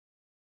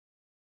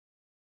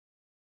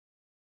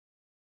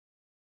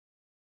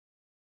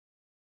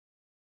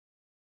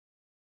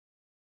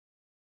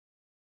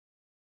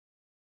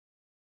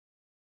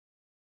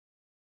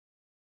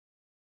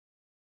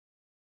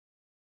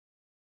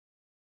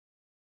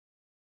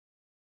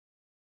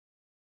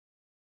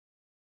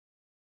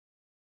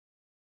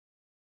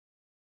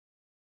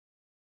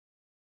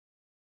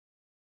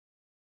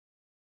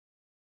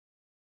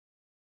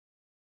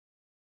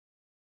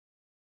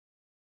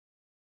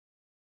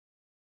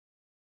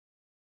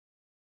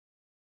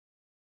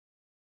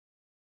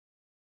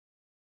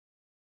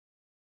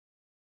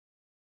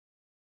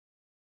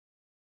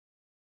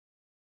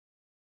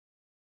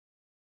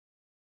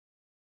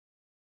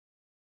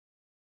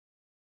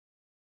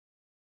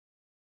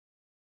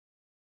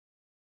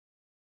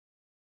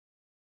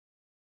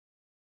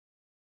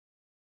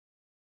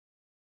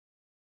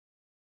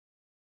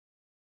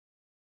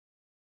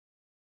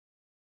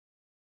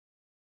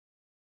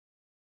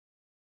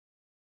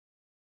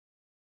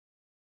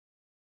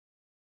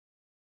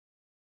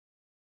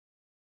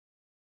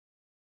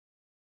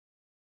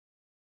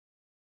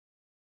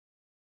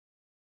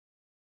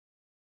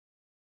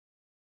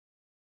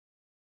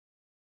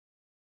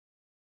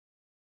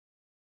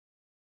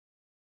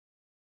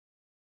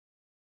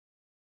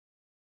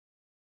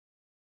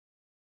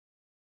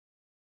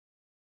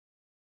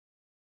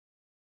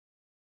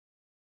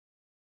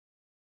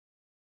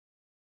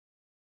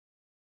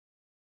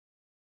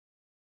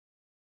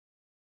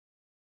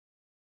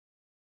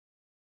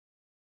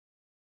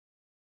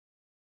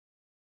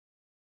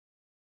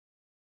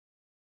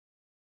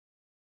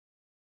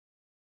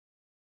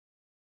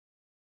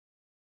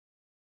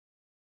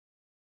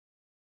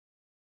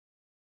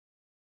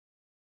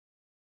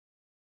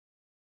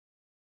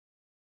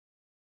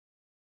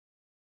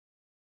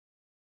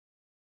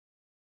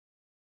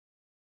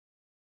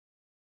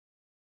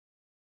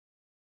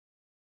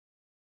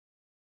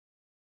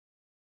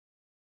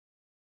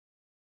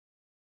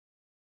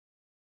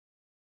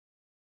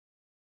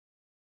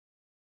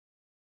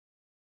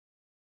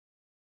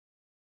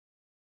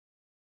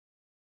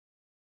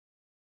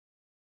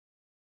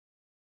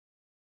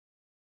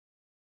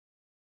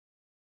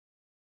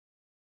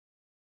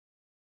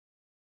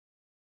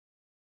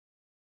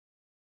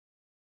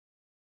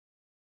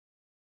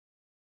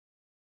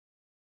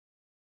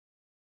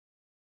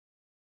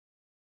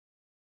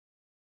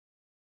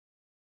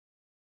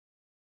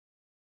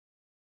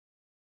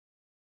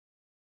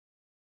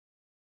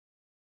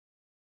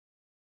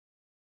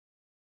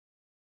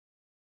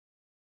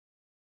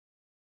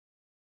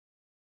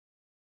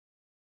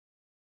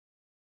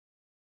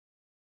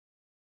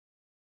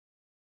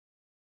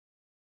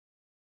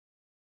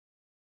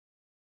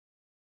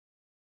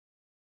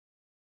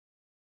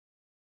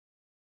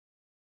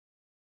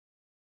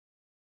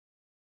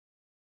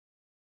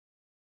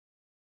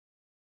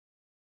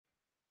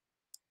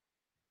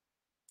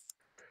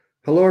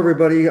Hello,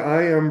 everybody.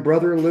 I am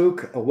Brother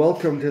Luke.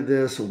 Welcome to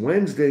this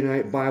Wednesday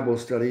night Bible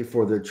study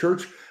for the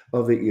Church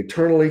of the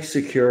Eternally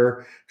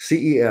Secure,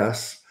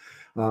 C.E.S.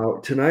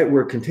 Tonight,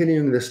 we're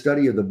continuing the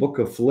study of the book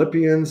of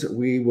Philippians.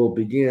 We will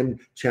begin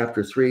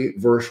chapter 3,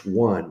 verse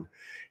 1.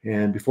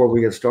 And before we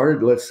get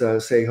started, let's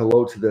say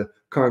hello to the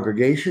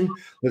congregation.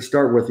 Let's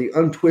start with the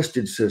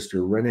untwisted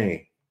sister,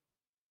 Renee.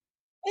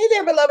 Hey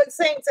there, beloved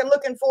saints. I'm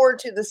looking forward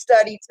to the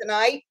study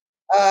tonight.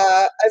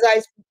 As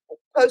I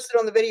posted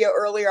on the video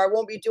earlier, I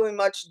won't be doing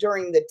much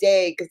during the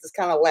day because it's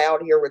kind of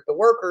loud here with the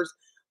workers,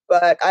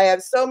 but I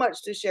have so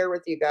much to share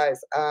with you guys.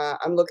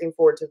 I'm looking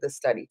forward to the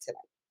study tonight.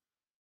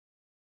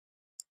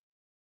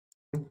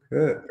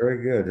 Good,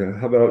 very good.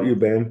 How about you,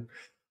 Ben?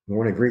 You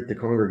want to greet the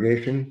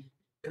congregation?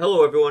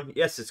 Hello, everyone.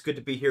 Yes, it's good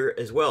to be here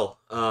as well.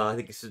 I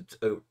think this is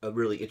a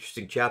really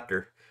interesting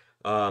chapter.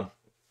 And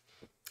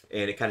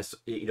it kind of,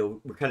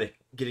 we're kind of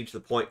getting to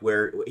the point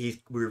where he's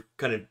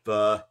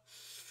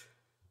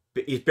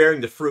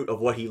bearing the fruit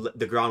of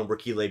the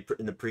groundwork he laid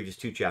in the previous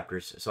two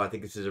chapters. So I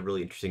think this is a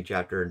really interesting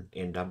chapter,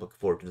 and I'm looking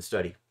forward to the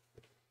study.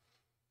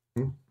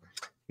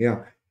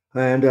 Yeah,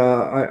 and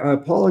I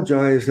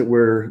apologize that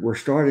we're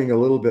starting a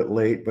little bit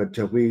late, but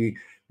we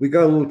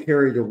got a little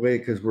carried away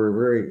because we're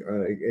very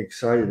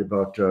excited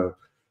about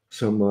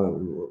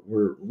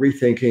we're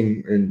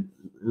rethinking and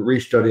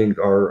restudying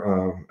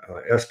our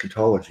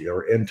eschatology,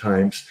 our end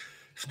times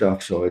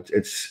stuff. So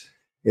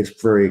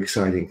it's very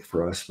exciting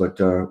for us. But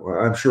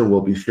I'm sure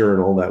we'll be sharing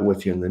all that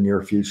with you in the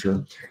near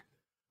future.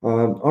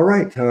 All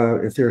right,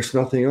 if there's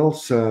nothing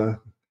else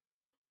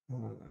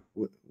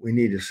we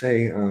need to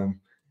say.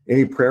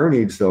 Any prayer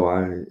needs, though?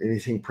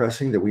 Anything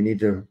pressing that we need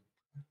to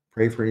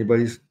pray for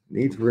anybody's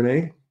needs,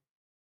 Renee?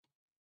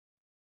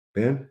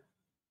 Ben?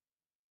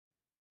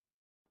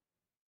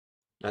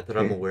 Not that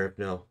I'm aware of,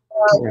 no.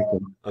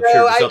 I'm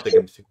sure there's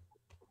something.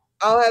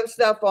 I'll have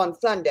stuff on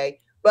Sunday,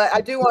 but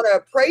I do want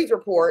a praise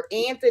report.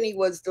 Anthony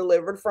was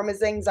delivered from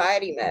his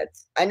anxiety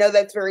meds. I know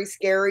that's very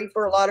scary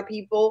for a lot of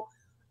people.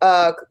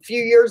 A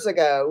few years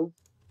ago,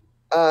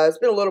 it's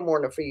been a little more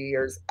than a few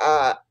years,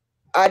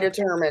 I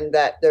determined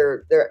that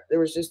there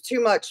was just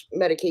too much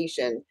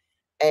medication,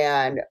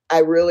 and I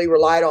really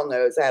relied on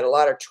those. I had a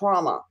lot of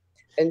trauma.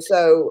 And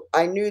so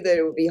I knew that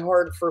it would be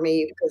hard for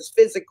me because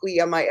physically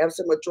I might have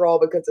some withdrawal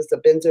because it's a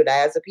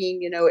benzodiazepine,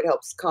 it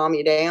helps calm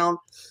you down.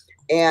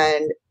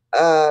 And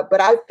but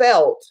I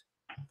felt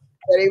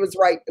that it was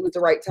the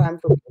right time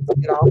for me to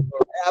get off.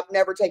 I've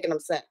never taken them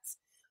since.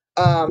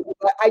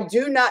 But I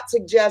do not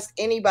suggest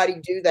anybody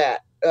do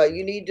that.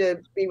 You need to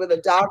be with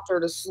a doctor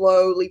to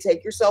slowly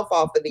take yourself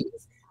off of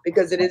these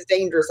because it is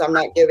dangerous. I'm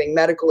not giving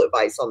medical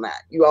advice on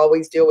that. You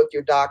always deal with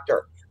your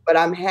doctor. But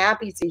I'm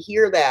happy to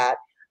hear that,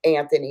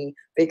 Anthony,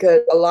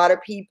 because a lot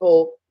of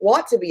people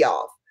want to be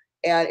off,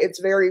 and it's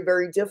very,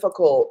 very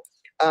difficult.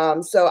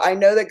 So I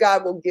know that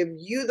God will give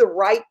you the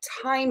right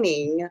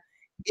timing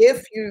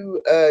if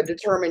you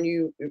determine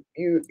you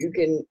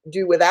can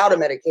do without a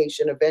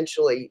medication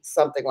eventually,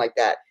 something like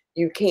that.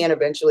 You can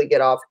eventually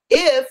get off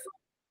if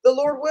the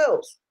Lord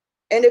wills.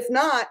 And if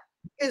not,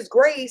 his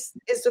grace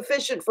is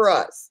sufficient for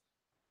us.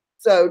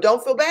 So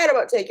don't feel bad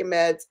about taking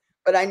meds,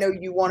 but I know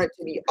you want it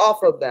to be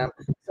off of them.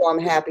 So I'm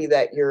happy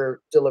that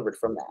you're delivered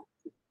from that.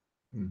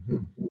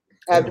 Mm-hmm.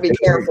 I have to be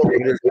careful.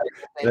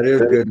 That is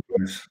good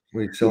news.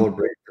 We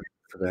celebrate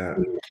for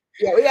that.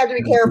 Yeah, we have to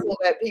be careful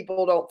that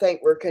people don't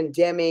think we're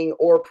condemning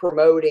or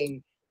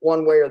promoting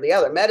one way or the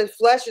other.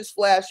 Flesh is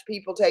flesh.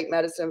 People take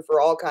medicine for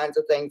all kinds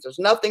of things. There's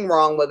nothing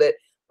wrong with it.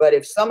 But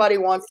if somebody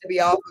wants to be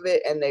off of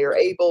it and they are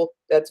able,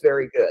 that's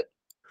very good.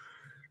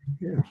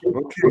 Yeah.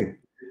 Okay.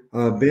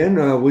 Ben,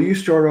 will you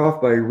start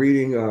off by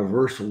reading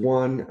verse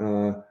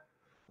 1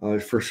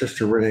 for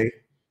Sister Renee?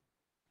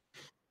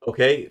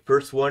 Okay,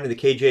 verse 1 in the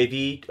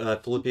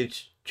KJV,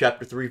 Philippians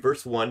chapter 3,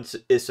 verse 1,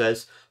 it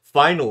says,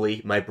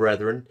 "Finally, my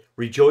brethren,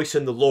 rejoice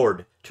in the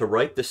Lord. To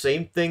write the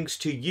same things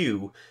to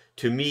you,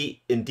 to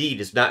me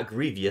indeed is not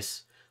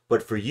grievous,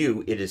 but for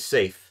you it is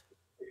safe."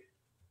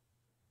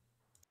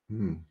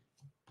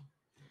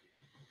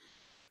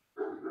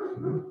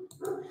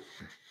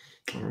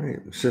 All right.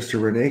 Sister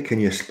Renee, can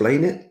you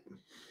explain it?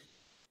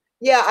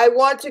 Yeah, I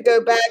want to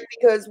go back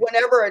because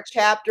whenever a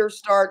chapter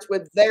starts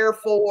with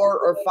therefore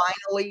or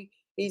finally,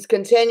 he's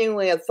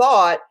continuing a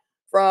thought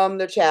from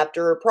the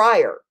chapter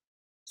prior.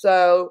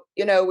 So,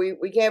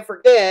 we can't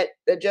forget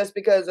that just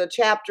because a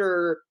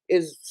chapter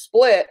is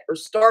split or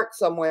starts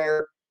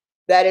somewhere,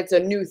 that it's a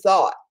new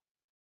thought.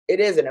 It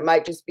isn't. It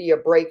might just be a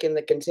break in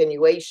the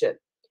continuation.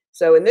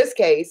 So in this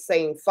case,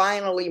 saying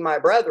finally, my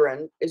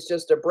brethren, is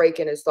just a break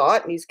in his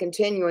thought, and he's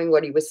continuing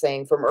what he was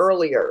saying from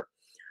earlier.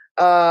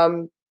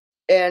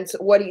 And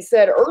what he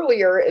said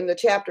earlier in the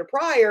chapter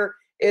prior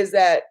is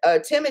that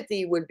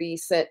Timothy would be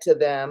sent to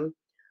them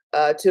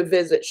to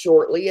visit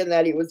shortly, and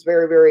that he was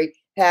very, very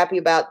happy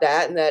about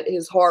that, and that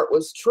his heart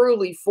was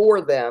truly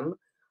for them.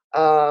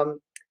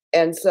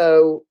 And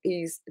so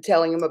he's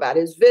telling him about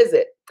his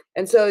visit.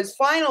 And so his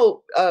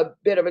final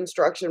bit of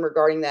instruction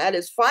regarding that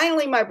is,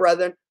 finally, my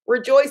brethren,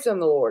 rejoice in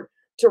the Lord.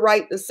 To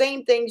write the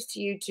same things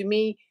to you, to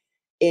me,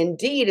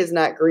 indeed is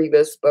not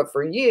grievous, but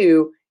for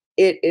you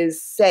it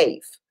is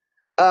safe.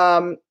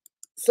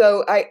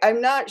 So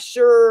I'm not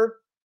sure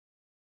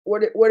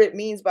what it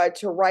means by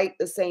to write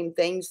the same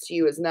things to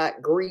you is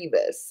not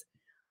grievous,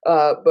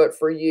 but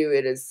for you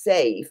it is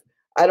safe.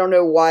 I don't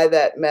know why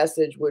that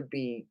message would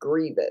be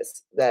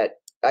grievous. That,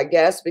 I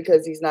guess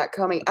because he's not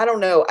coming. I don't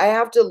know. I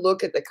have to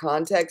look at the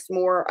context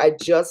more. I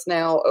just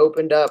now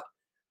opened up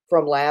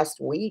from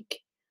last week.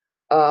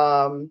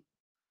 So,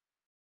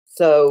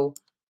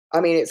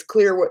 I mean, it's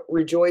clear what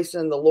rejoice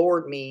in the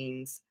Lord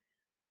means.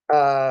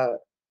 I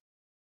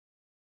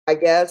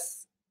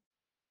guess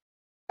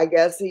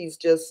he's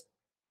just,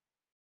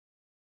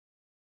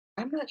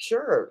 I'm not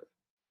sure.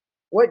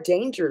 What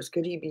dangers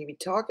could he be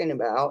talking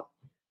about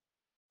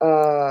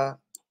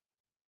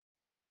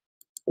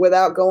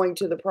without going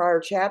to the prior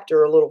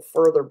chapter a little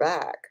further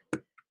back?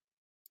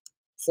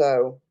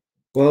 So,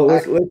 well,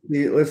 let's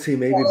see.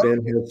 Maybe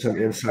Ben has some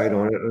insight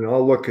on it, and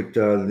I'll look at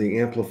the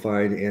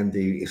Amplified and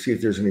see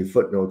if there's any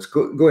footnotes.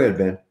 Go ahead,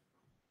 Ben.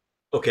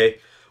 Okay.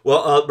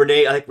 Well,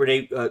 Renee, I think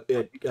Renee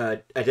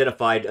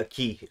identified a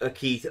key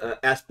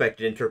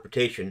aspect in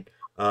interpretation.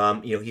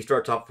 He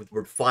starts off with the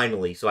word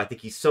finally, so I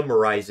think he's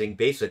summarizing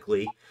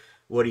basically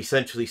what he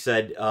essentially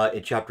said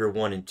in chapter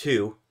 1 and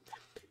 2.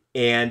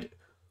 And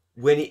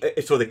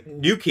so the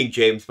New King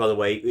James, by the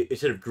way,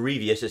 instead of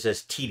grievous, it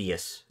says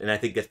tedious, and I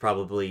think that's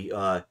probably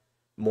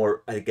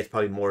more. I think that's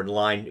probably more in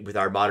line with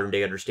our modern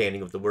day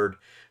understanding of the word.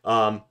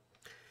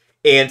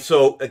 And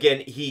so,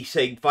 again, he's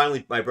saying,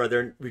 finally, my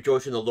brethren,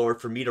 rejoice in the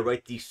Lord. For me to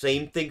write these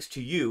same things to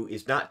you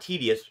is not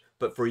tedious,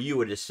 but for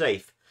you it is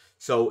safe.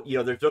 So,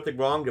 there's nothing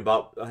wrong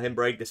about him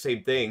writing the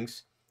same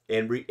things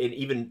and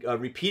even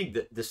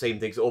repeating the same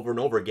things over and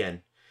over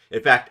again.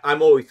 In fact,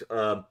 I'm always,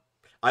 one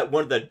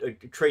of the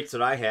traits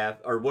that I have,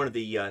 or one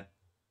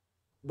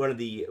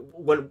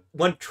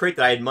trait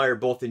that I admire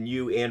both in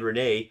you and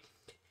Renee,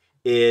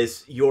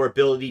 is your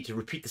ability to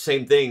repeat the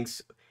same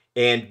things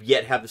and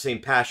yet have the same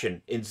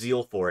passion and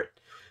zeal for it.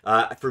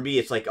 For me,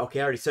 it's like, okay,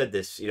 I already said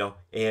this,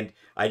 and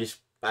I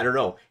don't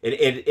know. And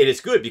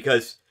it's good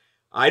because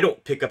I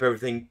don't pick up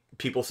everything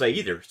people say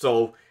either.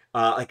 So,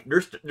 like,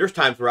 there's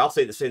times where I'll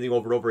say the same thing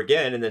over and over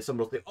again, and then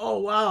someone will say, oh,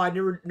 wow, I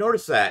never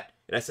noticed that.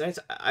 And I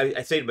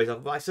say to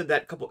myself, well, I said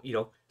that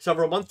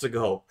several months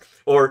ago.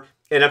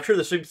 And I'm sure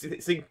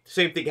the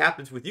same thing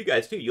happens with you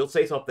guys too. You'll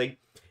say something,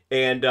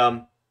 and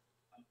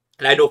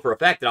I know for a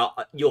fact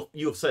that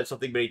you'll said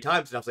something many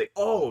times, and I'll say,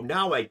 "Oh,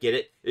 now I get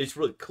it." It just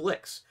really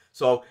clicks.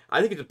 So I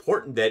think it's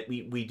important that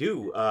we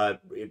do.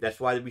 That's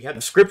why we have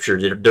the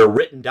scriptures. They're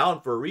written down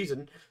for a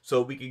reason,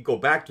 so we can go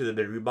back to them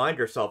and remind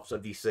ourselves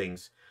of these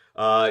things.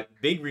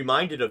 Being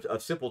reminded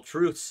of simple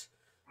truths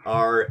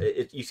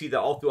you see that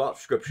all throughout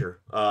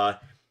Scripture.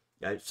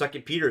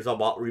 Second Peter is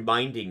about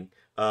reminding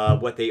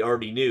what they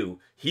already knew.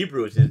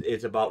 Hebrews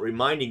is about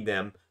reminding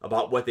them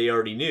about what they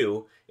already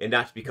knew and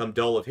not to become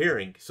dull of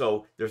hearing.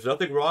 So there's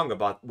nothing wrong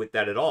with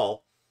that at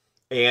all.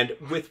 And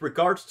with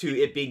regards to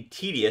it being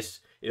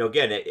tedious,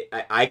 again,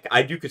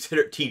 I do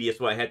consider it tedious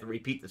when I have to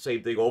repeat the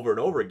same thing over and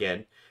over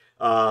again.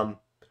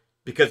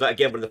 Because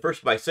again, when the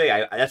first time I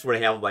say, that's when I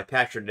have my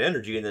passion and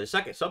energy, and then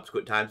the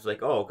subsequent times, it's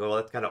like, oh, well,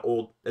 that's kind of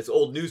old. That's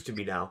old news to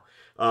me now.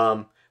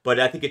 But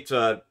I think it's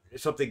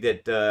something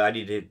that I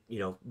need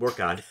to, work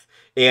on.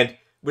 And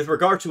with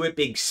regard to it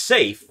being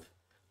safe,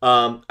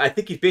 I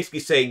think he's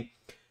basically saying,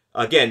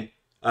 again,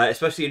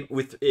 especially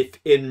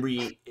in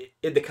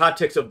the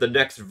context of the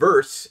next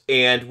verse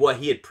and what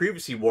he had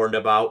previously warned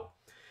about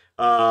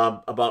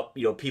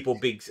people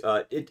being.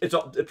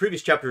 The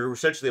previous chapters were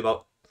essentially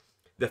about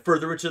the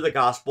furtherance of the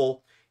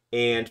gospel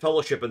and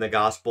fellowship in the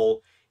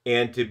gospel,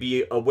 and to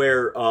be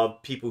aware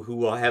of people who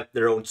will have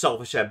their own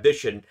selfish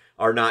ambition,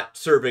 are not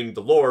serving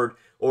the Lord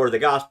or the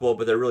gospel,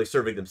 but they're really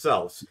serving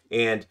themselves.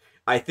 And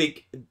I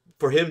think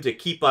for him to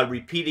keep on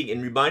repeating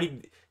and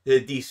reminding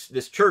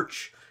this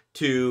church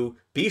to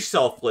be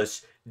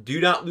selfless, do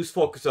not lose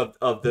focus of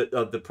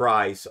the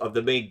prize, of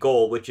the main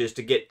goal, which is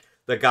to get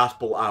the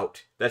gospel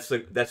out. That's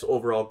the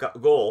overall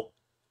goal.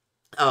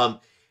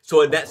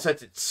 So in that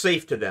sense, it's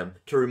safe to them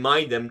to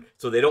remind them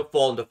so they don't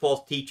fall into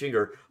false teaching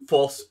or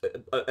follow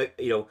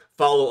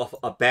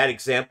a bad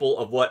example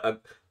of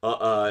what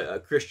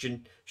a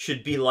Christian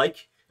should be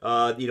like.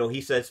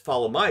 He says,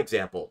 "Follow my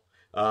example."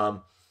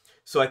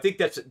 So I think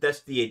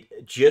that's the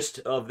gist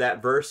of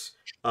that verse.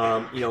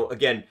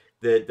 Again,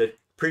 the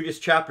previous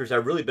chapters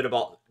have really been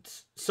about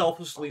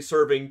selflessly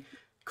serving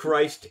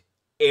Christ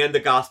and the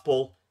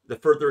gospel, the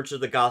furtherance of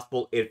the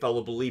gospel and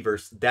fellow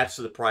believers. That's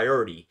the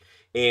priority,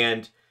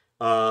 and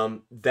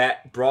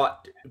that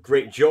brought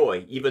great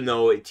joy, even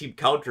though it seemed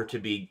counter to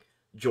being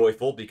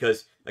joyful,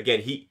 because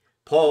again,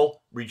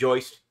 Paul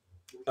rejoiced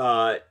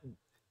that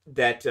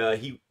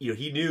he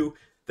knew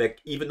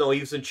that even though he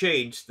was in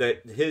chains,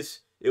 that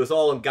it was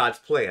all in God's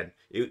plan.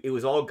 It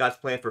was all God's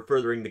plan for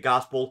furthering the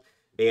gospel,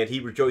 and he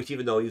rejoiced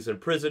even though he was in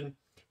prison.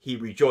 He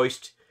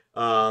rejoiced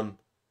that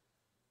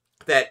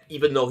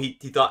even though he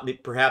thought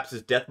perhaps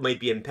his death might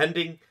be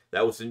impending.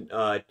 That was in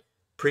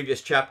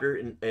previous chapter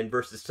in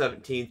verses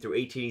 17 through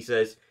 18. He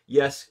says,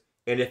 yes,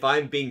 And if I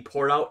am being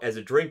poured out as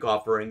a drink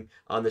offering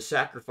on the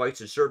sacrifice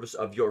and service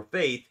of your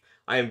faith,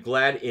 I am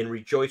glad and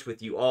rejoice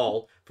with you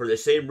all. For the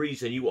same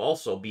reason, you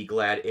also be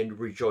glad and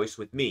rejoice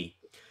with me.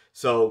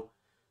 So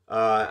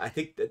I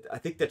think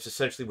that's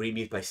essentially what he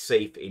means by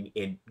safe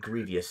and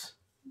grievous.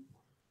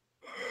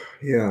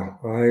 Yeah,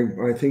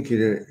 I think you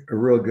did a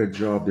real good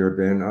job there,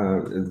 Ben.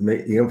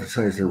 You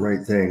emphasized the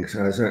right things.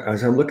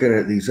 As I'm looking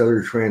at these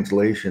other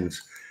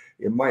translations,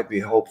 it might be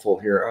helpful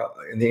here.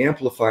 In the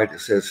Amplified, it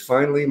says,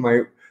 "Finally,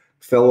 my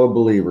fellow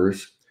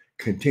believers,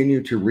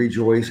 continue to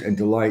rejoice and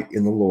delight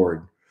in the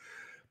Lord.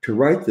 To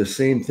write the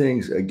same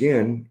things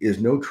again is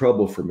no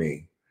trouble for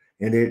me,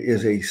 and it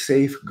is a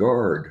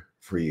safeguard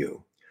for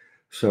you."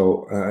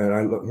 So,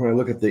 when I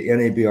look at the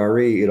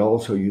NABRE, it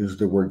also uses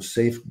the word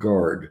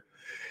safeguard.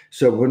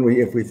 So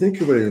if we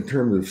think of it in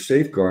terms of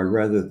safeguard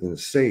rather than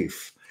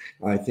safe,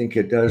 I think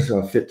it does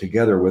fit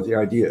together with the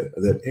idea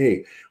that,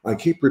 hey, I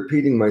keep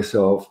repeating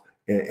myself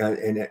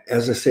and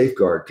as a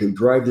safeguard to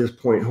drive this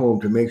point home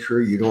to make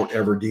sure you don't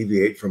ever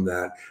deviate from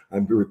that.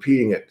 I'm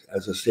repeating it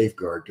as a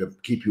safeguard to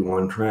keep you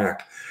on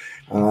track.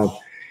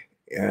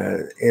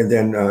 And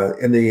then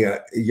in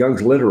the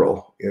Young's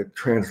Literal, it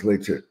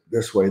translates it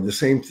this way: the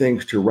same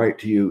things to write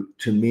to you,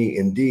 to me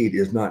indeed,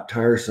 is not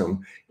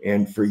tiresome,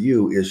 and for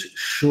you is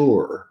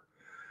sure.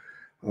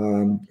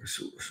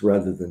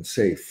 Rather than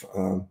safe.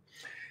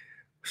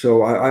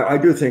 So I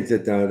do think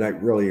that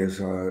that really is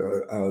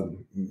a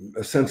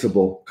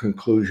sensible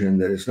conclusion,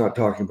 that it's not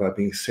talking about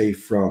being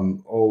safe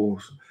from,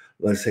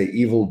 let's say,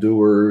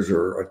 evildoers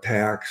or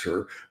attacks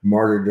or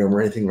martyrdom or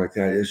anything like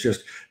that. It's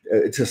just,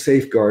 it's a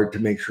safeguard to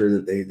make sure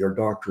that their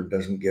doctrine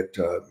doesn't get,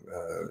 they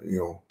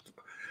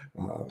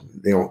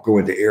don't go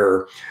into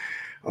error.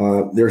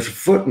 There's a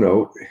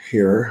footnote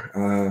here.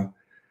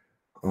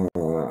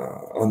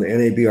 On the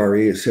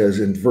NABRE, it says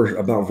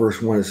about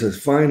verse 1, it says,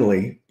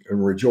 "Finally,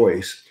 and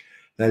rejoice."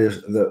 That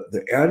is,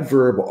 the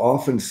adverb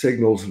often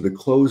signals the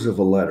close of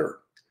a letter,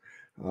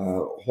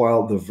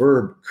 while the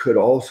verb could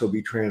also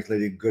be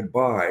translated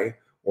goodbye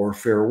or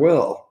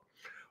farewell.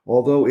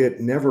 Although it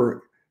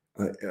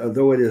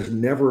is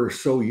never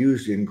so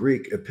used in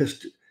Greek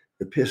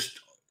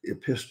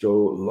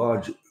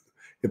epistolography.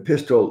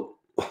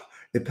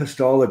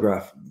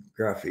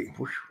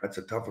 That's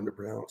a tough one to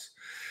pronounce.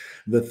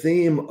 The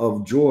theme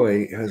of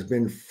joy has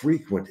been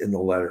frequent in the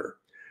letter.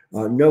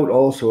 Note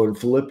also in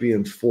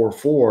Philippians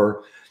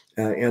 4:4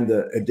 and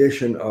the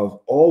addition of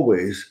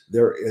always,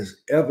 there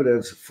is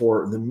evidence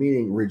for the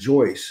meaning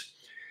rejoice.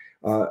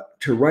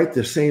 To write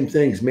the same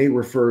things may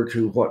refer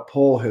to what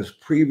Paul has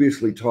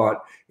previously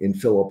taught in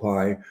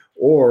Philippi,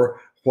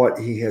 or what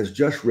he has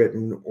just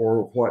written,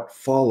 or what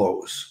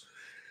follows.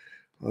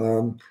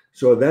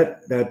 So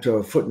that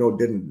footnote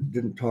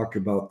didn't talk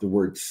about the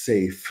word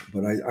safe,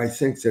 but I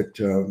think that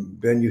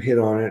Ben, you hit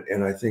on it,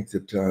 and I think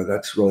that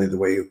that's really the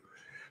way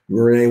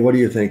Renee, what do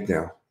you think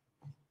now?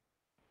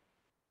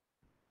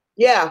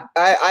 Yeah,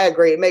 I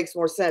agree. It makes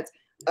more sense.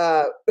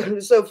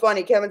 It's so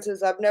funny. Kevin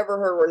says, "I've never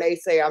heard Renee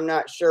say I'm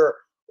not sure."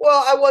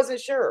 Well, I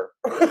wasn't sure,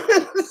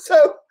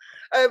 so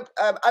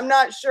I'm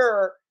not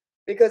sure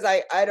because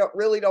I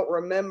don't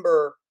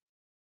remember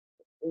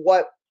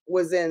what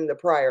was in the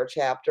prior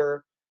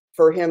chapter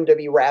for him to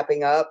be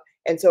wrapping up.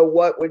 And so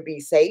what would be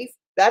safe?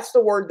 That's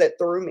the word that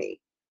threw me.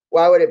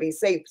 Why would it be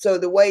safe? So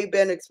the way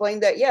Ben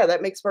explained that, yeah,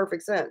 that makes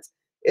perfect sense.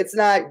 It's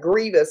not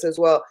grievous as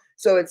well.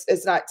 So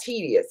it's not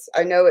tedious.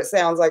 I know it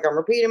sounds like I'm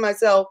repeating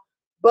myself,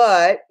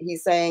 but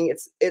he's saying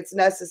it's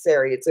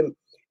necessary.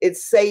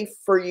 It's safe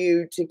for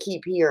you to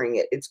keep hearing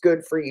it. It's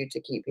good for you to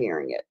keep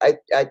hearing it.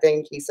 I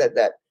think he said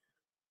that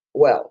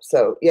well.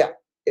 So yeah,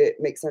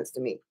 it makes sense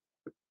to me.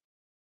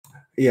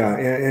 Yeah,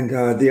 and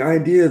the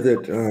idea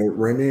that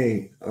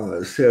Renee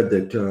said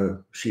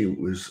that she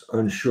was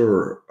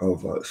unsure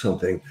of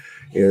something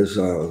is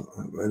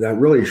that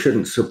really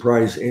shouldn't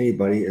surprise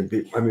anybody.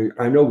 I mean,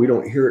 I know we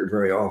don't hear it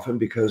very often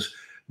because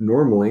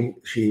normally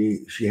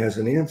she has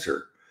an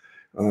answer,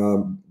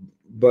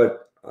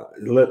 but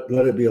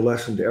let it be a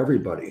lesson to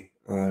everybody.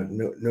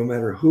 No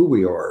matter who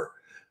we are,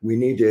 we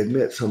need to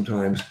admit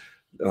sometimes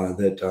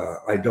that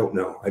I don't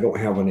know. I don't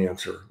have an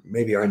answer.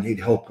 Maybe I need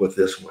help with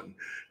this one.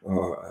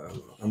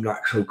 I'm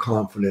not so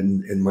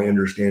confident in my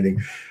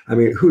understanding. I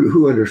mean,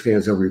 who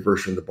understands every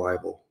verse in the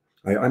Bible?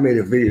 I made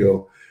a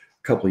video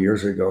a couple of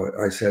years ago.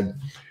 I said,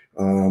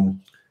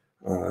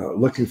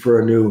 looking for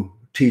a new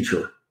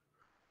teacher.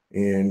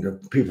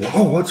 And people,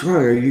 what's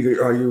wrong? Are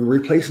you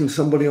replacing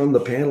somebody on the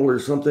panel or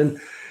something?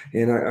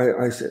 And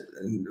I said,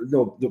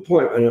 no. The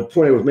point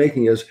I was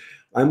making is,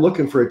 I'm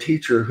looking for a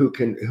teacher who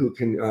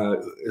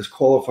is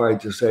qualified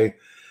to say,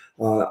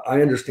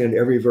 I understand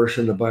every verse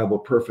in the Bible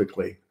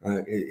perfectly.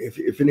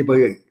 If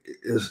anybody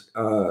is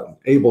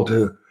able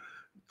to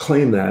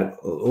claim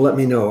that, let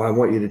me know. I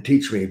want you to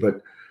teach me.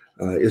 But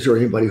is there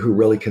anybody who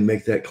really can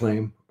make that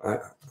claim? I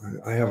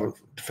haven't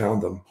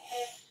found them.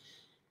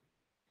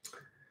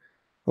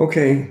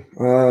 Okay,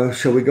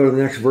 shall we go to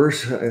the next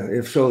verse?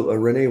 If so,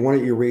 Renee, why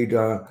don't you read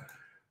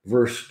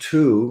verse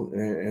 2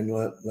 and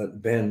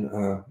let Ben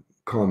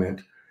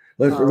comment.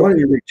 Why don't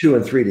you read 2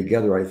 and 3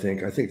 together? I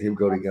think they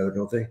go together,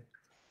 don't they?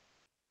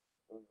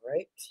 All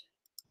right.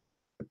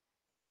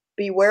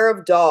 Beware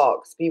of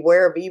dogs,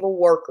 beware of evil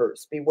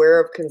workers, beware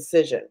of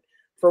concision.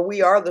 For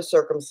we are the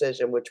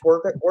circumcision, which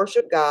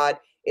worship God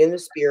in the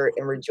spirit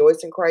and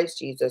rejoice in Christ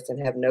Jesus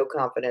and have no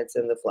confidence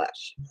in the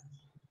flesh.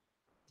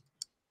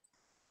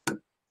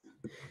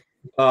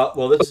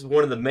 Well, this is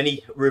one of the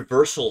many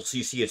reversals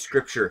you see in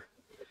Scripture.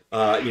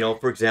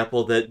 For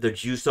example, the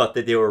Jews thought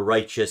that they were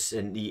righteous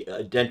and the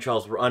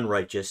Gentiles were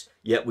unrighteous.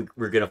 Yet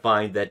we're going to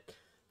find that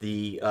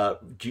the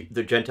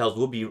Gentiles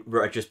will be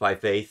righteous by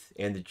faith,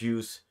 and the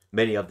Jews,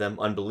 many of them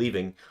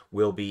unbelieving,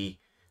 will be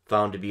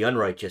found to be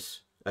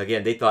unrighteous.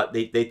 Again, they thought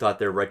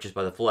they're righteous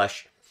by the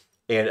flesh,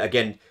 and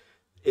again,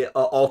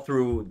 all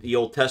through the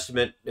Old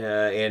Testament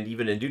and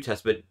even in New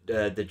Testament,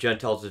 the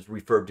Gentiles is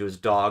referred to as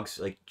dogs.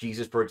 Like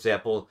Jesus, for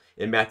example,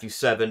 in Matthew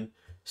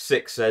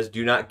 7:6 says,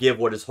 "Do not give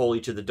what is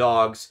holy to the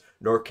dogs,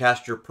 nor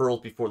cast your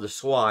pearls before the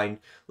swine,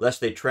 lest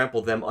they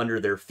trample them under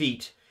their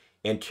feet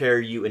and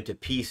tear you into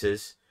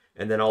pieces."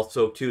 And then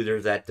also too,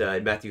 there's that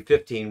in Matthew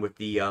 15 with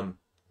the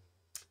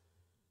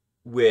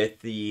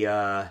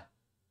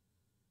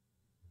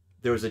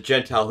there was a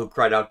Gentile who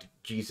cried out to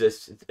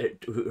Jesus,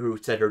 who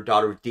said her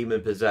daughter was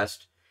demon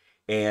possessed,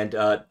 and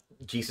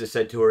Jesus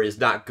said to her, "It is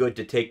not good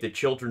to take the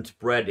children's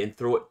bread and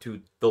throw it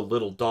to the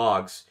little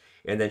dogs."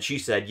 And then she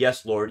said,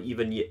 "Yes, Lord,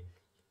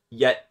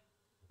 yet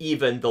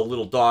even the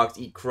little dogs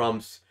eat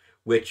crumbs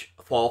which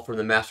fall from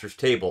the master's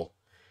table."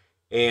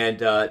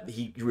 And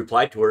he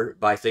replied to her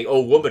by saying,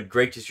 "Oh, woman,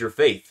 great is your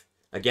faith."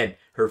 Again,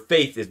 her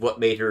faith is what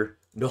made her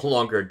no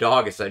longer a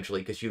dog, essentially,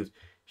 because she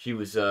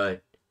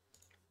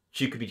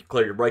could be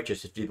declared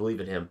righteous if you believe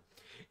in him.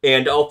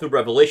 And all through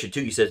Revelation,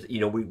 too, he says, we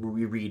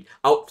read,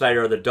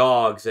 outsider are the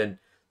dogs, and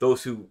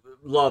those who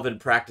love and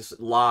practice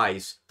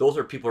lies, those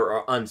are people who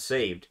are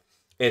unsaved.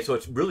 And so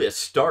it's really a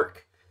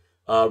stark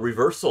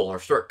reversal or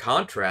stark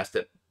contrast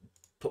that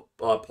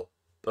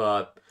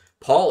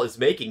Paul is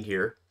making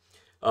here.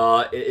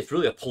 It's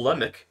really a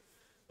polemic.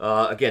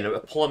 Again, a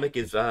polemic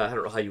is, I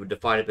don't know how you would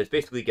define it, but it's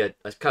basically a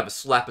kind of a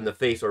slap in the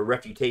face or a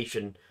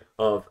refutation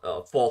of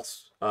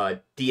false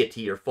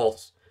deity or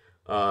false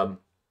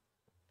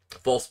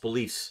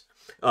beliefs.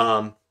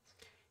 And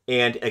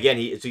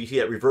again, so you see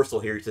that reversal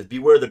here. He says,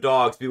 "Beware the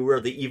dogs, beware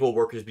of the evil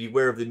workers,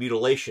 beware of the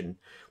mutilation."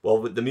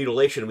 Well, the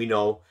mutilation we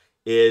know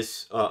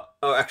is,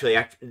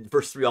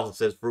 verse 3 also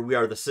says, "For we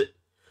are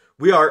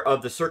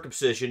of the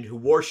circumcision who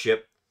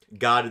worship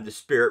God in the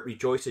spirit,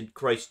 rejoice in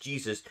Christ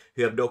Jesus,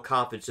 who have no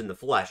confidence in the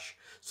flesh."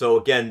 So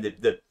again,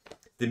 the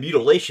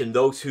mutilation,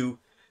 those who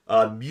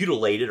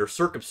mutilated or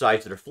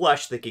circumcised their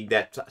flesh, thinking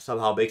that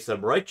somehow makes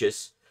them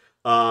righteous,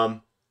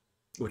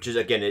 which is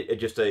again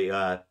just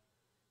a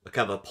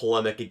kind of a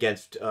polemic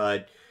against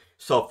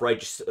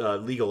self-righteous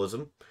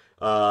legalism,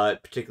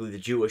 particularly the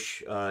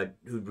Jews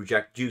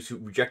who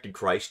rejected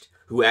Christ,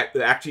 who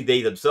actually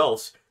they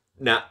themselves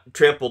not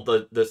trampled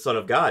the Son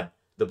of God,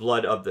 the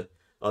blood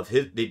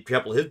they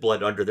trampled his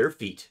blood under their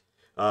feet.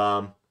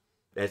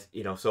 As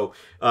we don't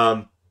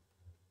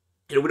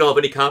have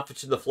any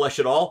confidence in the flesh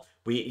at all.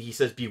 He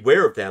says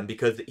beware of them,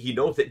 because he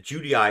knows that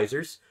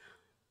Judaizers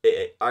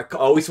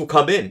always will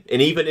come in,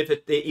 and even if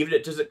it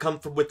doesn't come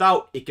from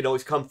without, it can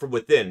always come from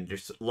within.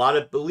 There's a lot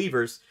of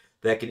believers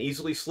that can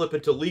easily slip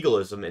into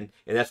legalism, and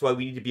that's why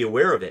we need to be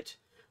aware of it.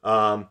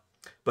 But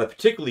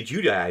particularly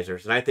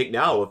Judaizers, and I think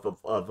now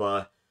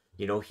of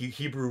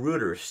Hebrew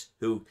rooters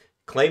who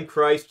claim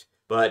Christ,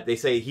 but they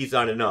say he's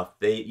not enough.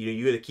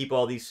 You got to keep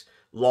all these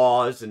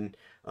laws, and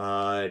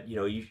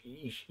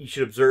you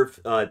should observe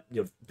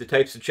the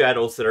types of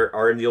shadows that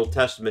are in the Old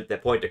Testament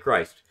that point to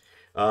Christ.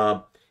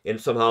 And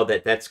somehow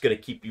that's going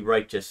to keep you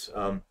righteous,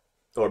 or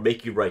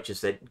make you righteous.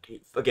 That,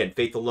 again,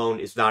 faith alone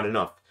is not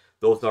enough.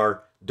 Those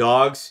are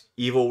dogs,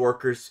 evil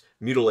workers,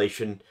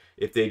 mutilation,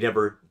 if they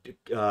never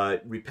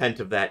repent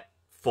of that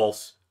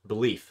false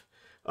belief.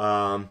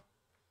 And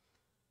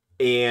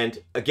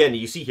again,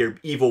 you see here,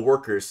 evil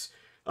workers.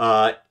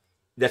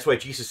 That's why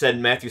Jesus said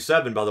in Matthew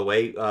 7, by the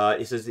way,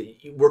 it says,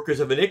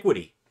 workers of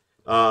iniquity.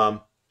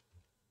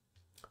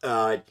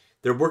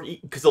 They're working,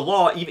 because the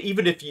law,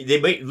 even if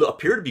they may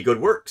appear to be good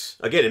works.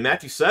 Again, in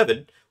Matthew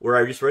 7, where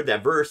I just read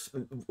that verse,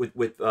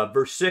 with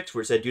verse 6,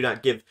 where it said, "Do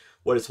not give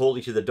what is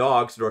holy to the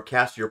dogs, nor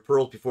cast your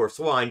pearls before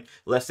swine,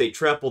 lest they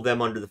trample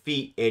them under the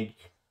feet and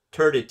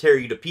turn and tear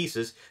you to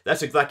pieces."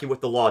 That's exactly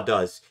what the law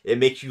does. It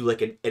makes you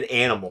like an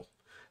animal.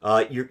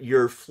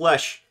 Your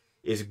flesh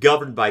is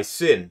governed by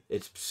sin.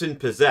 It's sin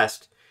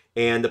possessed,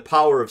 and the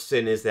power of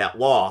sin is that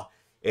law.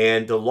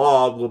 And the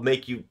law will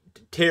make you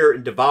tear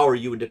and devour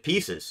you into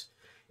pieces.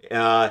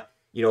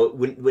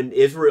 When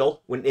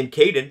Israel, in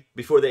Canaan,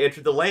 before they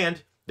entered the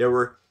land, they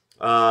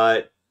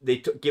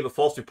gave a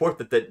false report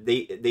that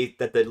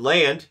the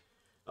land,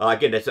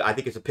 again, I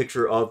think it's a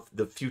picture of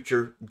the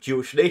future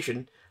Jewish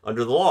nation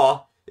under the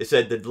law. It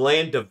said the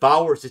land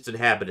devours its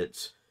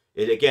inhabitants.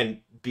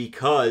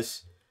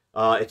 Because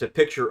it's a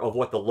picture of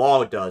what the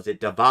law does.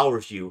 It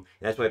devours you.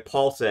 And that's why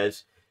Paul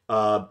says,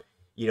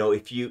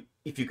 if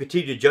if you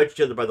continue to judge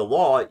each other by the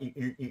law,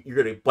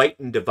 you're going to bite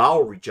and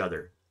devour each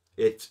other.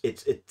 It's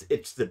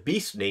the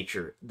beast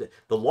nature.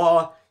 The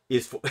law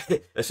is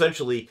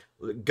essentially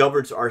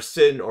governs our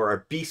sin or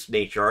our beast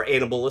nature, our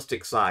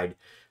animalistic side.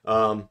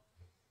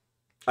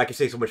 I can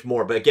say so much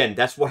more, but again,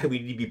 that's why we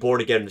need to be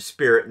born again in the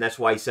Spirit, and that's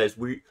why he says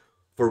we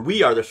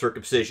are the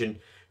circumcision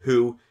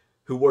who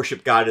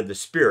worship God in the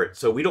Spirit.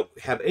 So we don't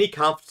have any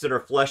confidence in our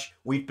flesh.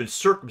 We've been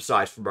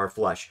circumcised from our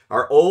flesh.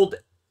 Our old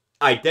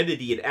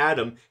identity in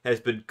Adam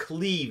has been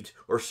cleaved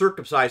or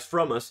circumcised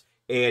from us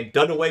and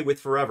done away with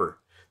forever.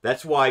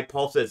 That's why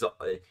Paul says,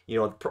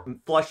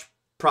 flesh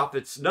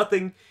profits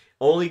nothing.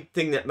 Only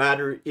thing that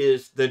matters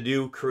is the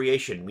new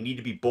creation. We need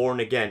to be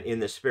born again in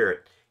the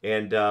Spirit,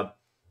 and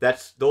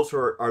those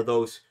are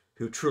those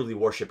who truly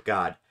worship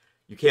God.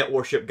 You can't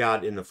worship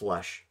God in the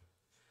flesh.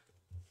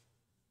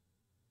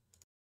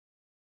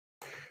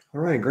 All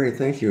right, great.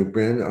 Thank you,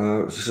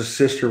 Ben.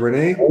 Sister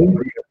Renee, what do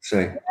you have to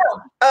say?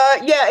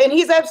 Yeah, and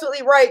he's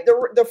absolutely right.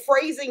 The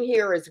phrasing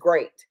here is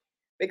great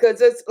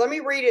because let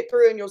me read it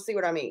through and you'll see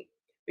what I mean.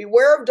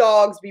 Beware of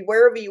dogs,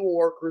 beware of evil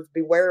workers,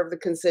 beware of the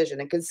concision.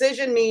 And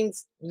concision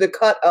means the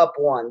cut up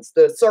ones,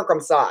 the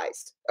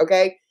circumcised.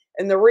 Okay.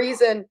 And the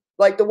reason,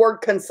 like the word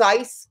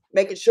concise,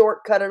 make it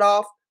short, cut it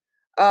off.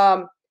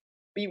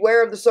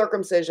 Beware of the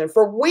circumcision,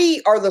 for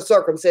we are the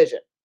circumcision.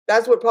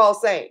 That's what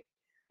Paul's saying.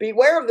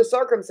 Beware of the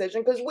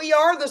circumcision because we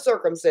are the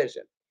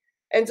circumcision.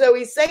 And so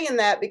he's saying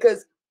that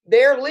because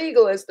they're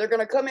legalists. They're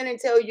going to come in and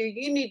tell you,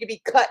 you need to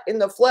be cut in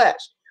the flesh.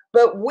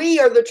 But we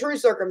are the true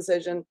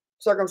circumcision,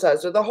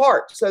 circumcised of the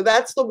heart. So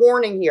that's the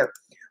warning here.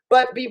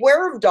 But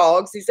beware of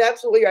dogs. He's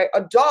absolutely right.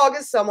 A dog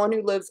is someone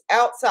who lives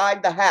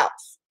outside the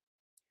house.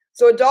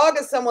 So a dog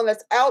is someone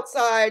that's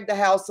outside the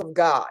house of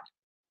God.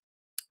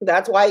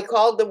 That's why he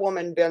called the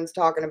woman Ben's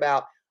talking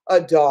about a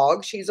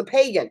dog. She's a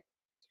pagan.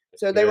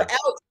 So they were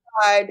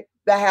outside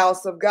the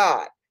house of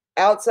God,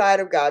 outside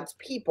of God's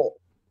people.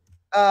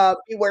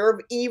 Beware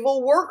of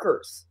evil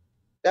workers.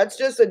 That's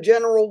just a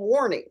general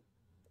warning.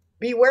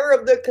 Beware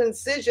of the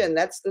concision.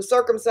 That's the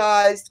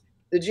circumcised,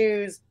 the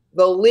Jews,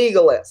 the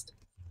legalist.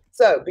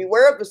 So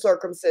beware of the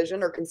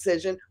circumcision or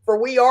concision,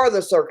 for we are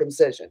the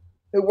circumcision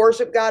who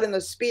worship God in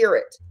the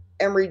Spirit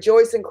and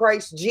rejoice in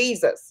Christ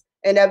Jesus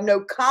and have no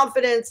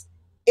confidence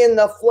in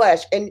the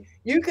flesh. And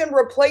you can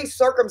replace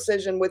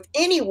circumcision with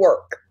any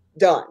work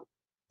done.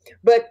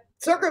 But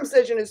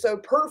circumcision is so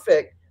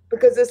perfect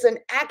because it's an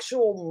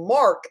actual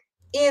mark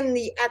in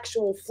the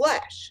actual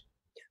flesh.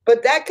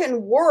 But that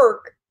can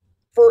work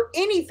for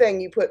anything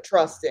you put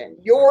trust in,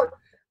 your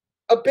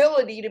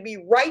ability to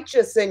be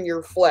righteous in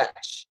your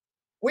flesh.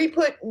 We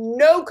put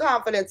no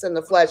confidence in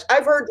the flesh.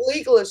 I've heard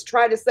legalists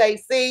try to say,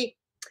 see,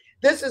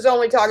 this is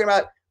only talking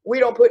about we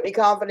don't put any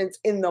confidence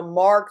in the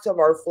marks of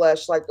our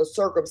flesh like the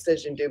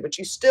circumcision do, but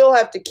you still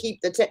have to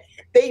keep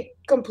they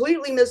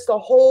completely miss the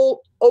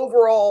whole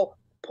overall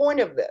point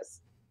of this.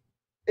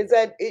 Is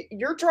that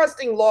you're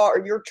trusting law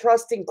or you're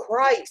trusting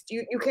Christ.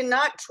 You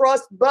cannot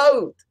trust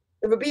both.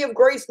 If it be of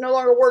grace no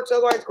longer works,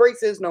 otherwise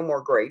grace is no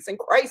more grace. And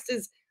Christ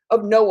is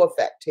of no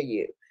effect to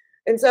you.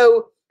 And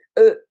so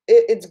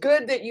it's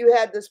good that you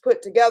had this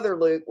put together,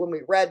 Luke, when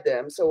we read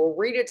them. So we'll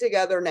read it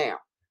together now.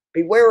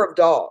 Beware of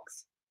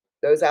dogs,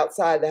 those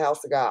outside the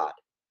house of God.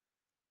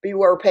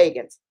 Beware of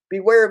pagans.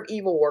 Beware of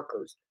evil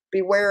workers.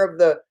 Beware of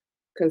the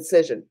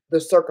concision, the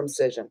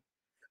circumcision.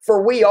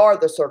 For we are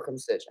the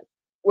circumcision,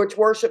 which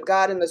worship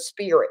God in the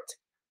Spirit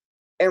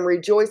and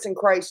rejoice in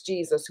Christ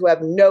Jesus, who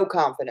have no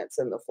confidence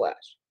in the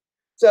flesh.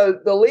 So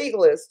the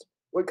legalist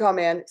would come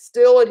in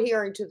still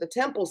adhering to the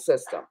temple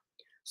system.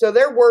 So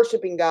they're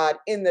worshiping God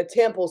in the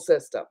temple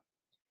system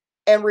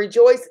and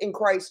rejoice in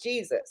Christ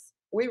Jesus.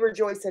 We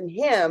rejoice in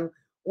him.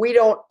 We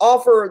don't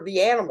offer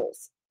the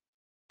animals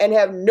and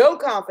have no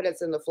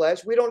confidence in the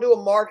flesh. We don't do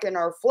a mark in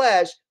our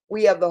flesh.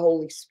 We have the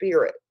Holy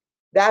Spirit.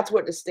 That's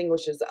what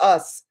distinguishes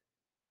us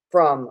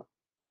from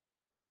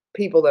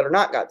people that are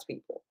not God's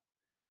people.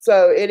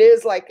 So it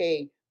is like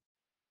a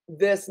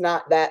this,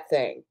 not that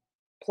thing.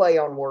 Play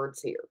on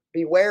words here.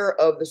 Beware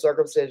of the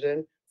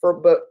circumcision,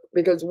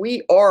 because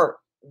we are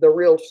the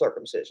real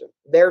circumcision.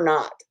 They're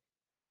not.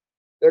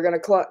 They're going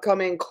to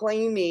come in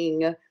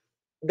claiming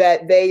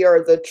that they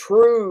are the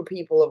true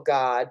people of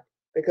God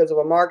because of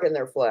a mark in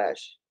their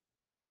flesh.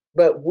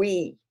 But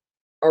we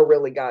are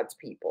really God's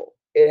people.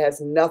 It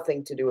has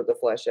nothing to do with the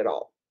flesh at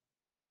all.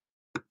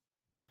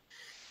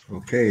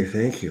 Okay,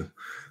 thank you.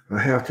 I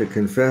have to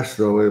confess,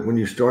 though, when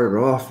you started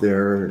off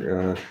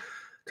there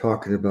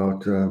talking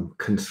about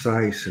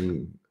concise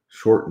and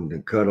shortened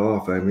and cut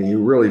off, I mean,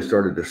 you really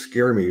started to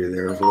scare me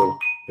there a little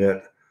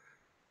bit.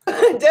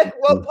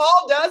 Well,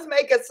 Paul does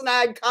make a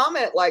snide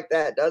comment like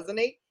that, doesn't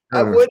he?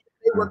 I would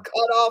they were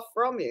cut off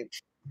from you.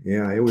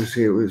 Yeah, it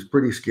was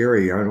pretty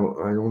scary. I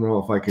don't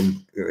know if I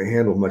can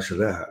handle much of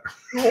that.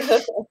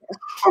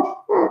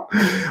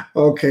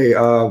 Okay,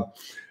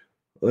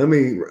 let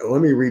me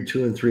read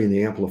 2 and 3 in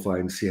the Amplified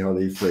and see how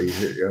they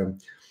phrase it.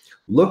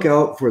 Look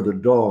out for the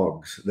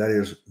dogs, that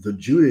is, the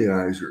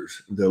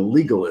Judaizers, the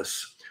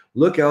legalists.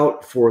 Look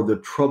out for the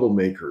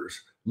troublemakers,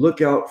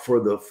 Look out for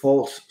the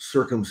false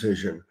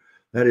circumcision.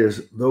 That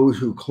is, those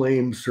who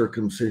claim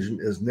circumcision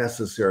is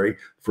necessary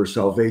for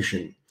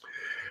salvation.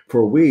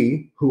 For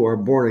we who are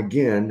born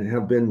again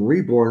have been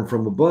reborn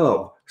from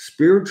above,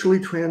 spiritually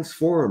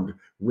transformed,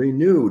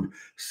 renewed,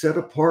 set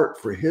apart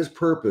for his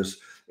purpose,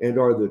 and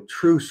are the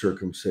true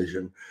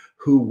circumcision,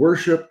 who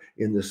worship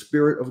in the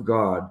Spirit of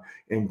God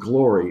and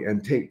glory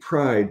and take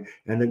pride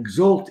and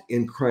exult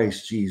in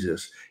Christ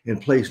Jesus and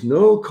place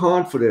no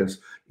confidence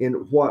in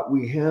what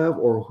we have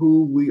or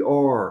who we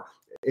are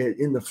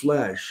in the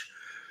flesh.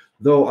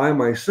 Though I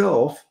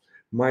myself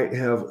might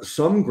have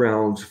some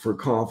grounds for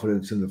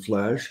confidence in the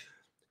flesh,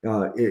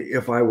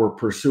 if I were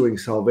pursuing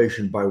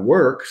salvation by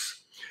works,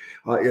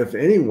 if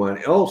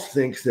anyone else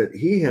thinks that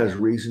he has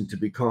reason to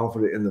be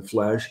confident in the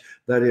flesh,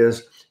 that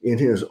is, in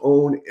his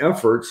own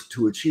efforts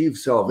to achieve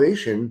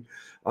salvation,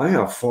 I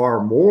have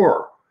far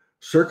more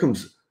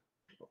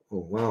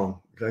Oh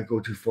wow, did I go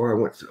too far?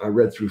 I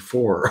read through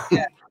 4.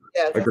 Yeah.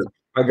 Yes.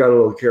 I got a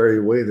little carried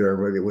away there,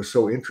 but it was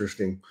so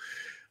interesting.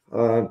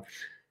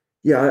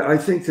 Yeah, I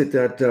think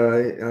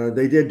that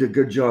they did a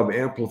good job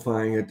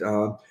amplifying it.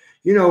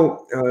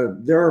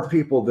 There are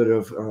people that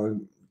have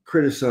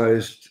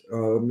criticized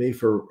me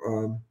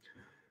for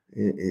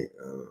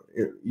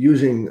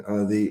using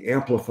the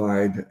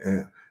amplified.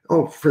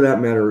 For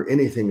that matter,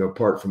 anything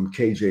apart from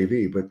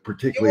KJV, but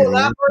particularly you will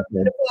not burst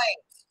into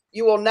flames.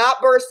 You will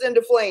not burst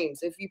into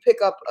flames if you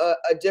pick up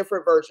a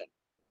different version.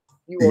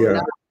 You will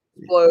not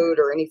explode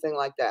or anything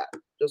like that.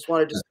 Just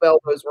want to dispel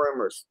those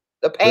rumors.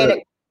 The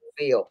panic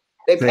feel.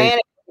 They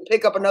panic and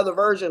pick up another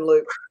version,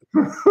 Luke.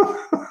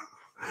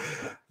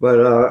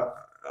 But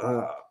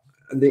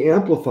the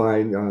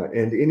Amplified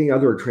and any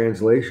other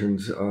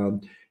translations,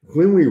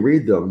 when we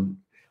read them,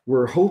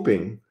 we're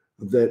hoping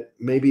that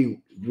maybe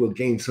we'll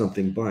gain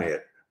something by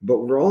it. But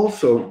we're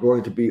also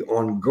going to be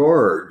on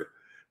guard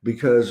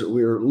because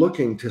we're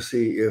looking to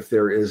see if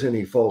there is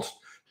any false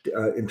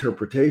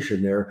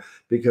interpretation there,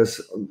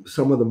 because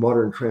some of the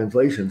modern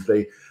translations,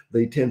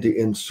 they tend to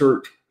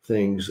insert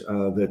things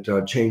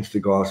that change the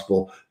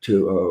gospel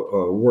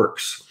to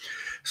works.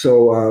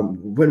 So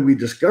when we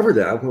discover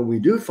that, when we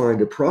do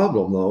find a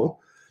problem, though,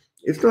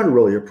 it's not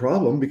really a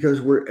problem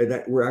because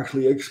we're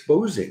actually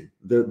exposing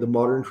the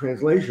modern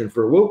translation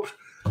for, whoops,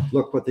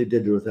 look what they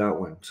did with that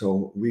one.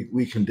 So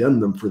we condemn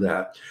them for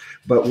that.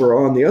 But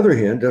we're, on the other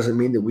hand, doesn't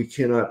mean that we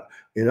cannot,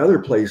 in other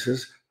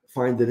places,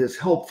 find that it's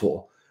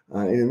helpful.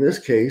 And in this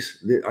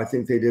case, I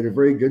think they did a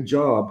very good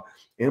job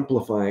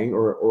amplifying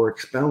or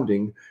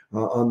expounding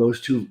on those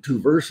two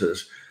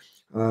verses.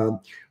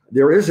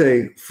 There is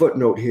a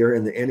footnote here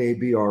in the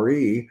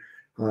NABRE,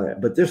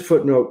 but this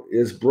footnote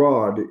is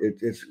broad.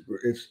 It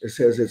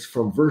says it's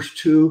from verse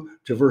 2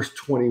 to verse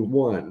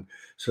 21.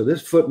 So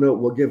this footnote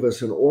will give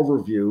us an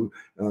overview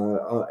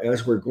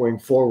as we're going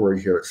forward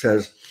here. It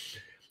says,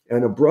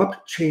 an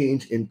abrupt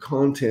change in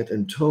content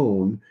and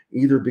tone,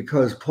 either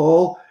because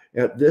Paul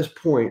at this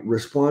point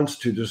responds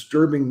to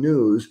disturbing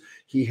news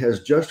he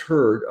has just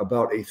heard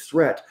about a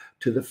threat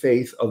to the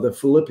faith of the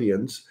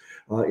Philippians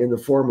in the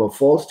form of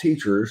false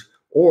teachers,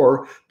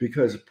 or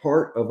because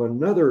part of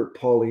another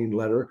Pauline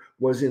letter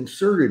was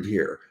inserted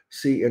here.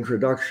 See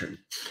introduction.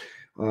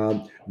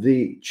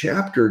 The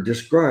chapter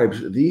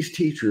describes these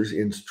teachers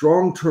in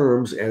strong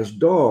terms as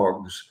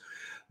dogs.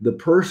 The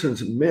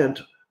persons meant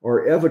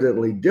are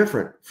evidently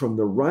different from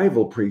the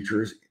rival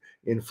preachers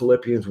in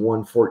Philippians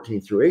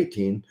 1:14 through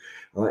 18,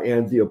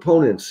 and the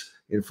opponents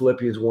in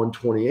Philippians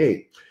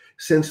 1:28.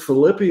 Since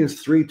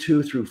Philippians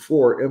 3:2 through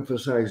 4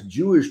 emphasize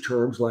Jewish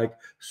terms like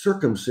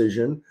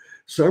circumcision,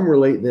 some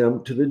relate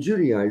them to the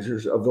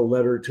Judaizers of the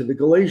letter to the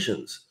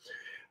Galatians.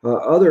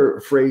 Other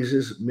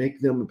phrases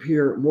make them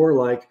appear more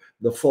like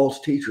the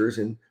false teachers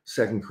in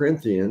 2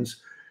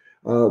 Corinthians,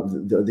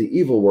 the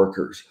evil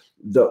workers.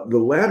 The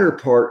latter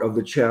part of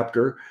the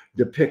chapter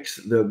depicts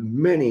the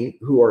many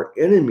who are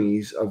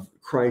enemies of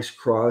Christ's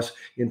cross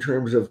in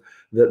terms of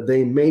that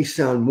they may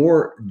sound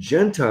more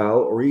Gentile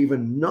or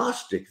even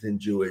Gnostic than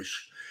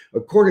Jewish.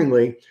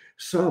 Accordingly,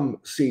 some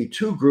see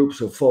two groups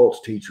of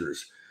false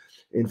teachers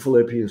in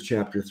Philippians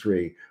chapter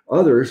 3.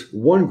 Others,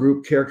 one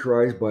group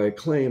characterized by a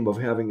claim of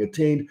having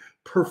attained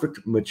perfect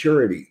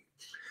maturity.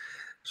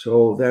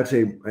 So that's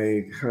a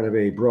kind of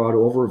a broad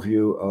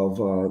overview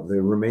of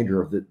the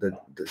remainder of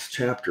this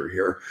chapter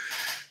here.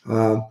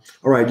 All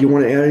right, do you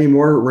want to add any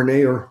more,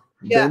 Renee? Or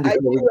yeah, Ben, I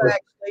do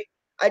actually.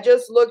 I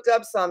just looked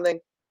up something.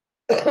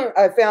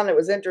 I found it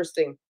was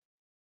interesting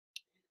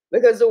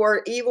because the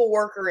word evil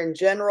worker in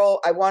general,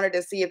 I wanted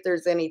to see if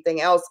there's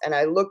anything else, and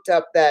I looked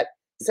up that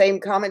same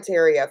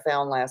commentary I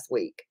found last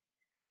week.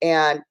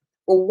 And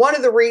well, one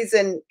of the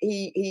reason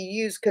he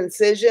used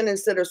concision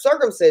instead of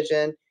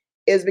circumcision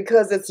is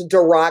because it's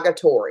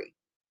derogatory,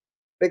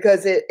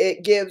 because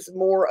it gives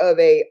more of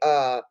a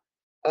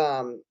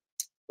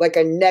like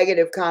a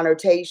negative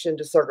connotation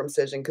to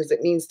circumcision, because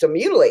it means to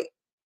mutilate,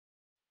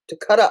 to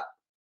cut up.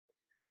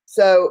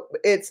 So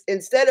it's,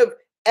 instead of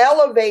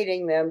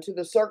elevating them to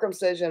the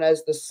circumcision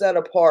as the set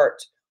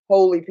apart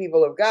holy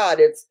people of God,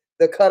 it's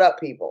the cut up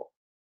people.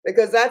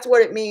 because that's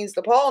what it means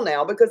to Paul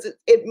now, because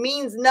it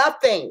means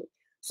nothing.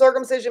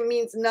 Circumcision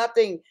means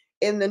nothing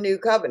in the new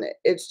covenant.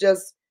 It's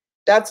just,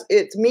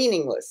 it's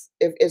meaningless,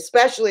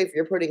 especially if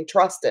you're putting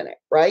trust in it,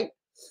 right?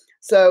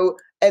 So,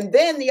 and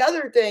then the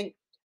other thing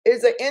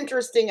is an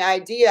interesting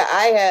idea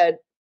I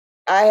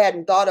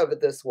hadn't thought of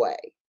it this way,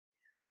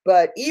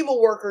 but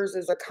evil workers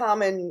is a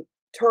common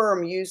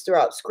term used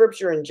throughout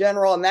scripture in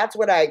general, and that's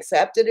what I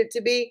accepted it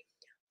to be.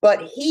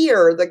 But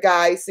here, the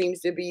guy seems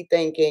to be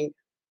thinking,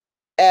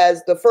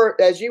 as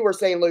you were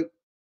saying, Luke,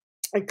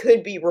 it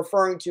could be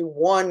referring to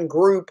one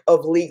group of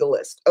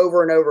legalists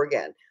over and over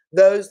again,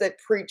 those that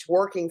preach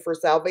working for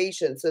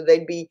salvation. So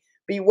they'd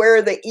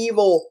beware the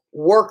evil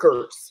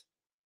workers,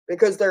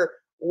 because they're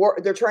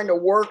trying to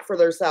work for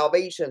their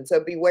salvation.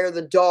 So beware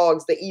the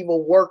dogs, the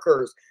evil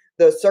workers,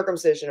 the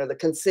circumcision or the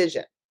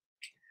concision.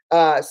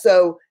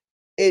 So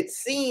it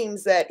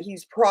seems that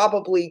he's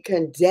probably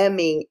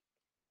condemning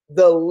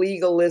the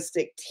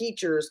legalistic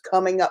teachers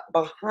coming up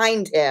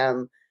behind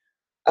him,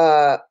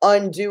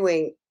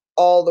 undoing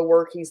all the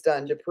work he's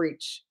done to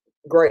preach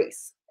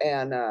grace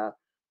and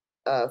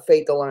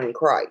faith alone in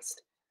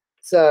Christ.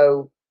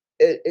 So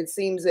it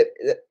seems that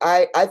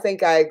I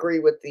think I agree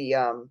with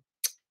the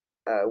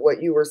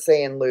what you were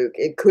saying, Luke.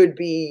 It could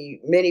be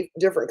many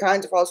different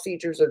kinds of false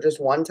teachers or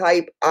just one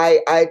type.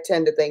 I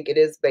tend to think it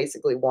is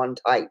basically one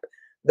type,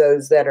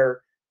 those that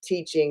are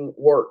teaching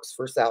works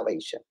for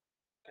salvation.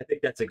 I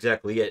think that's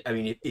exactly it. I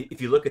mean, if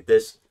you look at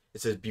this,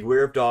 it says,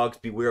 beware of dogs,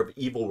 beware of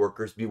evil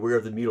workers, beware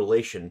of the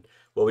mutilation.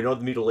 Well, we know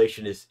the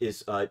mutilation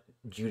is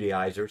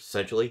Judaizers,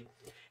 essentially.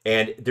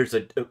 And there's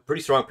a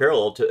pretty strong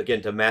parallel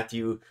to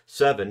Matthew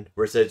 7,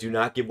 where it says, do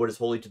not give what is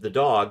holy to the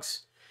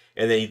dogs.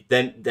 And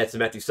then that's in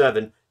Matthew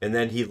 7, and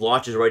then he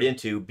launches right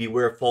into,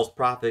 beware of false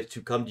prophets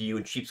who come to you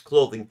in sheep's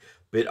clothing,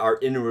 but are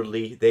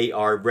inwardly, they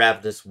are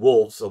ravenous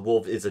wolves. A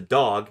wolf is a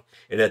dog.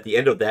 And at the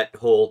end of that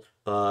whole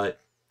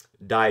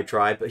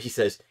diatribe, he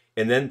says,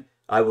 and then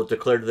I will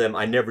declare to them,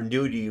 I never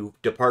knew you.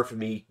 Depart from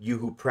me, you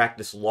who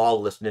practice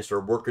lawlessness or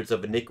workers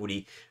of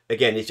iniquity.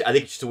 Again, I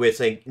think it's just a way of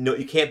saying, no,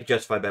 you can't be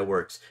justified by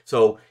works.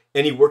 So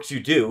any works you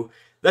do,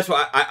 that's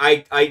why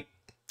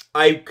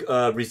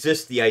I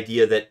resist the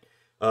idea that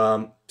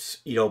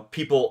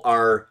people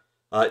are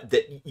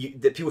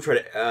that people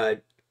try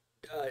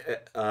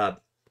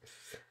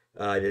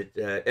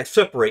to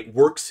separate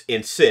works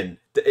and sin.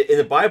 In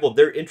the Bible,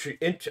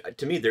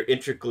 to me, they're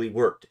intricately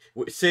worked.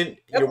 Sin,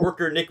 your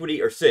work or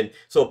iniquity, or sin.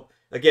 So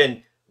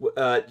again,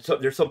 so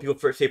there's some people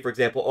say, for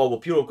example, oh well,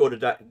 people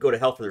don't go to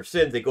hell for their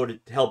sins. They go to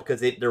hell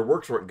because their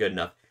works weren't good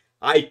enough.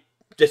 I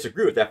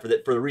disagree with that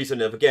for the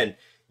reason of, again,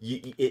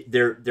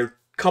 they're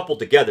coupled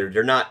together.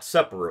 They're not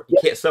separate. You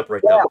can't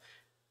separate them.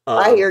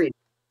 I hear you.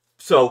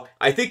 So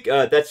I think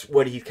that's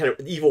what he's kind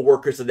of evil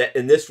workers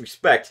in this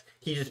respect.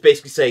 He's just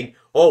basically saying,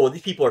 oh, well,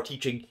 these people are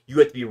teaching you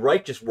have to be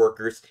righteous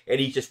workers, and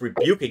he's just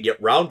rebuking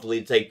it roundly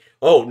and saying,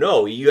 oh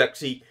no, you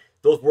actually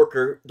those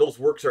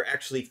works are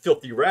actually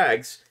filthy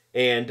rags,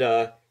 and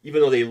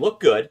even though they look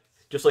good,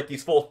 just like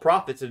these false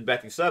prophets in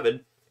Matthew 7,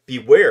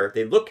 beware.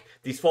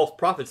 These false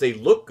prophets, they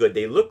look good,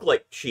 they look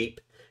like sheep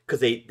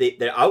because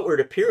their outward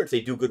appearance, they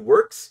do good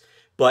works.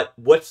 But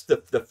what's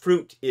the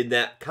fruit in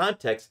that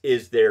context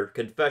is their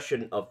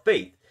confession of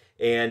faith.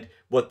 And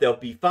what they'll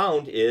be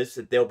found is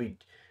that they'll be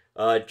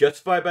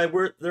justified by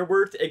their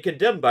words and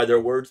condemned by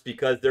their words,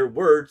 because their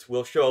words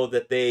will show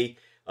that they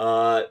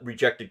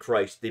rejected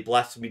Christ. They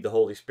blasphemed the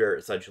Holy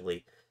Spirit,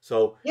 essentially.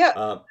 So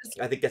I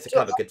think that's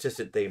kind of a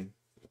consistent theme.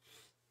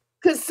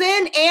 Because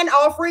sin and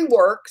offering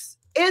works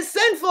is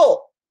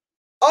sinful.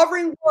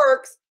 Offering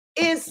works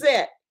is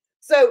sin.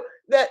 So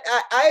that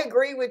I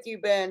agree with you,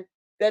 Ben,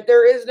 that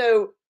there is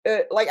no,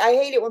 like, I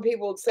hate it when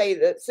people say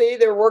that, see,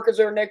 their workers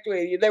are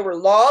iniquity. They were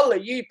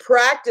lawless. You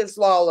practice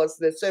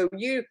lawlessness. So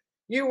you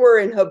were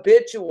in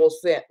habitual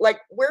sin. Like,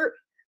 you're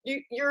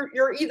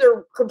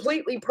either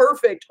completely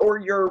perfect or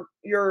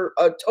you're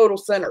a total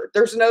sinner.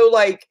 There's no,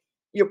 like,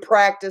 you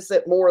practice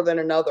it more than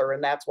another,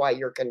 and that's why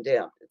you're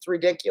condemned. It's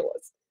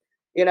ridiculous.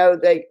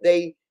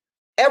 They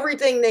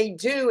everything they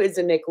do is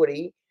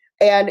iniquity.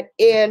 And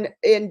in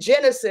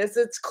Genesis,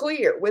 it's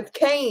clear with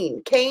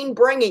Cain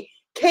bringing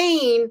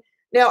Cain.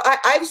 Now,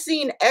 I've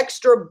seen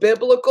extra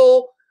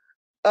biblical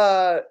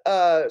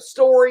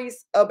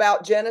stories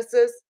about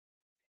Genesis,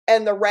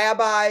 and the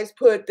rabbis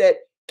put that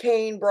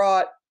Cain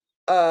brought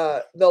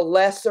the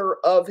lesser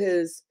of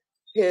his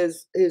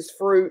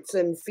fruits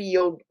and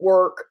field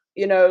work,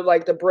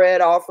 like the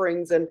bread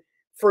offerings and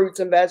fruits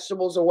and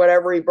vegetables or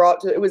whatever he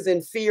brought it was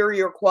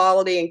inferior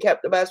quality, and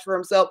kept the best for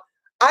himself.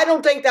 I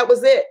don't think that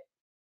was it.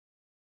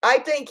 I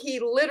think he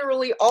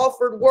literally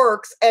offered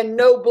works and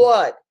no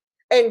blood.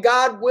 And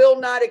God will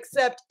not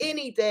accept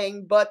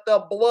anything but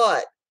the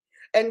blood.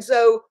 And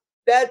so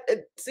that,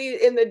 see,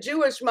 in the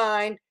Jewish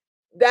mind,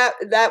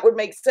 that would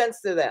make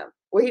sense to them.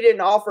 Well, he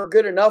didn't offer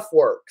good enough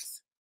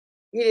works.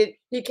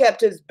 He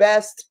kept his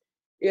best,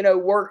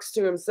 works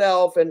to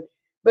himself.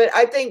 But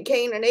I think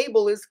Cain and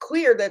Abel is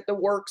clear that the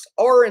works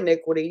are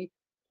iniquity.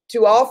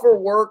 To offer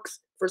works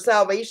for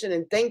salvation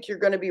and think you're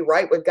going to be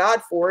right with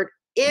God for it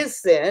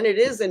is sin. It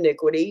is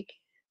iniquity.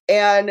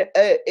 And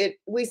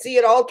we see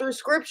it all through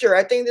scripture.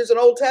 I think there's an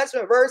Old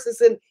Testament verse that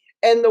said,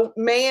 and the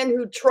man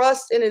who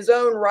trusts in his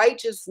own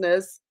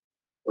righteousness.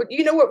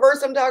 You know what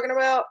verse I'm talking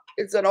about?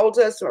 It's an Old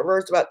Testament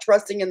verse about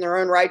trusting in their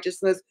own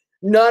righteousness.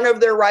 None of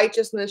their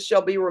righteousness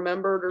shall be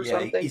remembered, or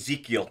something.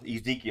 Ezekiel.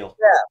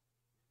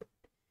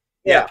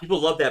 Yeah. People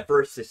love that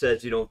verse. It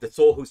says, the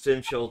soul who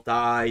sins shall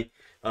die.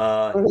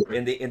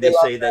 And they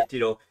say that,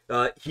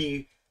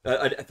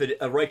 if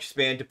a righteous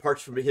man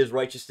departs from his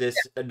righteousness,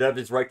 none of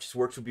his righteous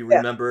works will be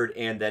remembered,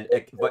 and then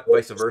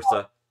vice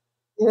versa.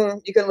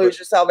 You can lose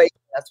your salvation.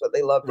 That's what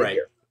they love to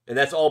hear. And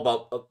that's all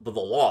about the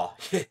law.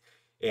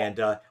 And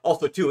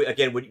also, too,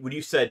 again, when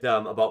you said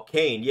about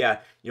Cain,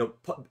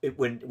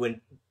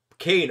 when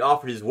Cain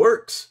offered his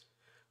works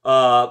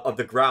of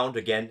the ground,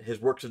 again, his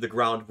works of the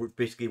ground were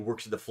basically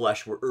works of the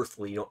flesh, were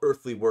earthly,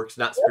 earthly works,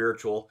 not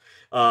spiritual.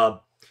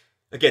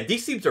 Again,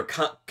 these themes are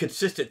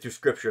consistent through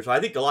Scripture, so I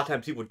think a lot of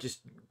times people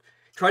just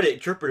try to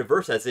interpret a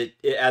verse as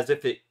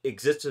if it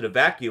exists in a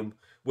vacuum,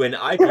 when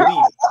I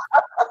believe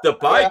the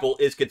Bible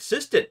is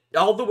consistent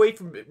all the way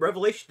from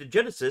Revelation to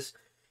Genesis.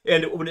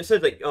 And when it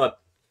says, like,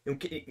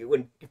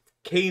 when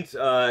Cain's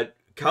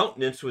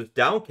countenance was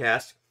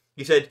downcast,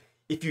 he said,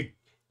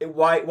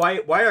 why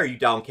are you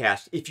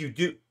downcast? If you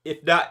do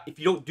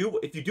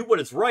what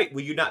is right,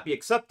 will you not be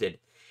accepted?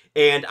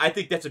 And I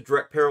think that's a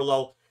direct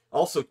parallel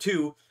also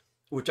to,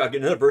 which I'll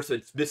get another verse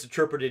that's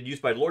misinterpreted and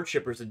used by Lord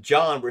shippers in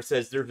John, where it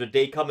says there's a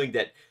day coming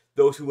that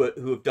those who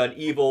have done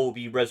evil will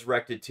be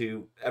resurrected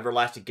to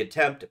everlasting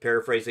contempt,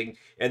 paraphrasing,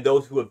 and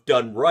those who have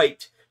done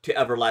right to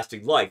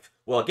everlasting life.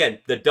 Well, again,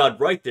 the done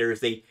right there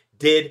is they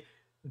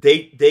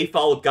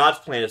followed God's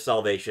plan of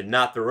salvation,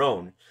 not their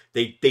own.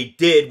 They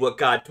did what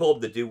God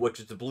told them to do, which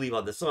is to believe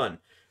on the Son.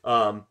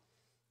 And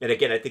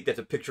again, I think that's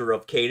a picture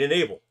of Cain and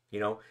Abel.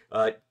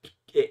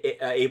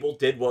 Abel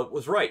did what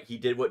was right. He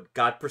did what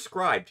God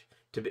prescribed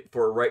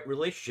for a right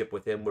relationship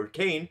with him, where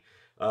Cain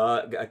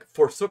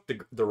forsook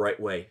the right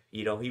way.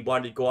 He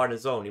wanted to go on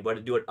his own. He wanted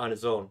to do it on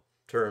his own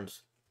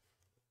terms.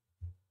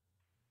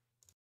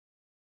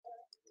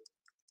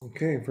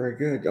 Okay, very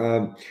good.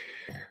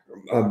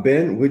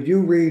 Ben, would you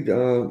read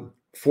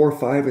 4,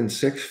 5, and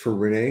 6 for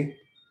Renee?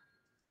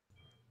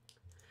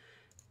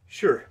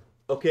 Sure.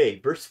 Okay,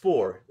 verse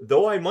 4.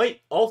 Though I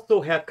might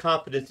also have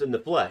confidence in the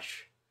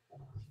flesh,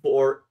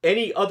 for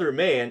any other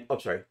man... Oh,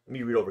 sorry. Let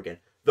me read over again.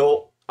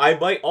 Though I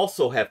might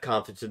also have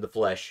confidence in the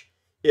flesh,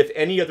 if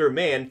any other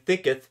man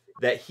thinketh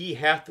that he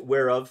hath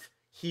whereof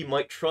he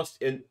might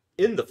trust in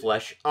the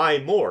flesh, I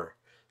more,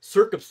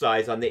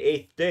 circumcised on the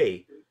 8th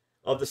day,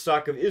 of the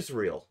stock of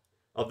Israel,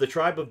 of the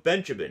tribe of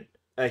Benjamin,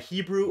 a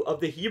Hebrew of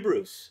the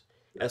Hebrews,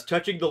 as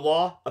touching the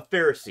law, a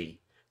Pharisee,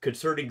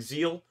 concerning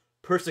zeal,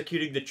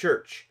 persecuting the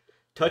church,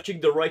 touching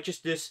the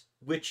righteousness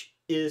which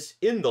is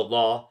in the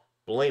law,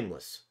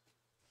 blameless.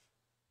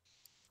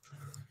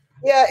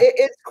 Yeah,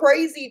 it's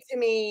crazy to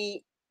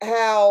me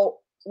how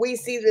we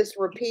see this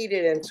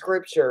repeated in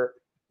Scripture,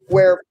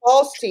 where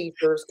false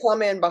teachers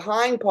come in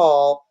behind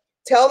Paul,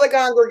 tell the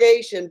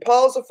congregation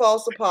Paul's a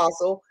false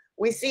apostle.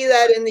 We see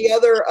that in the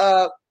other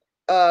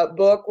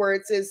book where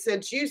it says,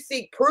 since you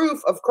seek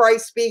proof of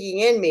Christ speaking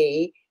in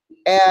me,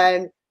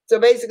 and so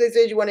basically it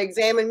says, you want to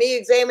examine me,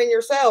 examine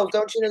yourselves.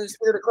 Don't you know the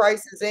Spirit of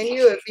Christ is in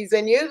you? If he's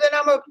in you, then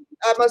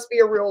I must be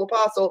a real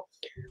apostle.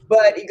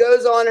 But he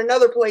goes on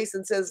another place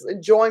and says,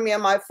 join me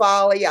in my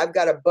folly. I've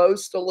got to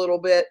boast a little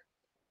bit,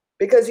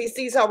 because he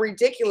sees how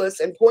ridiculous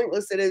and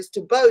pointless it is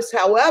to boast.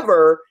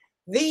 However,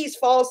 these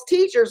false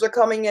teachers are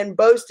coming in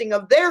boasting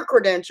of their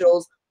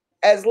credentials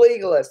as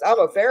legalists. I'm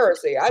a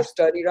Pharisee. I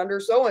studied under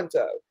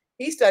so-and-so.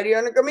 He studied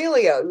under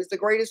Gamaliel, who's the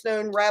greatest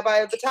known rabbi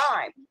of the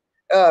time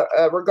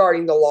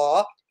regarding the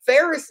law.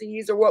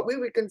 Pharisees are what we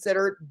would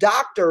consider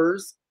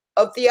doctors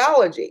of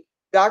theology,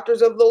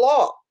 doctors of the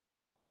law.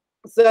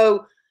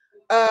 So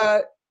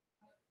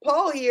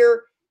Paul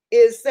here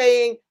is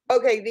saying,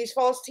 okay, these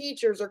false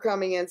teachers are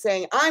coming in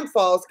saying, I'm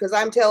false because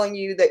I'm telling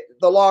you that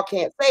the law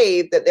can't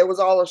save, that there was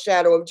all a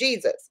shadow of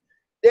Jesus.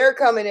 They're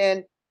coming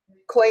in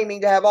claiming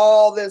to have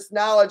all this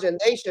knowledge, and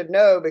they should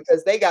know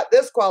because they got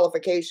this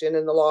qualification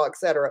in the law,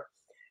 etc.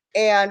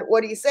 And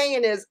what he's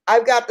saying is,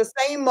 I've got the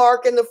same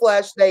mark in the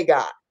flesh they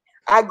got.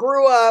 I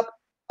grew up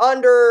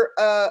under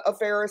a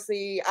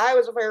Pharisee. I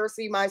was a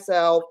Pharisee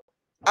myself.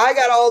 I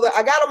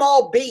got them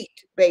all beat,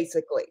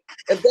 basically.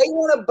 If they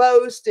want to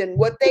boast in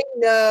what they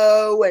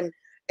know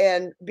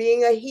and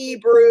being a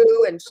Hebrew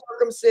and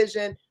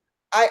circumcision,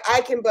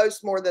 I can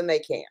boast more than they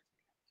can.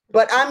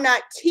 But I'm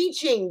not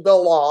teaching the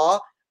law.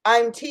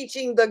 I'm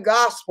teaching the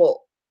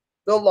gospel.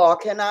 The law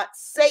cannot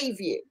save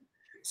you.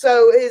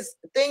 So his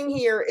thing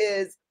here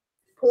is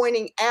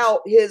pointing out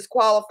his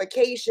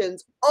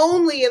qualifications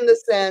only in the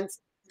sense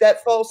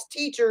that false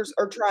teachers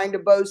are trying to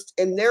boast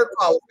in their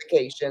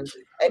qualifications.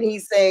 And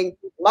he's saying,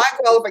 my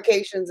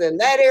qualifications in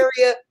that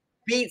area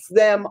beats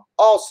them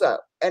also.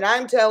 And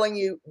I'm telling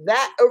you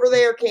that over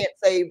there can't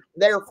save,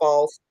 they're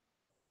false.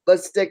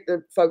 Let's stick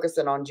to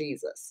focusing on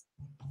Jesus.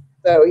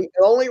 So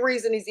the only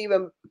reason he's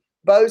even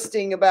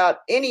boasting about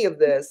any of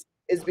this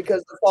is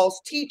because the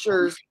false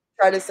teachers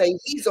try to say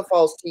he's a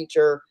false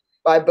teacher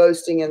by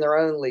boasting in their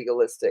own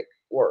legalistic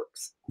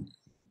works.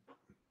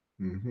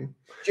 Mm-hmm.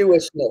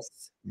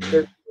 Jewishness.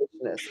 Their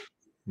Jewishness.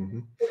 Mm-hmm.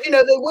 You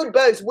know, they would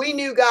boast. We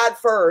knew God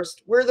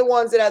first. We're the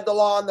ones that had the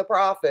law and the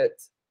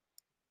prophets.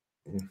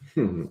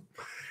 Mm-hmm.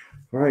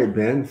 All right,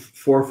 Ben.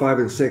 4, 5,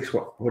 and 6.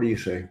 What do you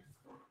say?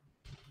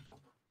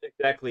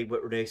 Exactly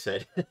what Renee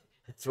said.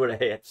 That's what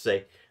I have to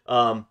say.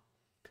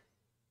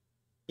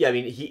 Yeah, I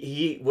mean,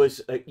 he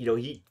was,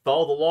 he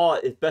followed the law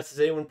as best as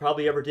anyone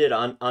probably ever did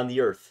on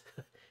the earth,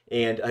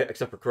 and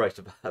except for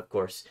Christ, of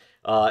course.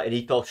 And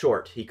he fell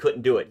short. He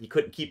couldn't do it. He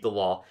couldn't keep the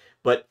law.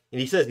 And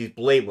he says he's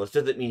blameless.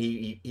 Doesn't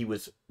mean he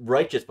was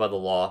righteous by the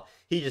law.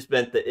 He just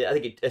meant that. I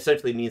think it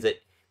essentially means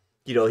that,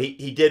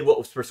 he did what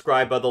was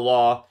prescribed by the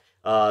law.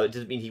 It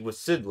doesn't mean he was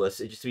sinless.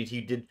 It just means he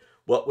did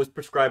what was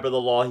prescribed by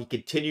the law. He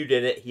continued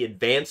in it. He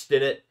advanced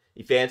in it.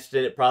 He advanced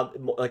in it.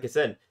 Probably, like he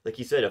said,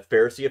 a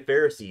Pharisee of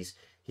Pharisees.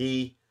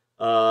 He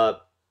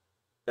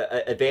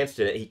advanced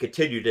in it. He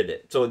continued in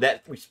it. So in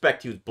that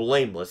respect, he was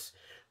blameless.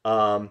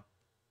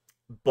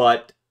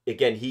 But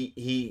again,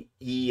 he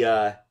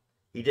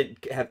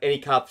didn't have any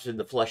confidence in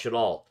the flesh at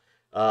all.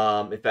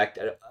 In fact,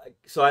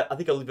 so I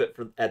think I'll leave it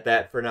at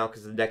that for now,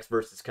 because the next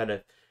verses kind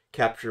of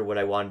capture what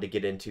I wanted to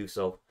get into.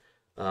 So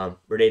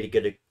Renee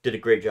did a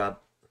great job.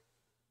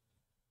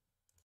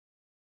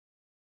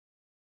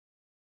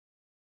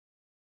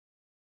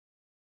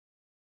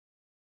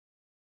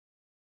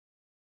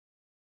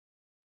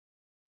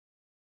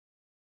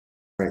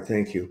 All right,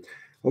 thank you.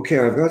 Okay,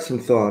 I've got some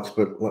thoughts,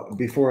 but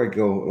before I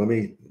go, let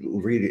me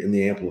read it in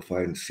the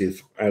Amplified and see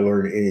if I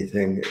learned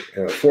anything.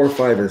 4,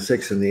 5, and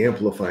 6 in the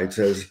Amplified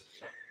says,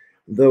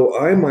 though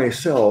I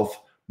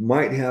myself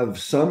might have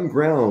some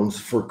grounds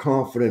for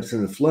confidence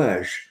in the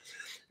flesh,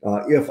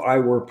 if I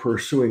were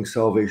pursuing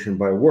salvation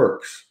by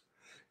works.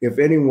 If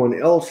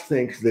anyone else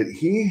thinks that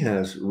he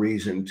has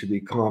reason to be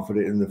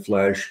confident in the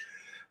flesh,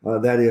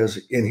 that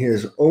is, in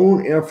his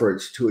own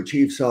efforts to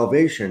achieve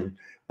salvation,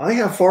 I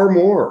have far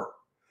more.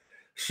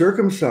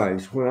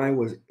 Circumcised when I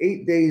was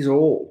 8 days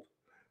old,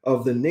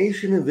 of the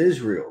nation of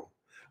Israel,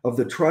 of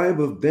the tribe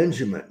of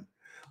Benjamin,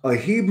 a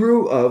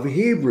Hebrew of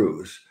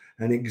Hebrews,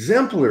 an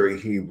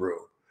exemplary Hebrew,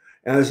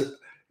 as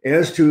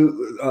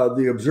to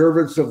the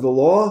observance of the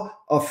law,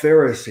 a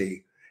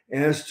Pharisee,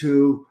 as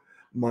to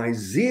my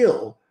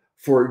zeal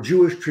for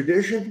Jewish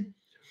tradition,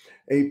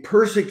 a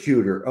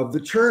persecutor of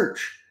the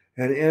church,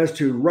 and as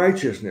to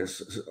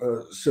righteousness,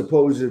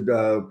 supposed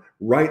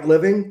right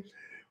living,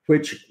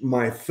 which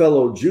my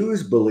fellow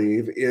Jews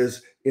believe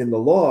is in the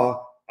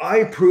law,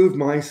 I prove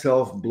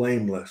myself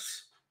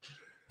blameless.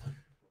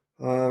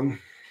 I'm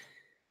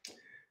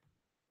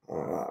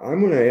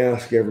going to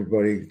ask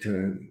everybody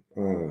to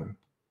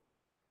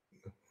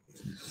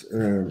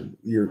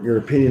your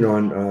opinion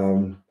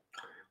on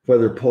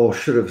whether Paul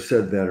should have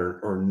said that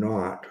or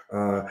not.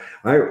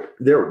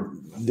 There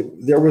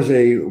was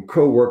a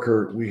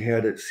co-worker we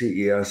had at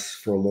C.E.S.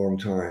 for a long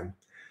time,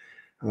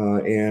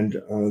 and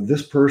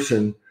this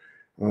person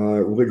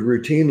would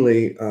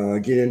routinely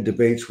get in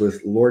debates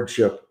with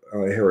lordship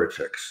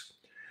heretics.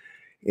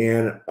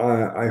 And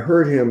I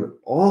heard him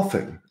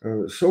often,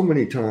 so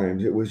many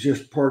times, it was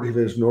just part of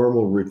his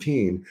normal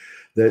routine,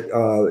 that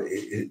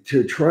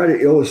to try to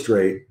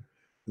illustrate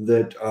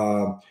that,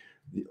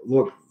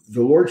 look,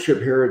 the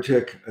lordship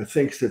heretic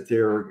thinks that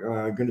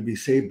they're going to be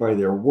saved by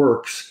their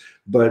works,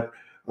 but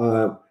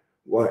and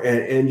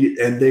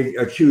they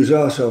accuse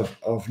us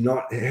of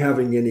not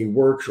having any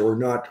works or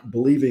not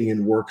believing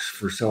in works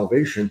for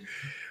salvation.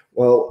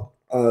 Well,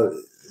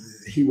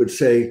 he would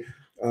say,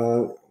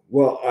 well,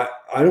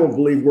 I don't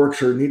believe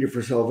works are needed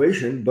for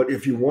salvation, but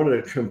if you want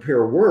to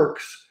compare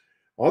works,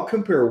 I'll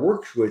compare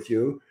works with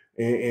you,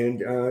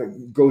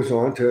 and goes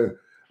on to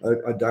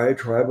a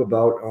diatribe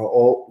about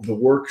all the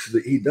works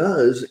that he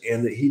does,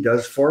 and that he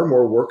does far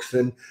more works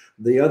than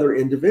the other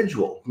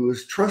individual who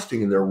is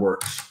trusting in their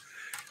works.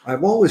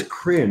 I've always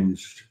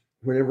cringed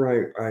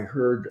whenever I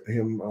heard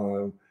him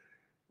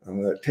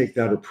take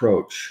that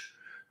approach.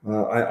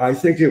 I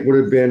think it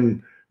would have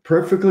been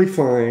perfectly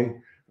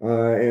fine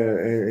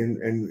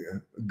and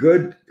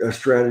good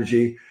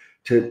strategy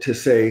to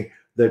say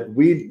that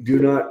we do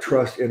not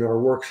trust in our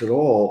works at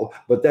all,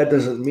 but that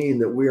doesn't mean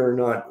that we are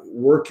not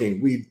working.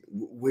 We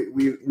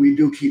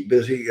do keep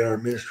busy in our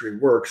ministry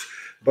works,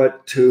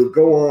 but to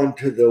go on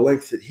to the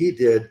length that he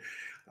did,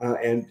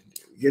 and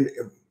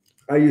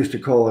I used to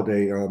call it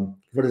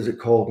what is it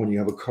called when you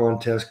have a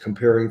contest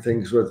comparing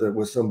things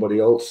with somebody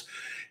else,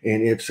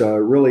 and it's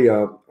really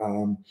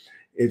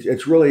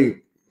it's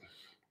really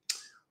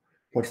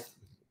what's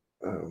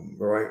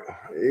right.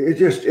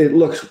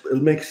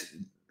 It makes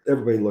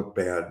everybody look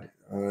bad.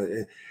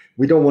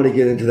 We don't want to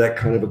get into that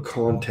kind of a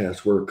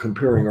contest where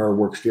comparing our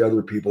works to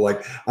other people,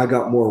 like I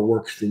got more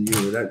works than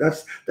you.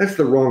 That's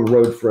the wrong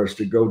road for us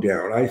to go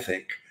down, I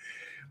think.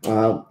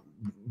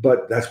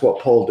 But that's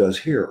what Paul does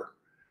here.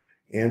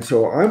 And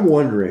so I'm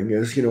wondering,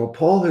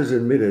 Paul has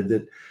admitted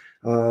that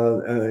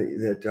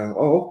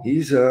that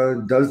he's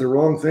does the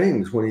wrong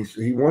things when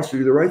he wants to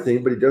do the right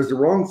thing, but he does the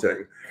wrong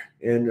thing,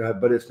 and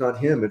but it's not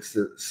him; it's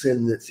the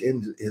sin that's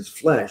in his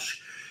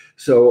flesh.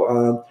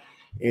 So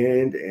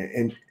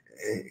and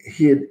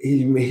he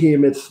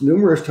admits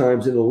numerous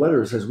times in the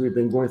letters as we've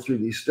been going through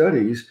these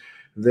studies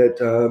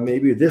that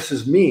maybe this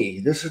is me.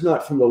 This is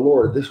not from the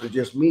Lord. This was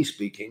just me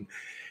speaking.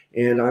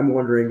 And I'm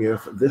wondering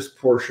if this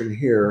portion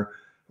here,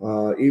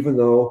 even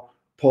though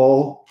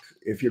Paul,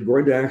 if you're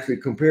going to actually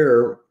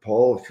compare,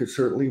 Paul could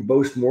certainly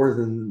boast more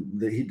than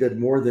that he did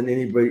more than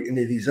any of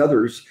these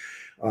others,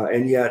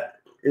 and yet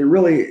it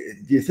really.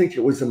 Do you think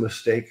it was a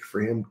mistake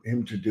for him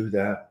to do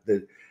that?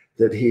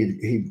 That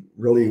he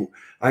really.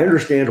 I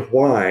understand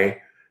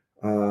why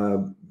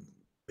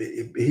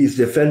he's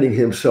defending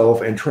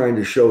himself and trying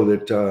to show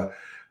that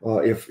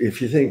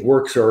if you think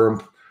works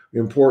are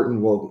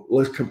important, well,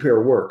 let's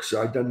compare works.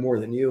 I've done more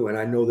than you, and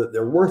I know that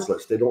they're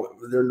worthless. They're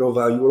no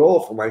value at all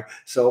for my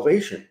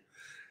salvation.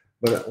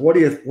 But what do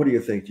you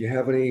think? Do you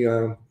have any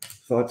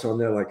thoughts on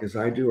that, like as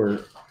I do,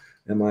 or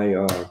am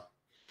I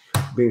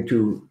being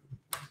too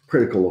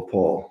critical of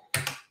Paul?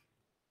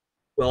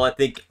 Well, I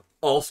think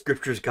all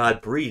scriptures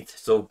God breathed,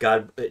 so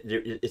God,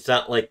 it's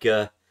not like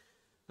I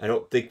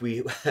don't think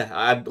we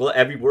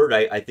every word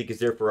I think is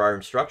there for our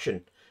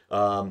instruction.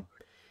 Well,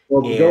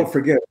 don't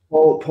forget,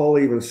 Paul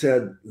even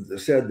said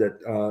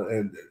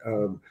that.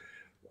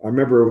 I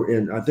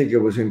remember I think it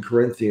was in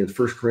Corinthians,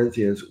 1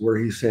 Corinthians, where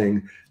he's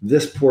saying,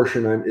 this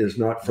portion is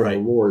not from the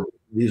Lord.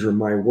 These are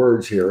my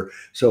words here.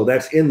 So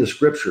that's in the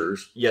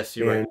scriptures. Yes,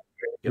 you're right.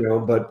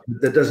 Yep. But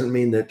that doesn't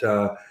mean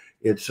that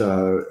it's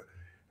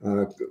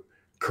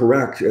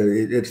correct.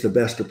 It's the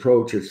best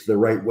approach. It's the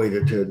right way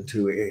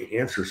to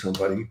answer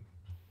somebody.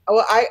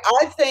 Well,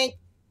 I think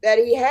that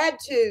he had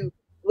to,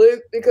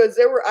 Luke, because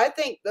I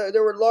think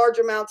there were large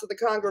amounts of the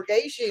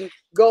congregation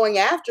going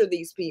after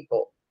these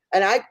people.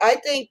 And I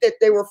think that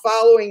they were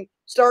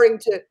starting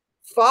to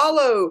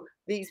follow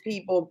these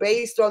people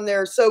based on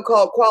their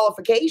so-called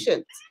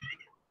qualifications.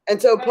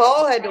 And so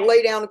Paul had to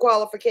lay down the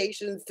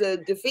qualifications to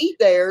defeat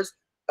theirs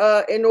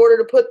in order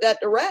to put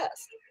that to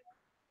rest.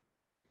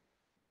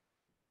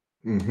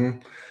 Mm-hmm.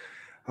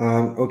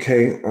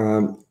 Okay.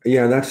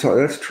 Yeah,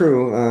 that's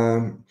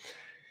true.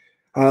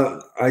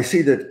 I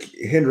see that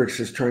Hendricks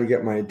is trying to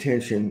get my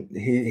attention.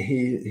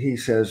 He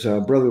says,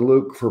 Brother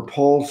Luke, for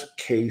Paul's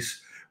case,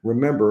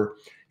 remember,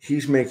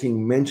 he's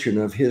making mention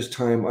of his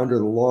time under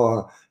the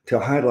law to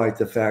highlight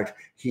the fact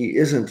he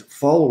isn't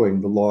following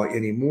the law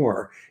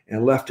anymore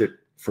and left it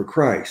for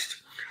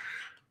Christ.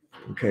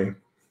 Okay.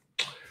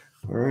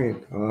 All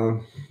right.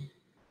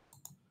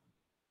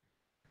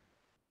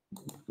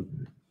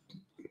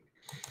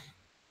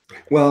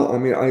 Well, I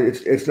mean,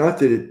 it's not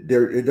that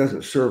it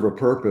doesn't serve a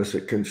purpose.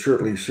 It can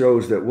certainly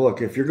shows that,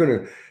 look, if you're going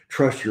to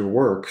trust your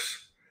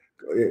works,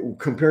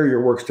 compare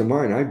your works to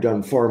mine. I've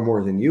done far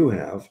more than you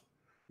have.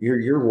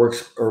 Your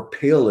works are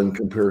pale in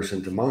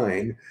comparison to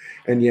mine,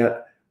 and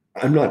yet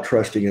I'm not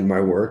trusting in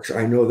my works.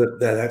 I know that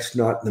that's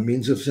not the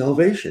means of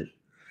salvation.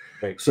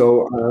 Right.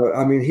 So,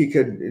 I mean, he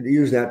could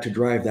use that to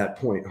drive that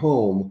point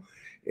home.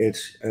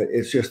 It's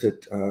just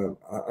that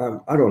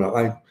I don't know.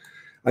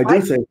 I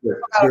do think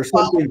that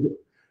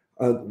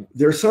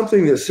there's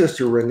something that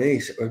Sister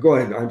Renee. Go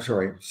ahead. I'm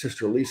sorry,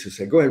 Sister Lisa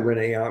said. Go ahead,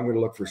 Renee. I'm going to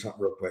look for something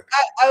real quick.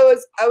 I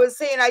was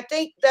saying I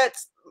think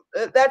that's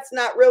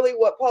not really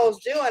what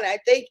Paul's doing. I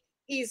think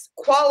he's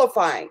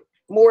qualifying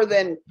more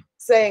than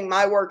saying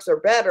my works are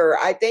better.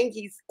 I think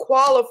he's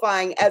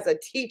qualifying as a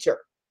teacher,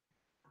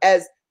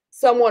 as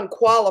someone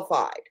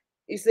qualified.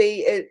 You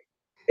see,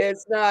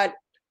 it's not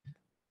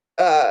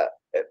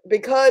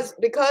because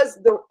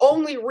the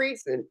only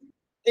reason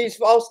these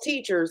false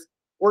teachers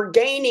were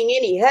gaining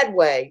any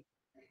headway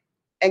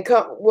and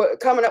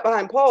coming up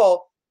behind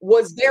Paul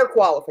was their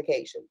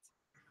qualifications.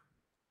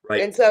 Right.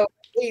 And so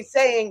he's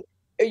saying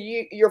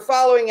you're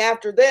following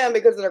after them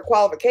because of their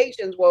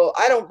qualifications. Well,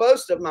 I don't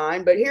boast of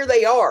mine, but here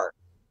they are.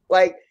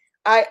 Like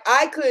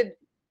I could,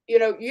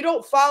 you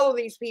don't follow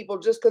these people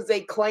just because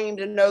they claim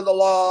to know the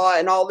law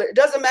and all that. It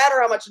doesn't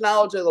matter how much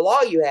knowledge of the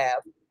law you have.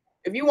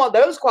 If you want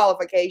those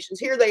qualifications,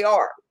 here they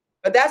are.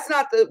 But that's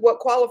not what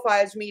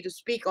qualifies me to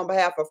speak on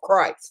behalf of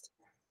Christ.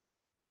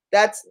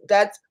 That's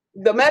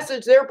the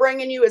message they're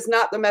bringing you is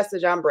not the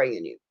message I'm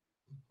bringing you.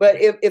 But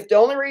if the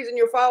only reason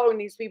you're following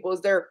these people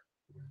is their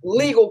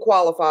legal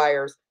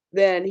qualifiers,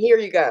 then here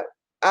you go.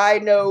 I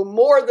know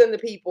more than the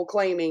people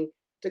claiming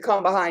to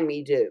come behind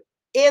me do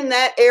in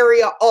that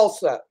area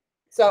also.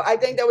 So I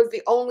think that was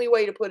the only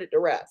way to put it to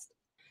rest.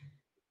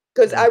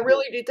 Because I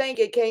really do think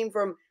it came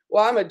from,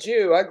 well, I'm a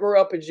Jew. I grew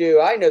up a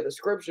Jew. I know the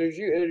scriptures.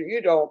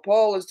 You don't.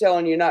 Paul is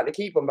telling you not to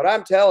keep them, but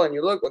I'm telling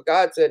you, look what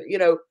God said,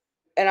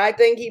 And I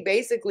think he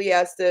basically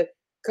has to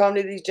come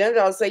to these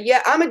Gentiles and say,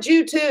 yeah, I'm a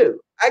Jew too.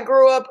 I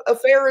grew up a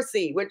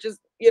Pharisee, which is,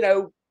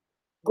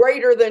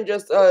 greater than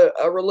just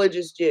a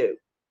religious Jew.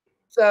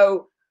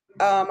 So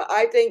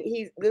I think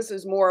this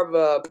is more of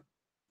a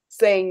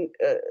saying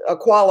a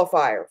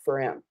qualifier for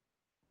him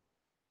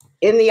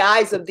in the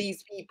eyes of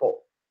these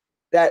people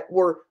that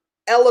were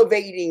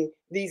elevating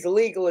these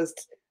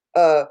legalists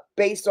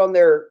based on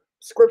their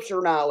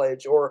scripture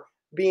knowledge or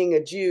being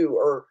a Jew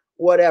or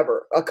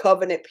whatever, a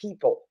covenant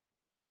people.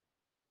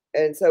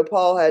 And so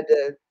Paul had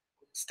to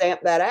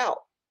stamp that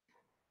out.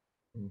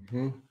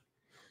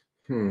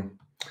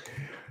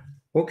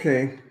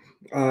 Okay.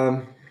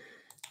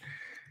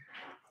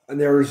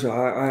 There's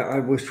I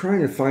was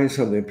trying to find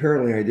something.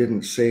 Apparently, I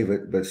didn't save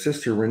it. But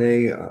Sister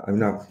Renee, I'm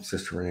not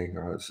Sister Renee.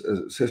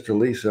 Sister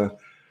Lisa.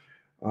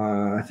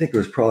 I think it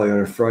was probably on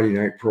a Friday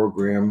night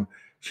program.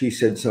 She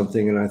said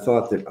something, and I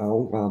thought that,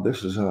 oh wow,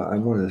 this is. I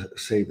want to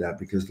save that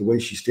because the way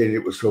she stated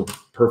it was so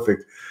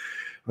perfect.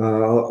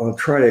 I'll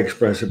try to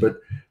express it,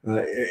 but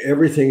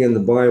everything in the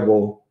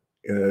Bible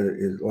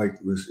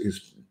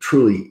is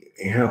truly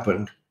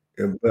happened,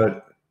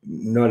 but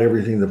not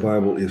everything in the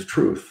Bible is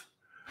truth.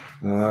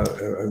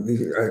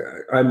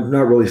 I'm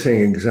not really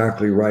saying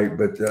exactly right,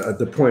 but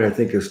the point I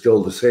think is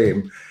still the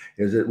same,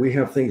 is that we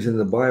have things in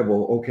the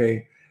Bible.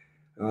 Okay,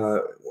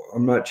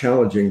 I'm not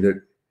challenging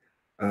that.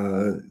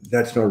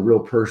 That's not a real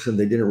person.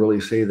 They didn't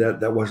really say that.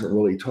 That wasn't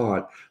really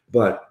taught,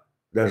 but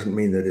doesn't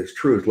mean that it's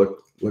truth.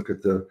 Look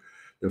at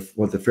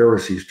what the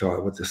Pharisees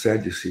taught, what the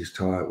Sadducees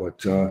taught, what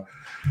the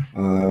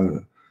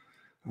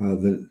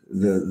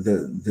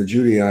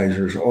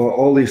Judaizers,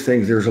 all these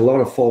things. There's a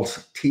lot of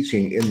false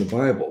teaching in the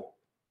Bible.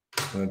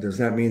 Does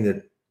that mean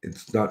that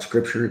it's not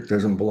scripture? It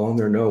doesn't belong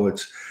there? No,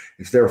 it's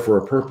there for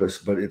a purpose,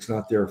 but it's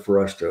not there for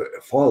us to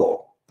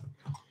follow.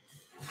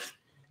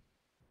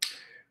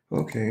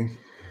 Okay.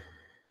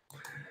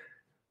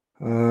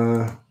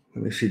 Let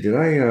me see. Did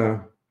I?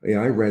 Yeah,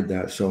 I read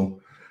that.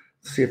 So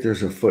let's see if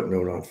there's a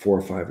footnote on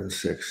 4, 5, and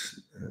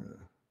 6.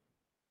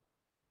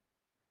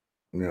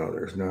 No,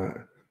 there's not.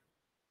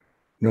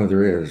 No,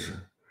 there is.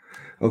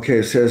 Okay,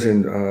 it says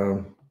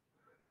in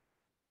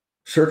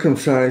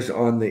circumcised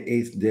on the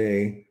 8th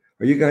day.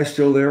 Are you guys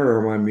still there,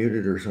 or am I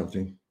muted or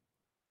something?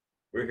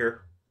 We're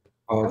here.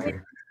 Okay.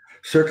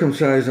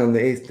 Circumcised on the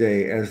 8th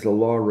day as the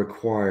law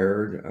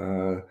required.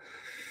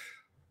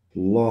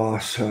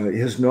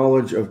 His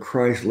knowledge of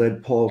Christ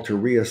led Paul to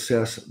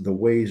reassess the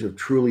ways of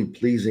truly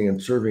pleasing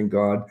and serving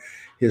God.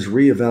 His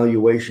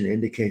reevaluation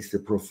indicates the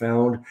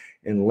profound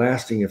and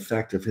lasting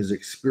effect of his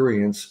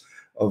experience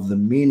of the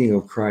meaning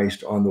of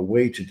Christ on the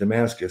way to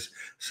Damascus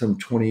some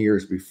 20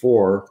 years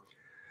before.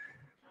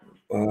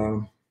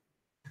 I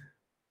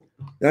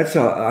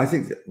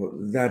think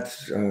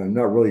that's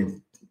not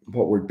really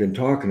what we've been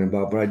talking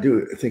about, but I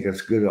do think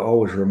it's good to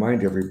always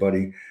remind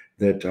everybody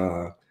that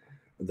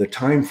the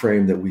time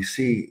frame that we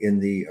see in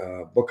the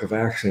book of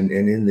Acts and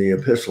in the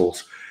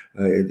epistles,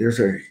 there's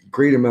a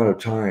great amount of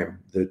time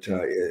that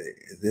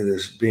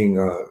is being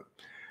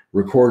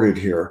recorded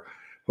here.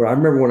 But I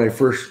remember when I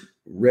first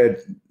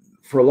read,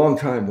 for a long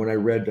time, when I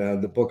read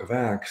the book of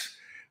Acts,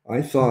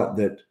 I thought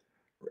that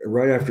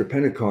right after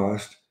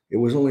Pentecost, it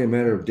was only a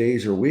matter of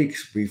days or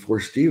weeks before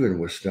Stephen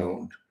was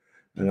stoned.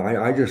 And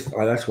I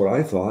that's what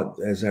I thought.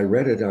 As I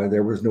read it,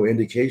 there was no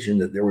indication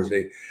that there was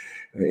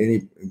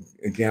any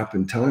gap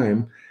in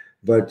time.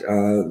 But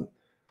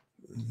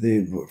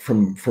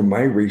from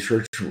my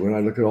research, when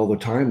I look at all the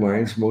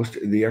timelines, most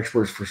of the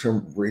experts for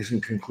some reason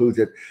conclude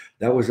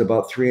that was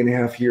about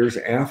 3.5 years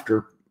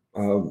after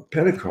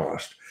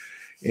Pentecost.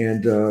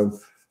 And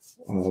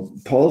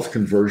Paul's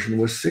conversion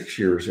was 6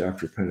 years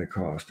after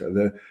Pentecost.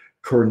 The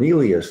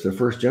Cornelius, the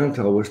first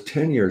Gentile, was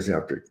 10 years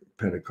after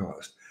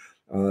Pentecost.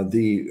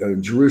 The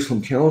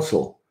Jerusalem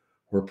Council,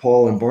 where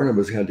Paul and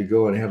Barnabas had to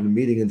go and have a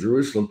meeting in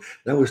Jerusalem,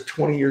 that was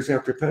 20 years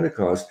after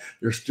Pentecost.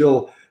 They're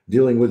still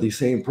dealing with these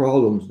same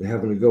problems,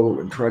 having to go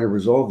and try to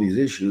resolve these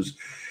issues.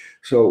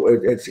 So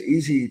it's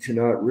easy to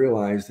not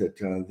realize that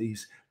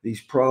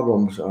these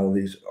problems,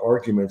 these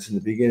arguments in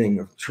the beginning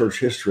of church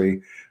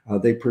history,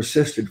 they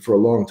persisted for a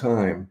long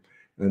time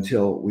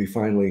until we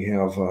finally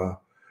have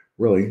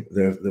really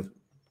the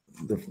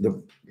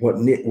what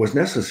was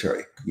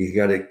necessary. You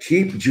got to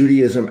keep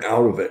Judaism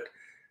out of it.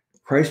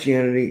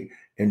 Christianity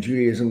and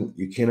Judaism,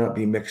 you cannot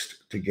be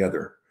mixed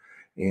together,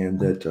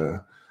 and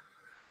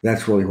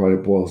that's really what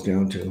it boils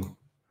down to.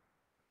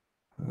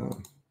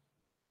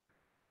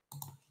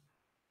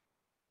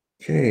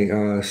 Okay,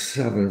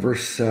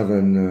 verse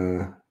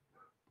 7.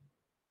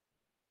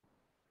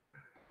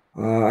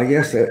 I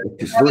guess that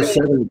verse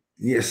 7.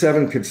 Yeah,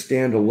 7 could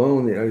stand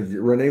alone.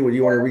 Renee, would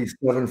you want to read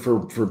 7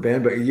 for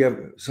Ben? But you have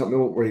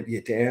something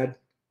to add?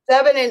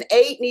 7 and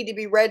 8 need to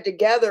be read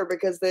together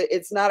because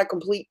it's not a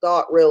complete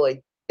thought,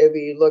 really. If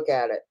you look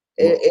at it,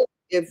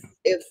 if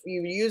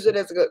you use it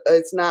as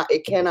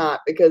it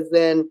cannot, because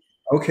then.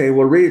 Okay,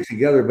 we'll read it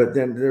together, but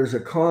then there's a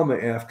comma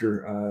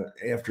after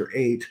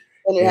 8,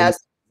 and it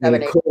has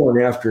 7, a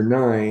colon after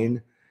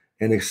 9,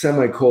 and a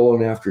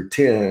semicolon after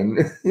 10,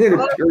 and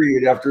a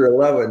period after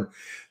 11.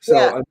 So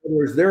in other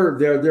words,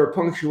 their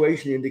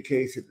punctuation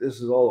indicates that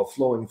this is all a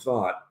flowing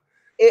thought.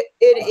 It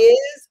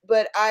is,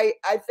 but I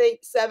think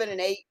 7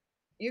 and 8,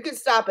 you can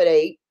stop at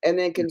 8 and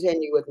then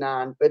continue with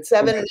 9, but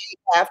 7 and 8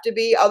 have to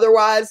be,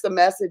 otherwise the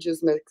message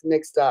is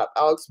mixed up.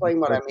 I'll explain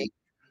what I mean.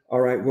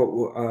 All right.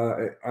 Well,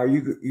 are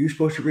you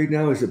supposed to read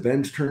now? Is it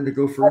Ben's turn to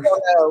go first? I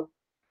don't know.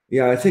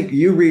 Yeah, I think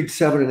you read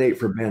 7 and 8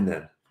 for Ben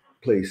then.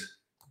 please.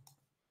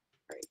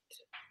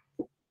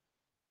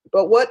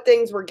 But what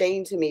things were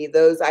gained to me,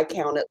 those I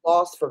counted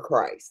loss for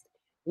Christ.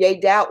 Yea,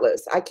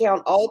 doubtless, I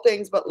count all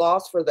things but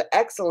loss for the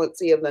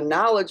excellency of the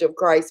knowledge of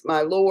Christ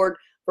my Lord,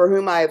 for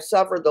whom I have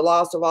suffered the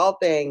loss of all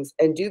things,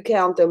 and do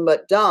count them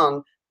but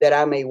dung, that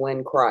I may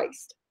win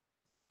Christ.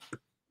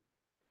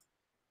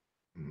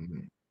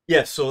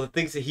 Yes, so the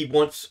things that he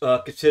once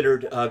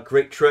considered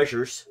great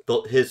treasures,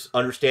 his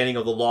understanding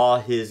of the law,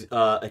 his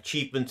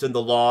achievements in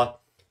the law,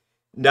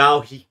 now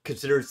he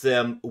considers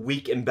them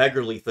weak and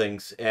beggarly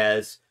things,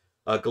 as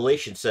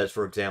Galatians says,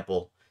 for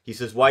example. He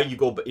says, why you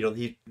go,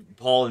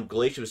 Paul in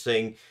Galatians was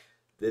saying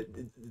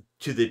that,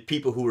 to the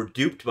people who were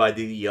duped by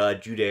the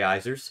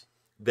Judaizers,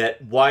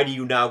 that why do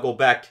you now go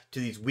back to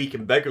these weak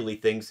and beggarly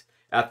things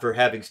after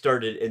having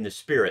started in the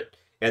Spirit?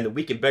 And the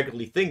weak and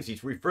beggarly things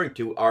he's referring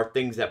to are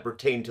things that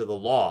pertain to the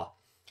law.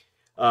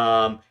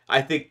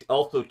 I think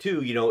also,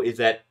 too, is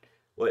that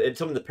in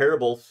some of the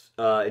parables,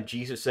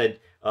 Jesus said,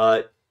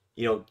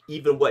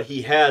 even what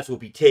he has will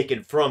be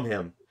taken from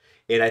him.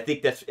 And I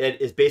think that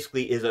is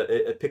basically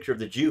a picture of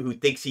the Jew who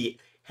thinks he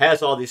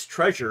has all this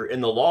treasure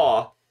in the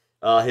law,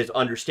 his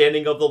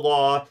understanding of the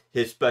law,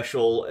 his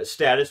special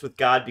status with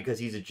God because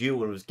he's a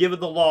Jew and was given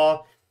the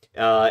law,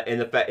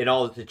 and the fact and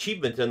all his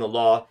achievements in the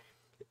law.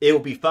 It will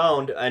be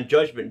found on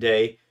Judgment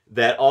Day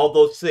that all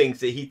those things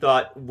that he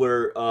thought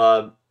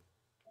were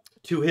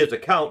to his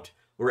account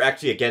were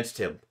actually against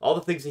him. All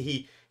the things that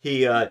he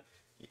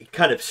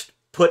kind of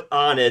put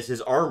on as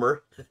his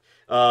armor,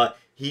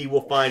 he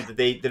will find that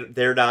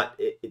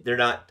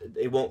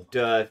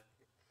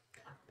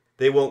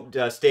they won't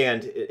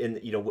stand in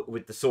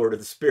with the sword of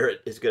the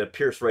Spirit is going to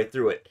pierce right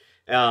through it.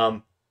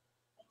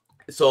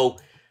 So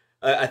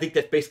I think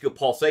that's basically what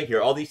Paul's saying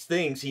here. All these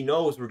things he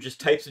knows were just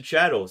types and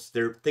shadows.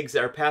 They're things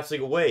that are passing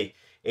away.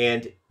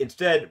 And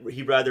instead,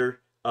 he'd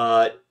rather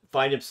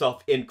find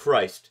himself in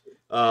Christ.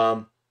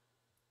 That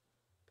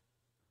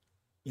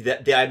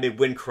I may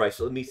win Christ.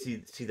 So let me see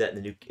that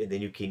in the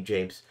New King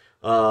James.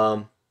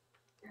 That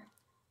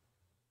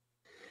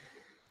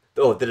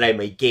I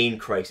may gain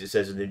Christ, it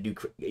says in the New.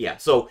 Yeah.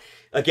 So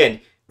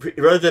again,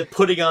 rather than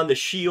putting on the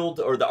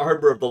shield or the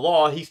armor of the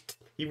law, he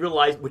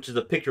realized, which is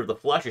a picture of the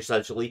flesh,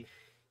 essentially.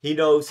 He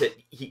knows that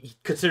he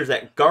considers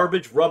that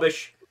garbage,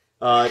 rubbish,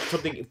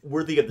 something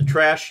worthy of the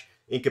trash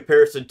in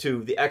comparison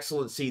to the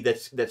excellency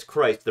that's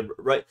Christ, the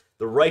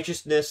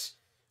righteousness,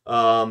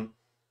 the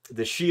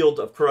shield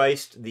of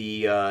Christ,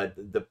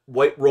 the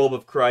white robe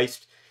of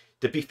Christ,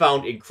 to be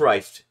found in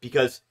Christ.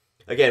 Because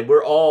again,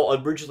 we're all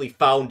originally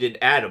found in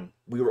Adam.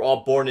 We were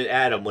all born in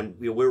Adam. When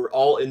we were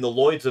all in the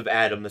loins of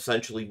Adam,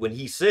 essentially, when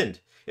he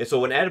sinned. And so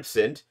when Adam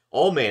sinned,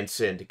 all man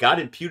sinned. God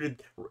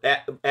imputed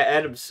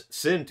Adam's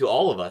sin to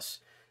all of us.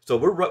 So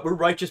we're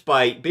righteous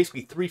by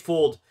basically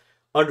threefold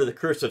under the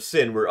curse of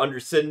sin. We're under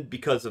sin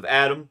because of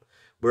Adam.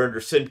 We're under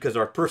sin because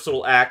of our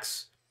personal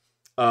acts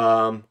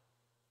of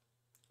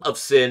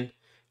sin.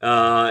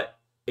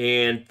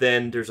 And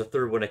then there's a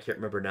third one I can't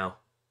remember now.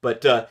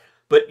 But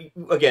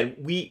again,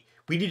 we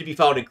need to be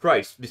found in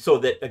Christ, so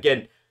that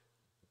again,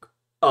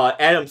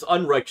 Adam's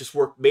unrighteous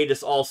work made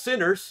us all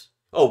sinners.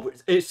 Oh,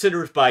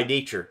 sinners by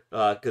nature,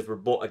 because we're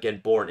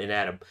born in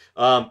Adam.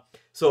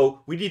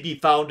 So we need to be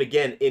found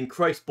again in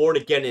Christ, born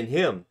again in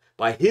him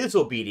by his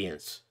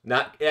obedience,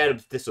 not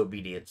Adam's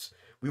disobedience.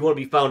 We want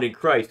to be found in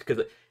Christ,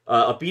 because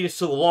obedience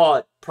to the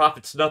law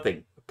profits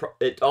nothing.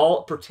 It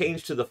all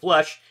pertains to the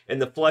flesh,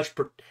 and the flesh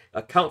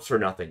accounts for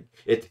nothing.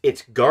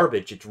 It's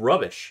garbage. It's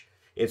rubbish.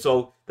 And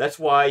so that's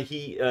why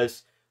he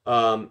is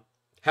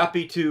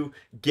happy to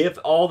give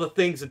all the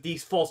things that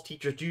these false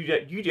teachers,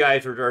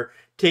 Judaizers, are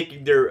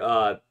taking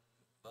their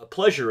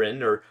pleasure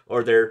in,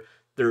 or their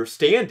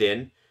stand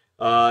in.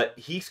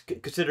 He's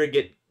considering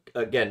it,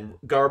 again,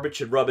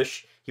 garbage and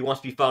rubbish. He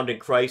wants to be found in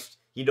Christ.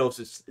 He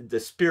knows the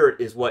Spirit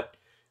is what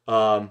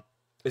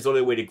is the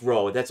only way to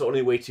grow. That's the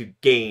only way to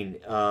gain.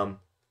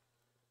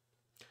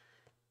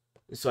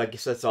 So I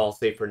guess that's all I'll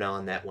say for now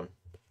on that one.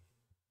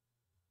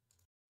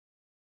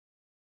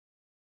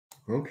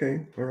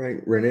 Okay. All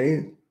right.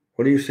 Renee,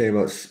 what do you say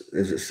about,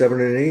 is it 7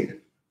 and 8?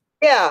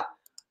 Yeah,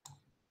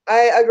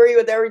 I agree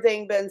with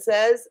everything Ben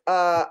says.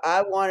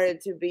 I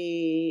wanted to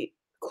be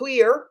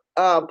clear.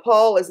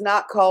 Paul is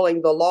not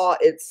calling the law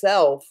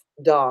itself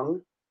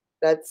dung.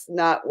 That's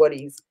not what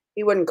he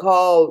wouldn't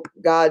call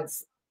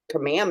God's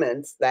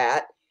commandments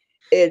that.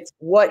 It's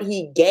what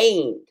he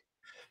gained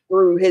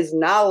through his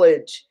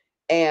knowledge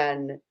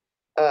and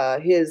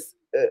his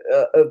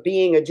of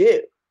being a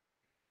Jew.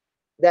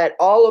 That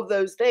all of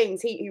those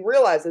things, he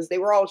realizes they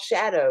were all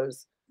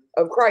shadows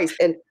of Christ.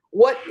 And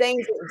what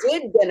things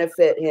did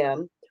benefit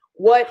him,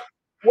 what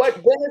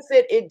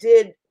benefit it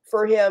did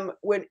for him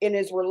when in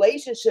his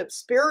relationship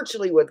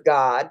spiritually with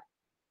God,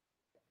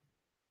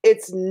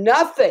 it's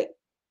nothing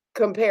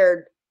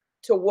compared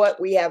to what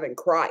we have in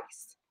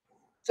Christ.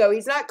 So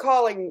he's not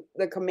calling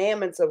the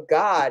commandments of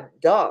God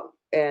dung.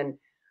 And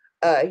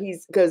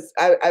because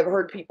I've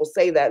heard people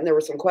say that, and there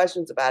were some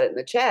questions about it in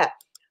the chat.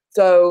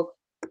 So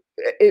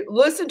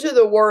listen to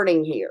the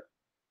wording here.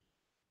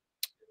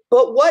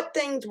 But what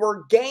things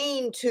were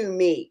gain to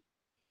me,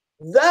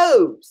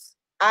 those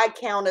I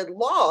counted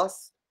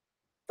loss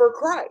for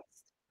Christ.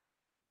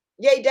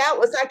 Yea,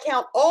 doubtless I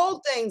count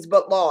all things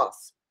but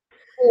loss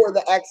for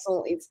the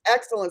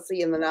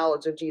excellency in the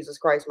knowledge of Jesus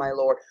Christ my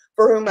Lord,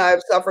 for whom I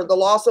have suffered the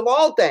loss of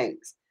all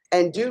things,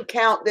 and do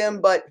count them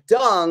but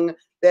dung,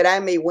 that I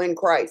may win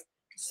Christ.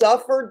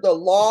 Suffered the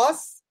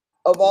loss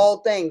of all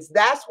things.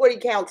 That's what he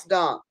counts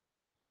dung.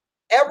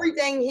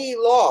 Everything he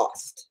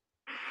lost,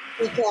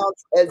 he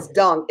counts as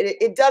dung.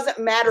 It doesn't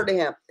matter to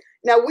him.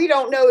 Now, we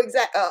don't know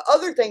exact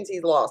other things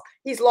he's lost.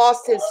 He's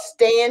lost his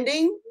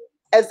standing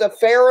as a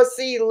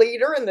Pharisee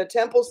leader in the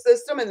temple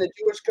system in the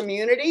Jewish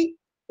community.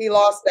 He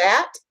lost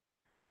that.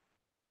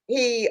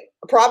 He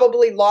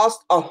probably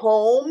lost a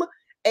home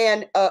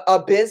and a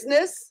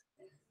business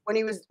when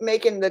he was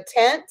making the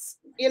tents,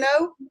 you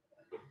know.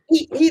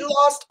 He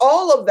lost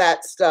all of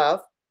that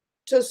stuff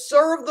to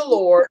serve the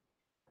Lord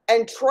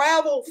and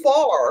travel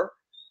far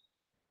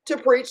to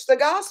preach the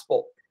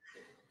gospel.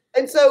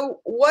 And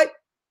so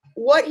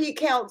what he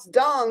counts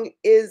dung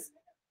is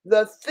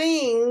the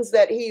things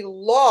that he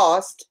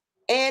lost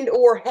and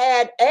or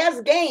had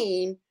as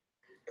gain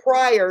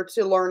prior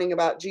to learning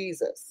about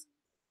Jesus.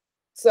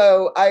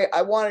 So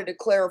I wanted to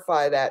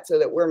clarify that so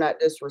that we're not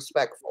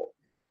disrespectful,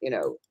 you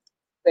know,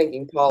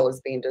 thinking Paul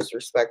is being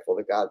disrespectful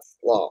to God's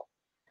law.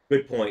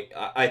 Good point.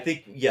 I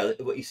think, yeah,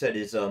 what you said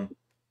is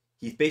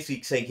he's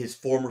basically saying his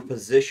former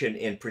position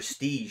and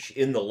prestige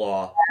in the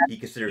law, he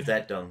considers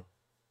that dung.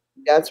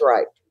 That's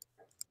right.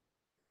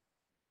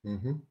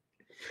 Mm-hmm.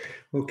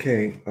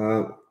 Okay.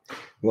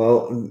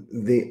 Well,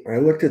 I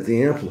looked at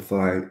the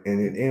Amplified, and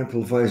it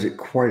amplifies it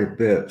quite a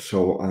bit,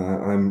 so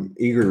I'm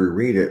eager to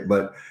read it.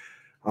 But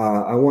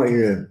I want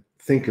you to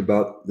think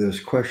about this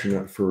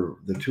question for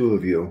the two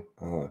of you.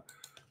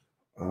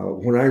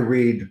 When I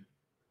read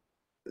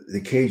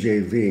the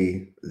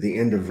KJV, the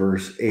end of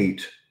verse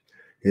 8,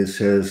 it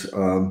says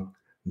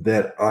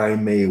that I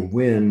may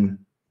win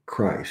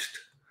Christ.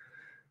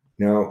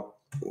 Now,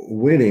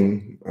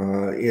 winning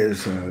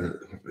is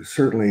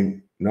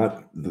certainly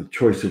not the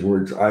choice of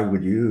words I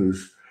would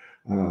use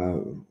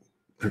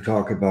to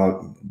talk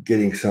about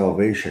getting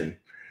salvation.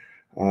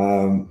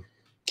 And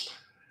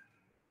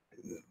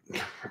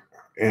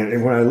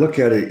when I look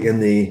at it in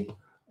the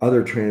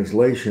other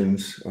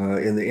translations,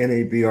 in the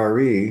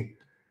NABRE,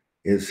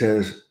 it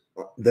says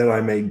that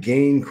I may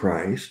gain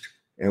Christ.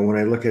 And when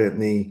I look at it in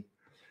the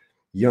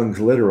Young's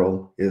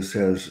Literal, it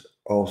says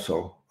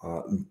also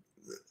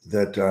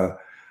that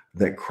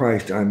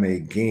Christ I may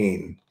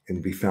gain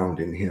and be found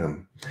in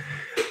him.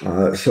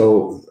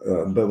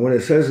 But when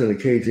it says in the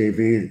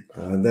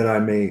KJV that I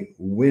may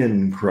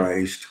win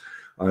Christ,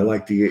 I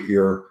like to get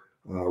your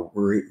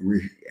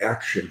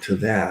reaction to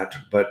that.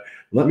 But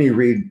let me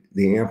read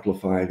the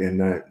Amplified and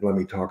let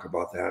me talk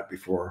about that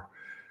before.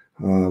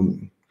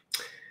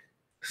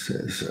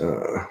 Says,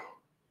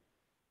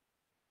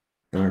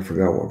 I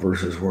forgot what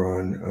verses we're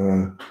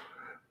on.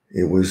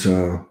 It was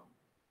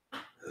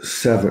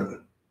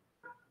 7.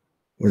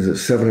 Was it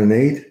 7 and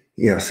 8?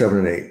 Yeah,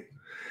 7 and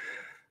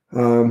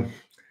 8.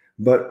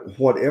 But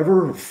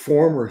whatever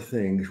former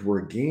things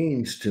were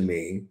gains to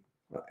me,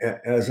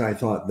 as I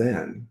thought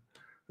then,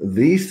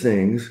 these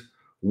things,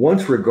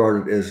 once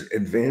regarded as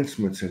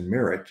advancements in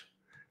merit,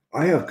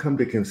 I have come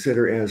to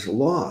consider as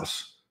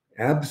loss,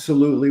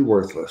 absolutely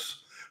worthless,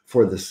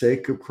 for the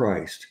sake of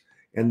Christ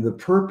and the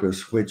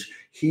purpose which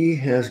he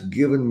has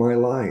given my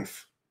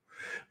life.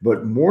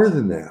 But more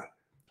than that,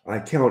 I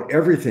count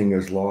everything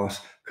as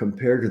loss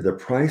compared to the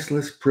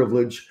priceless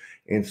privilege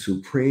and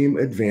supreme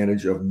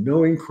advantage of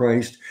knowing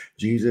Christ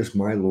Jesus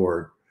my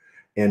Lord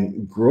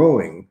and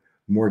growing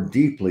more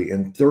deeply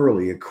and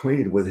thoroughly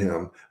acquainted with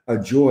him, a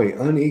joy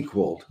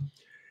unequaled.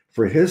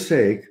 For his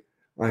sake,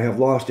 I have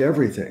lost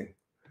everything,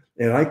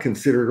 and I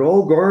consider it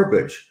all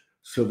garbage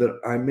so that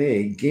I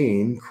may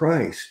gain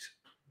Christ.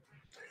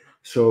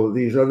 So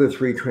these other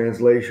three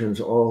translations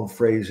all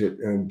phrase it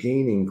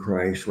gaining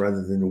Christ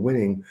rather than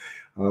winning.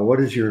 What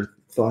is your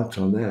thoughts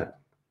on that?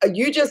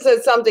 You just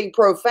said something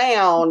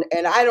profound,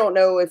 and I don't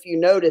know if you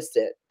noticed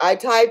it. I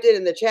typed it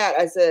in the chat.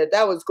 I said,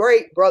 that was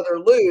great, Brother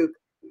Luke,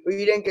 but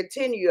you didn't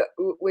continue.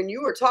 When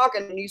you were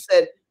talking and you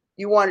said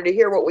you wanted to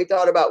hear what we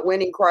thought about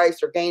winning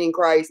Christ or gaining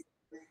Christ,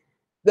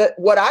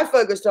 what I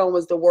focused on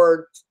was the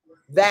word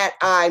that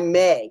I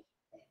may.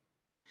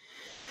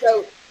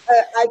 So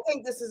I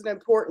think this is an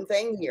important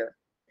thing here.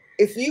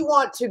 If you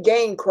want to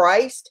gain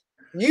Christ,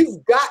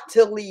 you've got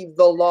to leave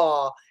the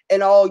law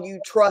and all you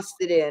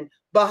trusted in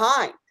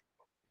behind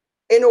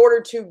in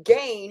order to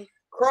gain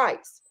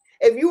Christ.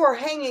 If you are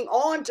hanging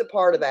on to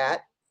part of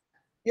that,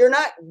 you're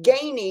not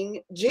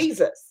gaining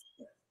Jesus.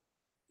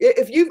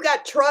 If you've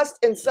got trust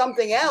in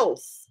something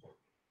else,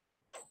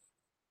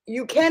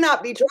 you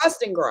cannot be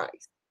trusting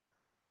Christ.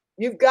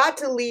 You've got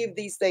to leave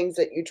these things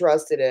that you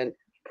trusted in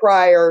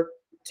prior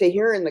to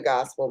hearing the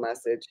gospel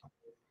message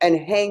and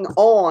hang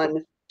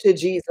on to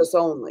Jesus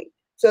only.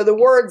 So the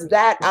words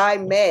that I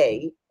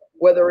may,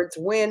 whether it's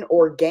win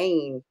or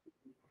gain,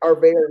 are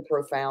very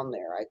profound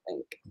there, I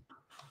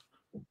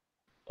think.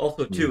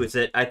 Also, too, is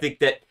that I think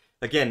that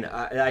again,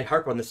 I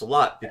harp on this a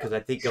lot because I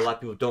think a lot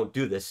of people don't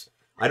do this.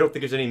 I don't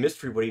think there's any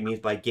mystery what he means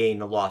by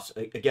gain and loss.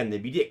 Again, the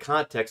immediate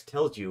context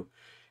tells you,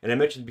 and I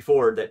mentioned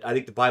before that I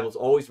think the Bible is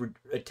always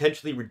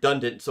intentionally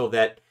redundant so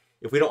that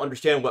if we don't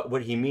understand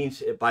what he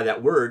means by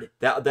that word,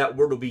 that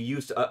word will be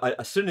used,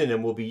 a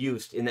synonym will be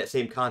used in that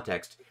same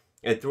context.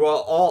 And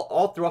throughout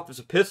all throughout this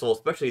epistle,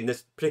 especially in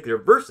this particular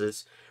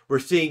verses, we're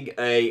seeing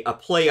a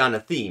play on a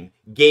theme: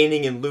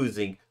 gaining and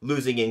losing,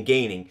 losing and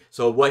gaining.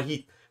 So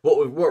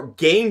what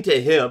gained to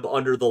him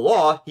under the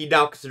law, he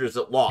now considers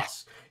it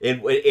loss.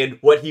 And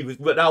what he was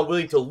now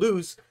willing to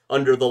lose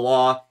under the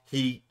law,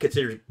 he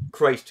considers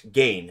Christ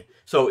gain.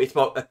 So it's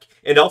about,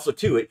 and also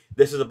too,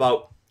 this is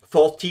about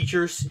false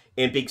teachers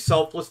and being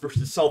selfless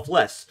versus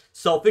selfless.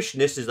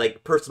 Selfishness is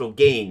like personal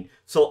gain.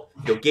 So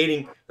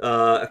gaining,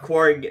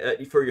 acquiring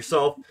for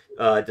yourself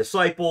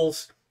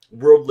disciples,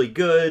 worldly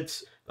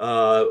goods,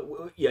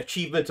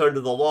 achievements under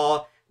the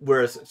law.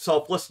 Whereas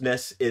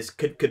selflessness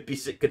could be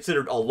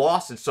considered a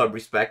loss in some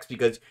respects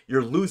because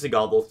you're losing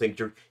all those things,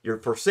 you're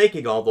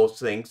forsaking all those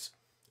things,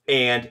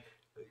 and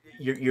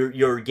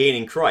you're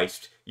gaining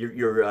Christ.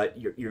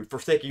 You're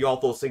forsaking all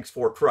those things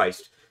for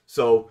Christ.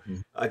 So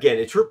again,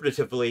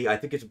 interpretatively, I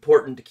think it's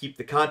important to keep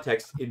the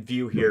context in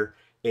view here,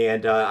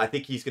 and I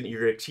think you're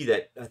gonna see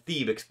that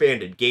theme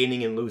expanded: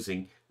 gaining and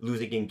losing,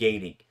 losing and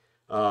gaining.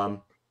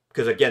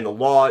 Because again, the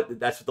law,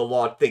 that's what the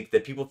law thinks,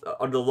 that people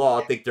under the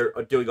law think they're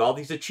doing all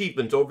these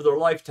achievements over their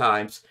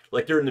lifetimes,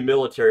 like they're in the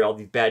military, all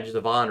these badges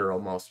of honor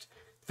almost,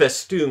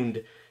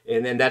 festooned,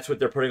 and then that's what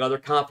they're putting all their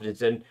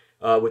confidence in,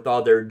 with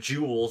all their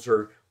jewels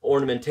or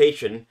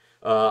ornamentation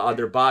on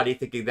their body,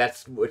 thinking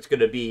that's what's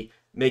going to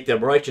make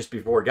them righteous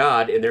before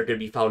God, and they're going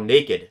to be found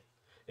naked.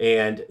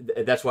 And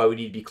that's why we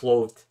need to be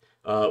clothed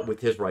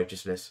with his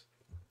righteousness.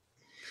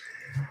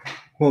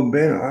 Well,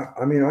 Ben,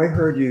 I mean, I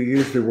heard you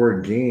use the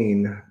word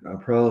gain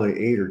probably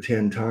 8 or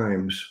 10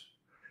 times.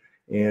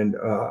 And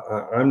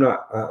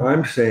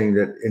I'm saying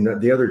that in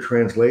the other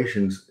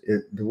translations,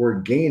 the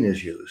word gain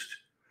is used.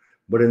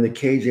 But in the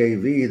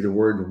KJV, the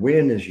word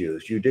win is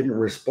used. You didn't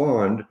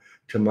respond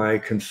to my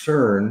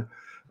concern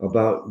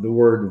about the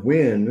word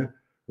win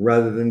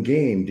rather than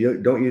gain.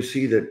 Don't you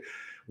see that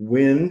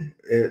win,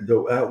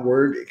 that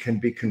word can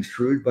be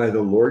construed by the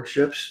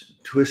lordships,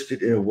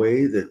 twisted in a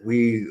way that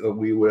we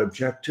would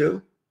object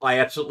to? I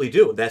absolutely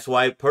do. That's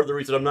why part of the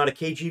reason I'm not a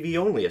KJV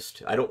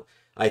onlyist.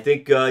 I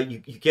think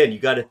you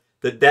got to.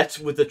 That's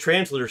what the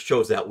translators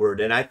chose that word,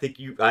 and I think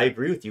I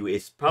agree with you.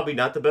 It's probably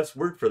not the best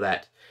word for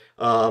that,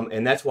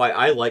 and that's why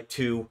I like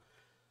to.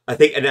 I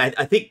think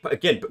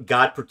again,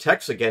 God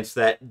protects against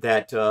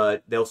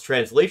those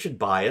translation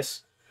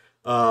bias,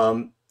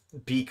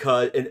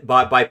 because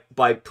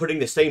by putting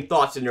the same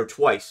thoughts in there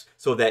twice,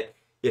 so that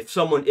if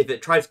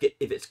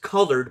it's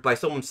colored by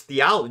someone's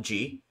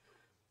theology,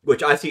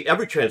 which I see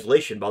every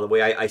translation, by the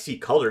way, I see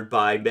colored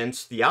by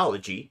men's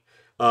theology,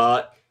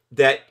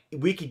 that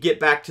we could get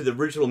back to the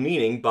original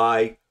meaning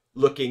by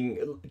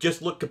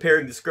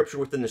comparing the scripture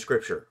within the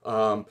scripture.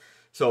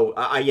 So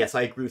yes,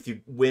 I agree with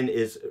you. Win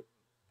is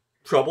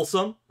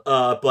troublesome,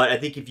 but I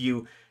think if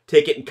you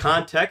take it in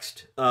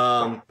context,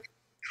 it's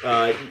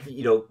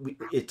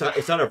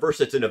not a verse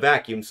that's in a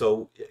vacuum.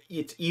 So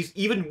it's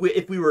even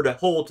if we were to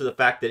hold to the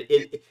fact that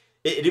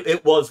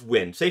it was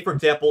win. Say, for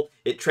example,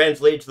 it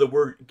translates the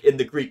word in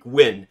the Greek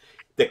win.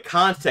 The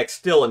context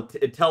still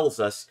it tells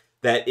us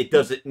that it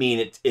doesn't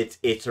mean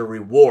it's a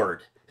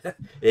reward.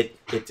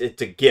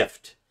 It's a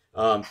gift.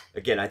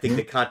 Again, I think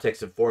the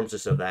context informs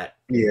us of that.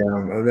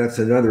 Yeah, that's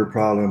another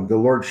problem. The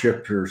Lord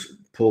shifters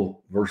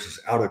pull verses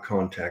out of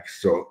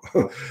context, so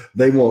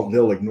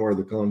they'll ignore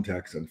the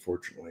context,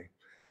 unfortunately.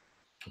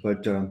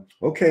 But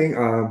okay,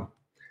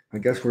 I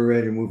guess we're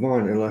ready to move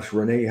on, unless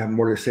Renee, you have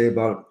more to say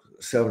about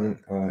 7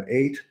 and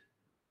 8.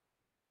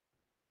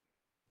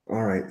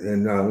 All right,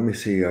 then let me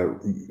see.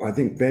 I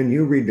think, Ben,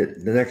 you read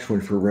the next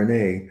one for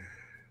Renee.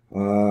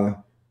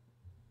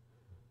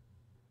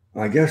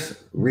 I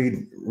guess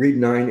read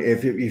 9.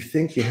 If you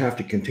think you have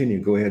to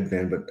continue, go ahead,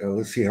 Ben, but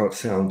let's see how it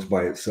sounds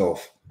by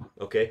itself.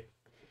 Okay.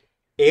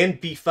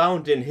 And be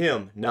found in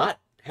him, not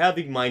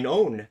having mine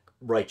own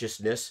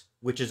righteousness,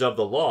 which is of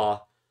the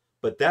law,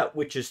 but that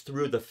which is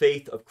through the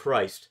faith of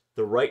Christ,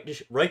 the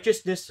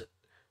righteousness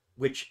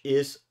which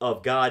is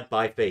of God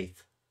by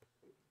faith.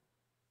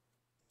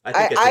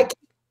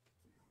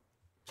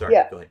 Sorry,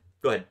 yeah.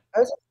 Go ahead.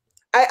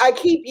 I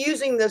keep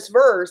using this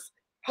verse,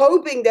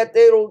 hoping that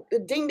it'll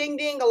ding, ding,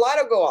 ding, a light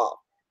will go off.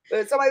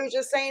 But somebody was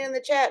just saying in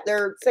the chat,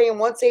 they're saying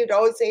once saved,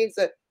 always saved,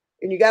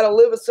 and you got to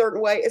live a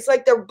certain way. It's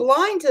like they're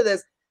blind to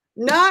this,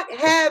 not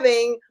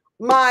having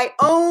my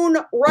own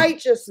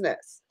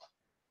righteousness.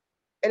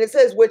 And it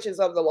says, which is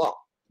of the law.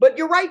 But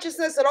your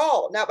righteousness at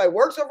all, not by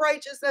works of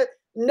righteousness,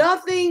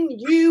 nothing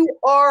you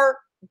are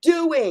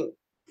doing.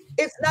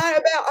 It's not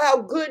about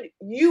how good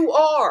you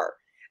are.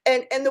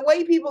 And the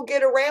way people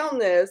get around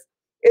this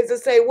is to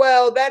say,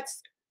 well, that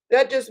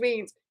just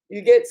means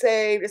you get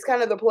saved. It's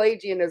kind of the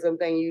Pelagianism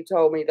thing you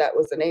told me that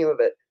was the name of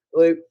it,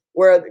 Luke,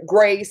 where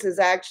grace is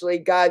actually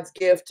God's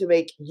gift to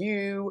make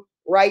you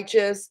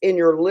righteous in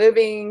your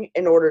living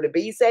in order to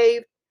be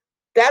saved.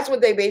 That's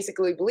what they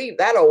basically believe,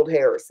 that old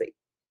heresy.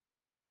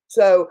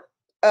 So,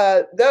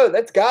 no,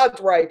 that's God's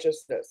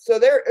righteousness. So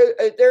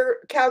they're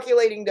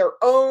calculating their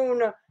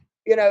own,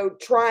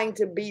 trying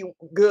to be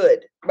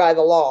good by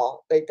the law.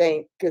 They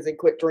think because they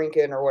quit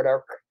drinking or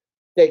whatever,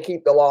 they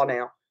keep the law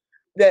now.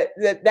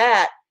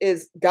 That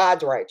is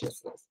God's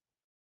righteousness.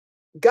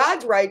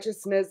 God's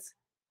righteousness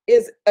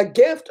is a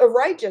gift of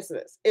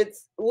righteousness.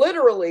 It's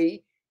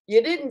literally,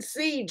 you didn't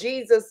see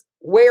Jesus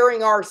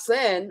wearing our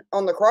sin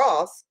on the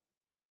cross,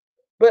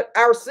 but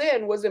our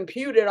sin was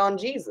imputed on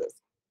Jesus.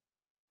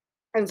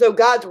 And so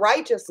God's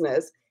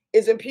righteousness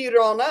is imputed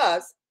on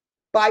us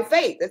by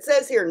faith. It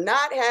says here,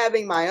 not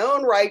having my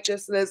own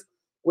righteousness,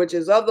 which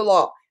is of the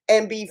law,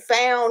 and be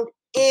found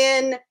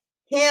in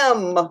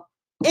him,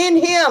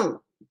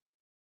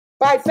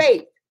 by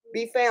faith,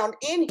 be found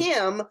in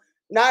him,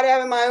 not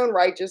having my own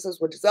righteousness,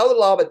 which is of the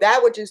law, but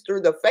that which is through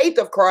the faith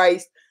of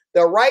Christ,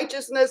 the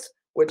righteousness,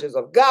 which is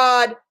of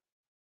God,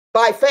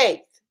 by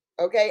faith.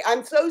 Okay,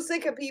 I'm so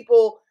sick of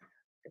people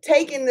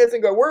taking this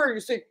and go, where do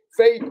you see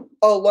faith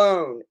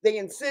alone? They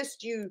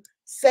insist you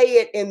say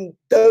it in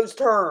those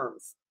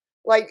terms.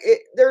 Like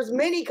there's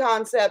many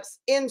concepts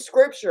in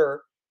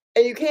scripture,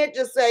 and you can't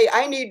just say,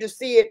 I need to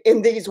see it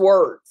in these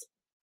words.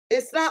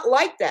 It's not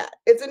like that.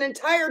 It's an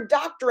entire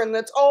doctrine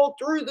that's all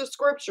through the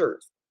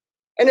scriptures.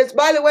 And it's,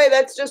 by the way,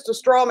 that's just a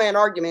straw man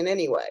argument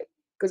anyway,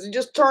 because you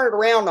just turn it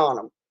around on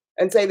them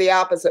and say the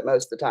opposite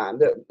most of the time.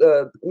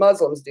 The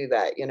Muslims do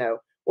that,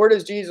 Where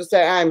does Jesus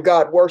say, I am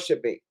God,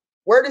 worship me?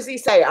 Where does he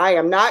say, I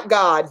am not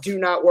God, do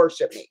not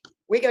worship me?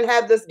 We can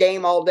have this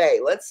game all day.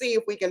 Let's see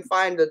if we can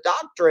find the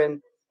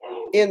doctrine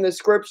in the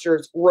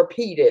scriptures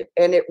repeated.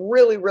 And it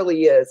really,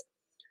 really is.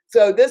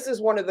 So this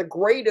is one of the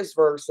greatest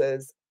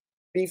verses,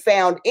 be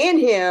found in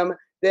him.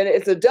 Then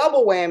it's a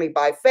double whammy,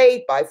 by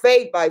faith, by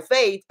faith, by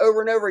faith, over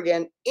and over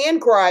again,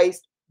 in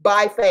Christ,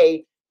 by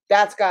faith.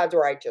 That's God's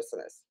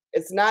righteousness.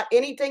 It's not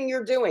anything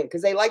you're doing,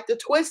 because they like to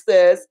twist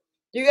this.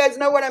 Do you guys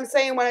know what I'm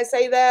saying when I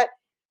say that?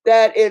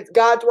 That it's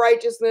God's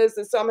righteousness,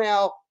 that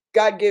somehow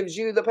God gives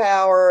you the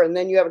power and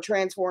then you have a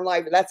transformed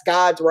life. And that's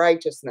God's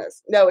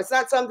righteousness. No, it's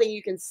not something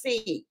you can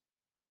see.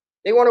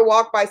 They want to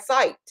walk by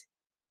sight.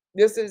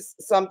 This is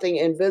something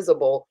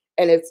invisible.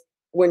 And it's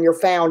when you're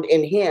found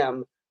in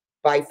him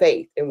by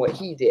faith in what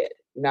he did,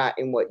 not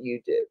in what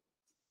you did.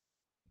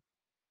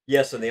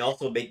 Yes, and they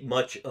also make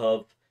much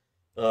of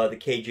the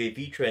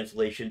KJV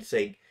translation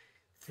saying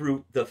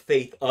through the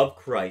faith of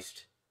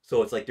Christ.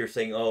 So it's like they're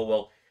saying,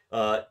 oh,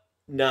 well,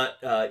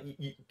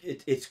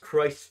 it's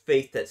Christ's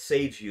faith that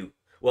saves you.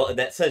 Well, in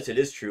that sense, it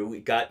is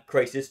true.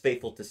 Christ is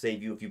faithful to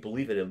save you if you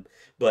believe in him.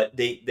 But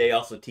they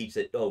also teach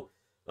that,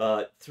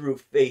 through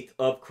faith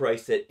of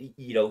Christ, that,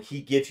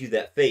 he gives you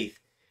that faith,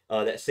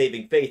 that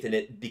saving faith.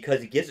 And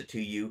because he gives it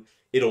to you,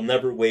 it'll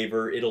never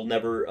waver. It'll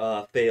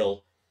never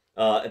fail.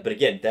 But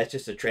again, that's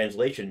just a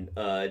translation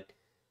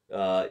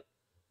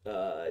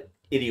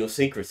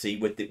idiosyncrasy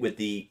with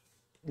the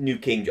New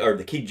King, or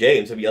the King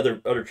James. I mean,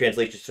 other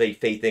translations say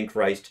faith in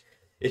Christ.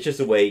 It's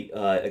just a way.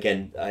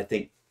 Again, I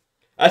think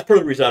that's part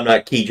of the reason I'm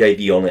not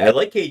KJV only. I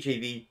like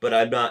KJV, but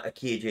I'm not a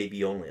KJV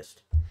onlyist.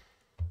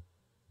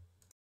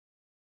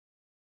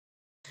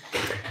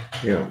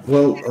 Yeah.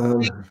 Well,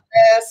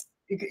 yes.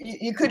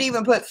 You could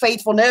even put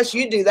faithfulness.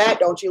 You do that,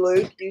 don't you,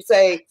 Luke? You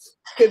say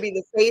could be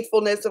the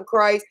faithfulness of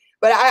Christ,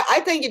 but I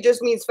think it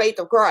just means faith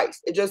of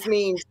Christ. It just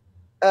means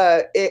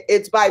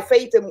it's by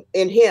faith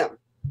in him.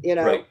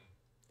 Right.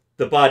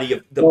 The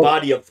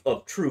body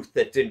of truth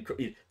that's in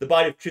the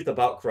body of truth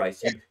about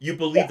Christ. You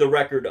believe the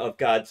record of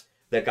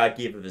that God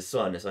gave of his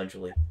son,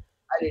 essentially.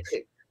 I do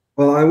too.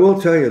 Well, I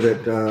will tell you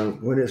that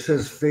when it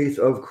says faith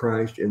of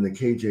Christ in the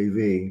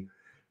KJV,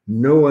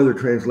 no other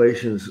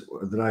translations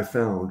that I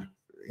found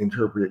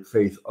interpret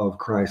faith of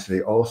Christ.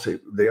 They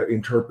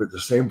interpret the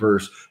same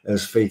verse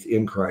as faith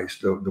in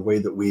Christ, the way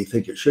that we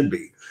think it should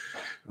be.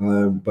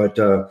 But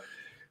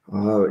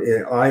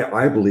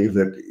I believe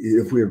that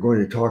if we are going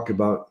to talk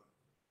about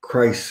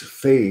Christ's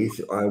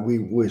faith,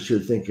 we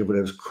should think of it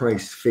as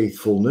Christ's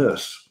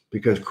faithfulness,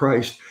 because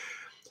Christ,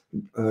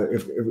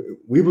 if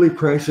we believe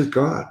Christ is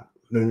God,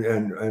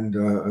 and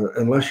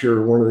unless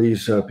you're one of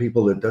these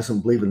people that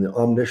doesn't believe in the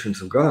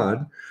omniscience of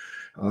God,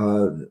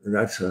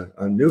 that's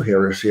a new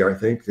heresy, I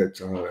think,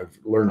 that I've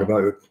learned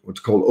about,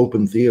 what's called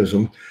open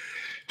theism.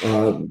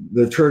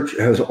 The church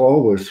has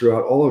always,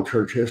 throughout all of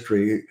church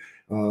history,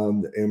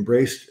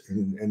 embraced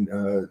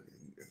and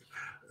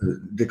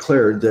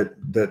declared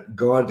that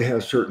God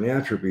has certain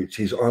attributes.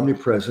 He's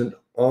omnipresent,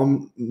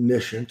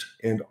 omniscient,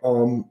 and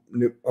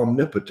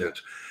omnipotent.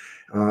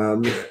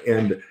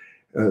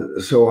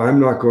 So I'm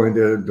not going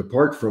to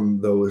depart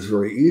from those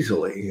very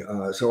easily.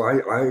 So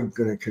I'm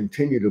going to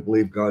continue to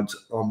believe God's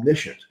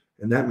omniscient.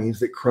 And that means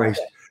that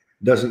Christ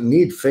doesn't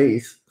need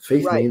faith.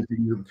 Faith means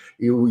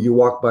you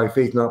walk by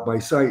faith, not by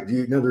sight.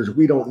 In other words,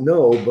 we don't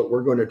know, but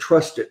we're going to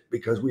trust it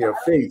because we have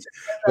faith.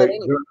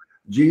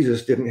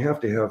 Jesus didn't have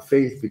to have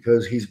faith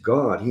because he's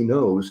God. He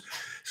knows.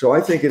 So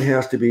I think it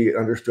has to be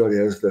understood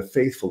as the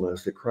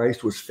faithfulness, that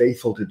Christ was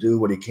faithful to do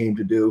what he came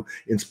to do,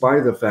 in spite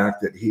of the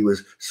fact that he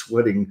was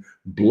sweating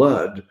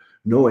blood,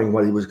 knowing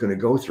what he was going to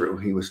go through.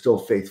 He was still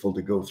faithful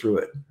to go through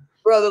it.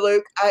 Brother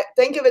Luke, I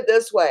think of it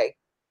this way.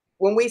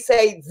 When we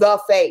say the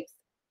faith,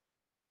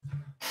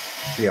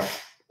 yeah,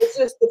 it's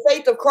just the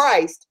faith of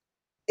Christ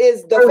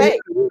is the faith.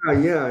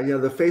 Yeah.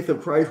 The faith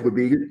of Christ would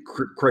be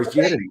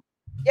Christianity.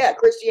 Yeah,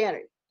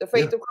 Christianity, the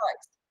faith of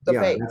Christ. The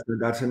faith.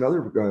 That's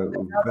another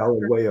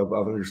valid way of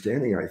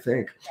understanding, I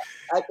think.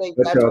 I think.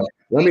 But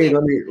let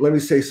me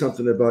say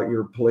something about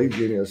your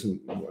Pelagianism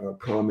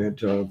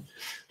comment.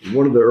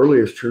 One of the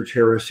earliest church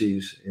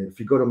heresies. If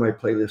you go to my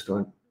playlist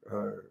on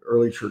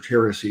early church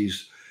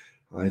heresies,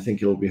 I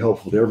think it'll be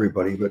helpful to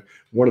everybody. But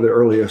one of the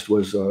earliest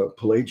was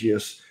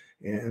Pelagius,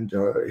 and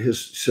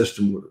his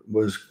system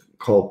was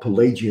called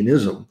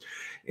Pelagianism,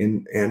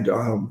 and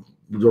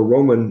the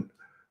Roman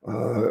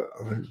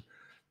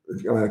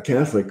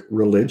Catholic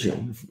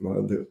religion,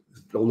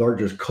 the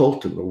largest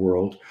cult in the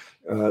world,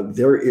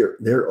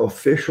 their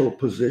official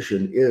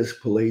position is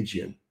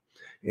Pelagian,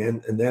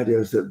 and that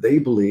is that they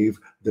believe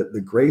that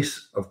the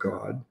grace of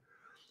God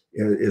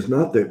is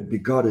not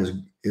that God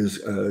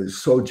is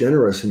so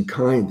generous and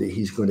kind that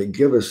he's going to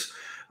give us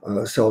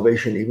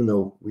salvation even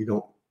though we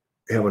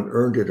haven't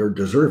earned it or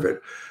deserve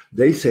it.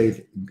 They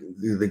say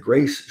the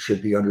grace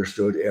should be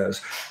understood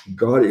as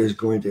God is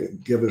going to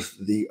give us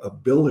the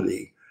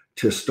ability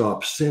to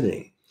stop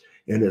sinning.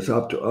 And it's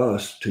up to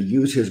us to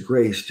use his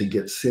grace to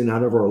get sin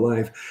out of our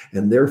life.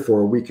 And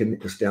therefore we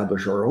can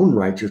establish our own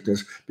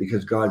righteousness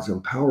because God's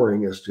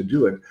empowering us to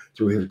do it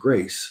through his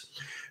grace.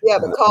 Yeah,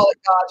 but call it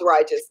God's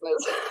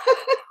righteousness.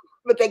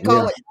 But they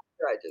call it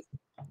God's righteousness.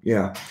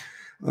 Yeah.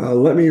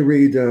 Let me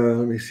read,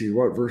 let me see,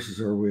 what verses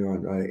are we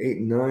on? 8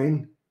 and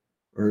 9?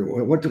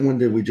 Or what one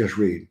did we just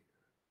read?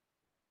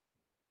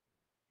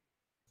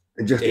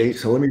 And just 8.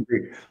 So let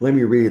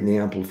me read it in the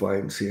Amplified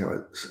and see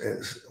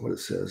what it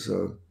says.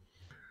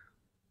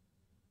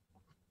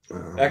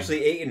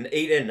 Actually,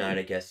 8 and 9,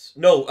 I guess.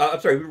 No,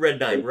 I'm sorry. We read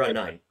 9. We're on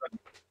 9.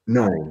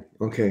 9.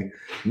 Okay.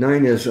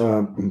 9 is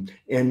and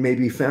may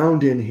be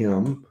found in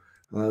him,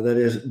 that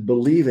is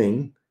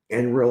believing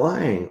and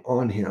relying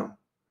on him,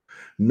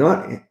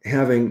 not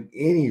having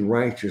any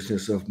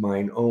righteousness of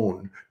mine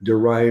own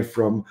derived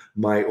from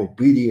my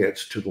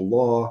obedience to the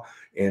law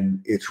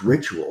and its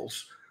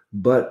rituals,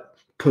 but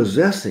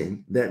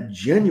possessing that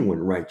genuine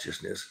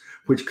righteousness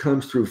which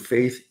comes through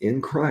faith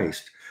in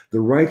Christ, the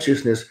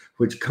righteousness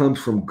which comes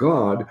from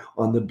God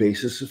on the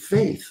basis of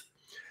faith.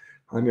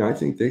 I mean, I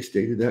think they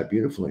stated that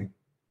beautifully.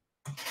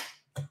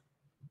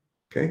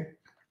 Okay.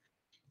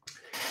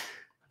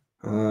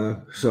 I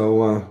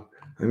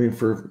mean,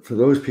 for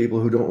those people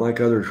who don't like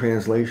other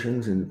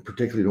translations and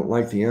particularly don't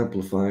like the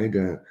Amplified,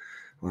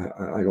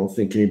 I don't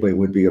think anybody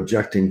would be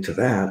objecting to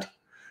that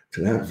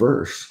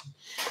verse.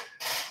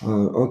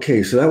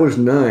 Okay, so that was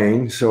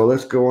 9. So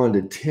let's go on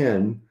to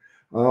 10.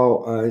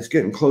 It's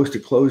getting close to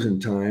closing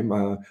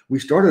time. We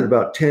started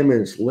about 10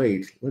 minutes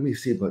late. Let me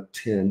see about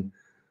 10.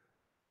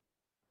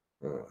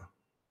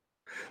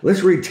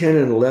 Let's read 10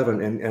 and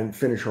 11 and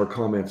finish our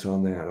comments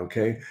on that,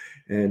 okay?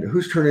 And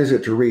whose turn is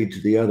it to read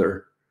to the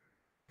other?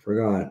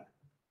 Forgot.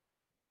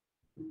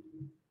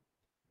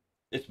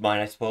 It's mine,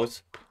 I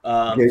suppose.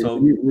 Okay, so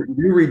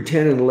you read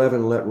 10 and 11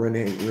 and let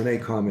Renee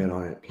comment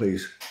on it,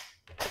 please.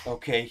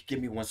 Okay, give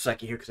me 1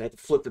 second here because I have to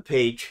flip the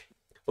page.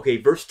 Okay,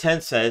 verse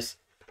 10 says,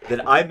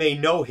 that I may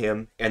know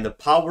him and the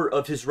power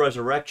of his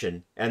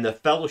resurrection and the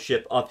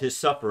fellowship of his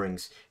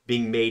sufferings,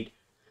 being made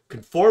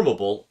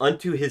conformable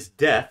unto his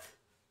death.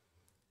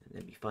 And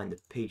let me find the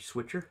page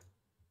switcher.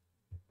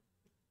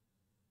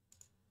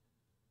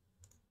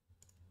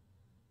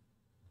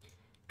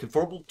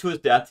 Conformable to his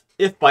death,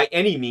 if by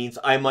any means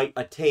I might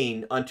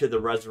attain unto the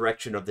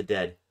resurrection of the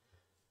dead.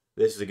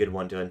 This is a good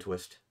one to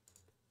untwist.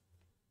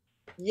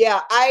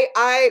 Yeah,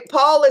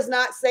 Paul is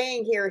not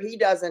saying here he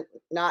doesn't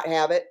not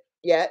have it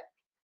yet.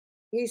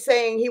 He's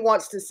saying he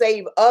wants to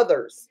save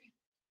others.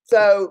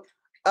 So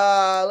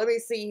let me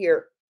see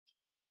here.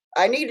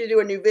 I need to do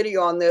a new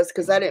video on this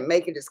because I didn't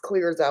make it as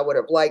clear as I would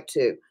have liked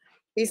to.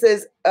 He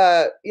says,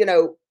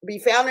 be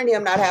found in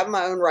him, not having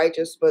my own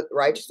righteousness, but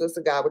righteousness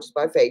of God, which is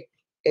by faith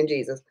in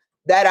Jesus,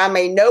 that I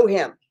may know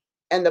him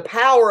and the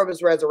power of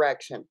his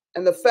resurrection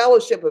and the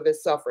fellowship of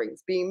his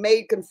sufferings, being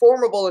made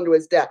conformable unto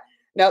his death.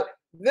 Now,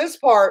 this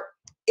part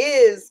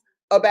is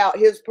about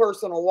his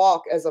personal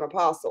walk as an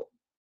apostle,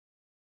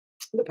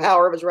 the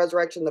power of his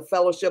resurrection, the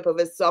fellowship of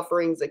his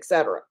sufferings,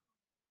 etc.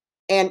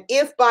 And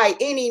if by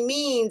any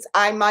means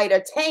I might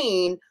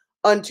attain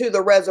unto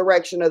the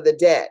resurrection of the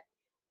dead.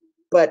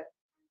 But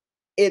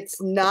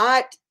it's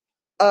not,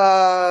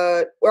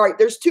 all right,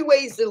 there's two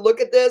ways to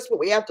look at this, but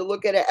we have to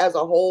look at it as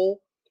a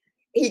whole.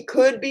 He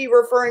could be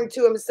referring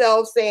to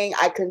himself saying,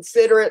 I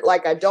consider it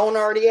like I don't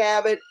already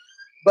have it,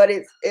 but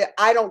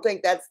I don't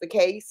think that's the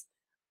case.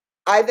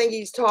 I think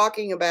he's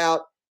talking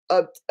about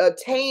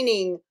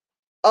attaining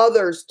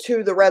others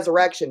to the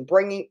resurrection,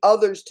 bringing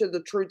others to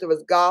the truth of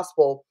his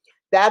gospel,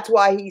 That's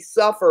why he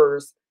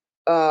suffers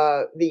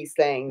these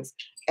things.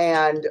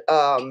 And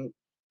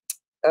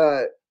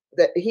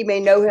that he may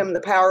know him,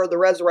 the power of the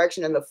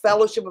resurrection and the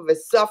fellowship of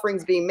his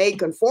sufferings, being made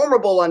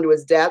conformable unto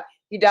his death.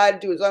 He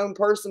died to his own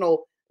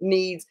personal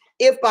needs,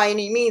 if by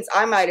any means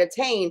I might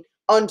attain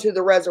unto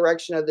the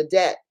resurrection of the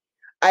dead.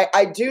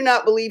 I do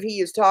not believe he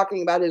is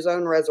talking about his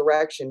own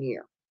resurrection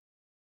here.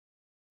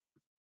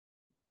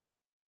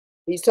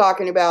 He's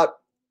talking about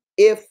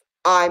if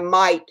I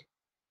might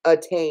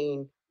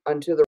attain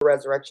unto the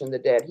resurrection of the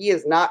dead. He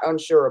is not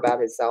unsure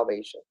about his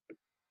salvation.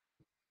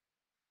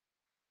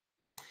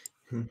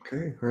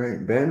 Okay, all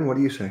right, Ben, what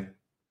do you say?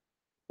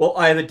 Well,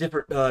 I have a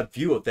different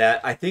view of that.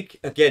 I think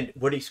again,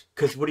 what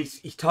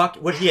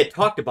he had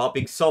talked about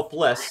being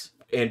selfless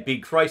and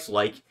being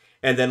Christ-like,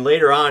 and then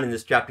later on in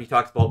this chapter he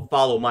talks about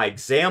follow my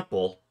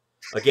example.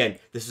 Again,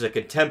 this is a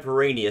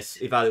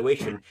contemporaneous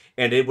evaluation,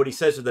 and then what he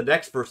says in the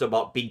next verse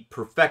about being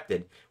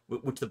perfected,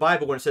 which the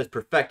Bible, when it says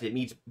perfected, it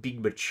means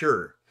being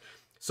mature.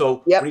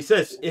 So when he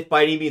says, "If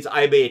by any means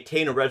I may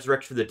attain a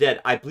resurrection from the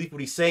dead," I believe what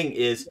he's saying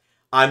is,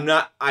 I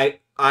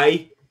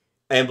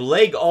am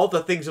laying all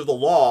the things of the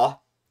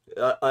law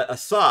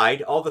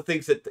aside, all the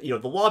things that the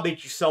law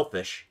made you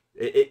selfish.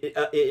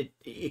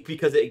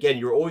 Because again,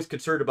 you're always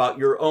concerned about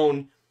your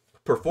own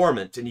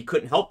performance, and you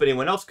couldn't help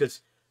anyone else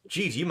because,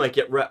 geez, you might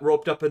get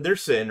roped up in their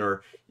sin,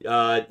 or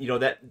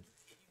that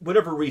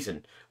whatever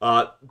reason.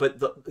 But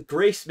the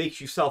grace makes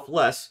you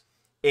selfless,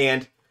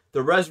 and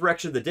the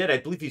resurrection of the dead, I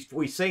believe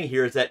what he's saying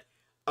here is that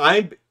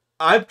I'm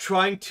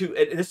trying to,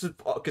 and this is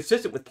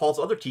consistent with Paul's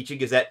other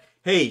teaching, is that,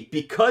 hey,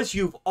 because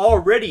you've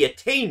already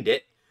attained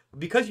it,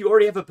 because you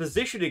already have a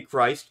position in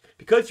Christ,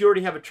 because you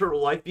already have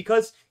eternal life,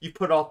 because you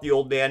put off the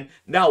old man,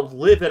 now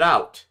live it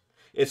out.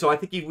 And so I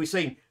think he was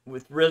saying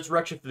with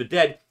resurrection from the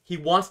dead, he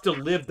wants to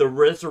live the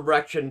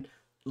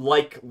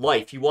resurrection-like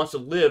life. He wants to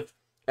live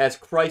as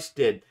Christ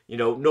did,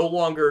 no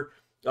longer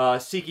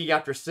seeking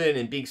after sin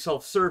and being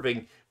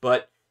self-serving,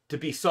 but to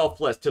be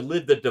selfless, to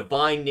live the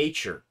divine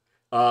nature.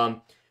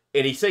 And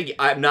he's saying,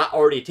 I'm not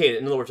already attained.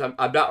 In other words, I'm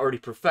not already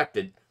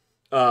perfected.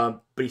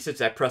 But he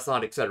says, I press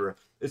on, etc.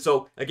 And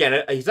so,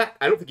 again, I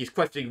don't think he's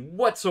questioning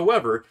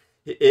whatsoever,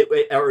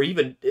 or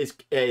even is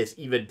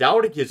even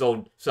doubting his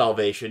own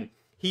salvation.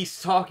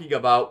 He's talking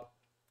about,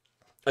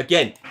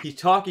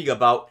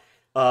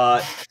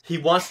 he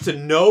wants to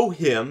know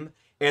him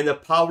and the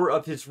power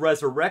of his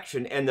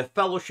resurrection and the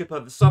fellowship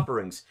of his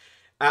sufferings.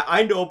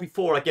 I know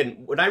before,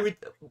 again, when I read,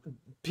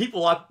 people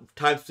a lot of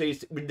times say,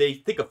 when they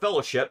think of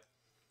fellowship,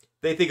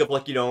 they think of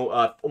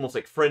almost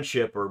like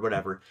friendship or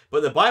whatever.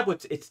 But the Bible,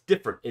 it's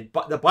different.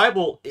 The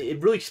Bible,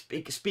 it really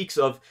speaks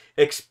of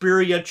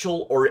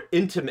experiential or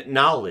intimate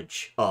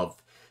knowledge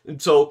of.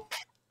 And so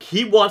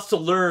he wants to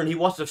learn. He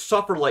wants to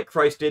suffer like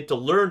Christ did, to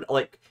learn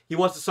he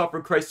wants to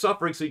suffer Christ's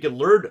suffering so he can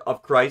learn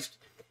of Christ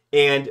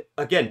and,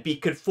 again, be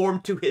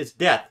conformed to his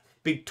death,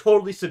 being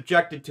totally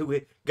subjected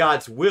to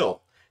God's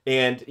will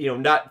and,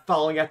 not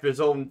following after his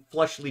own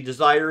fleshly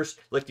desires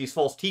like these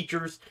false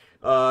teachers.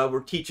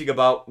 We're teaching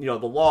about, the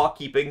law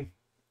keeping.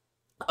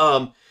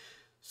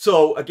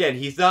 So again,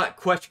 he's not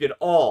questioning at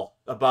all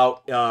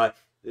about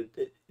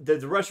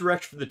the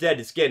resurrection from the dead.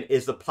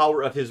 Is the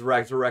power of his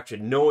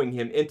resurrection, knowing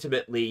him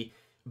intimately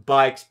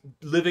by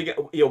living,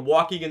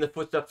 walking in the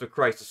footsteps of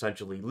Christ,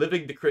 essentially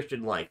living the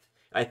Christian life.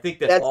 I think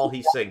that's all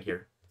he's saying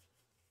here.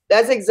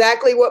 That's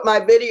exactly what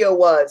my video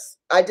was.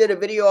 I did a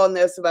video on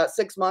this about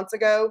 6 months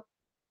ago,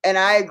 and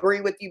I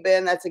agree with you,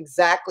 Ben. That's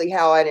exactly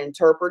how I'd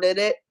interpreted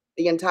it.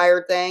 The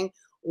entire thing.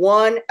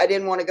 One, I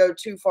didn't want to go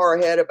too far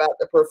ahead about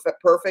the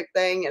perfect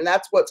thing, and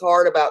that's what's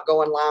hard about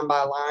going line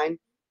by line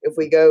if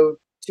we go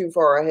too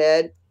far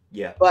ahead.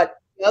 Yeah. But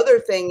the other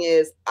thing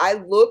is, I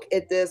look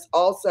at this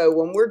also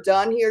when we're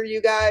done here, you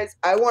guys.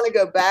 I want to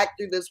go back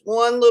through this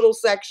one little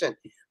section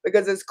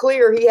because it's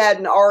clear he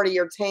hadn't already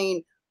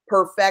attained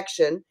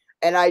perfection,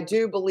 and I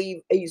do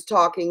believe he's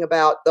talking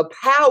about the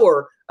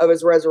power of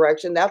his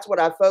resurrection. That's what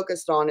I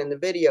focused on in the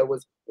video,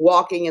 was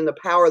walking in the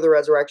power of the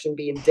resurrection,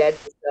 being dead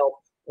to self,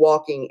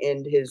 walking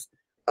in his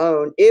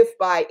own. If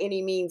by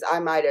any means I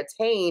might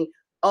attain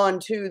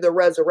unto the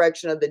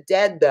resurrection of the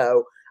dead,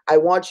 though, I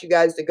want you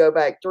guys to go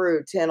back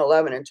through 10,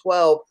 11, and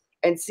 12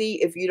 and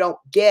see if you don't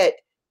get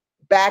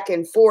back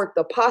and forth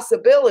the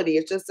possibility.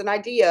 It's just an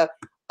idea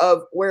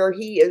of where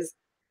he is,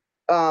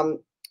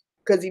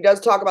 because he does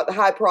talk about the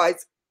high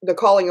price, the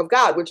calling of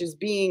God, which is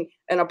being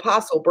an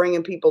apostle,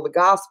 bringing people the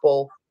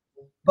gospel,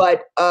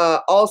 but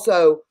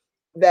also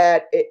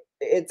that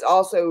it's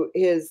also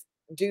his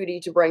duty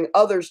to bring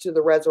others to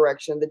the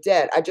resurrection of the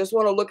dead. I just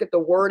want to look at the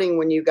wording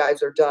when you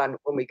guys are done,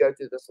 when we go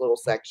through this little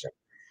section.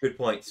 Good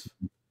points.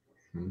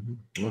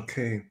 Mm-hmm.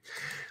 Okay.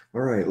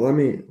 All right. Let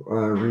me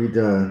read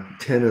 10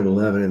 and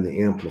 11 in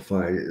the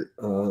Amplified.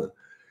 It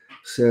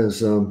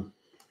says,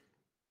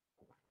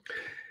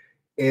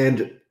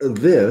 and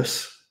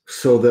this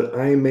so that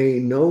I may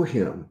know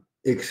him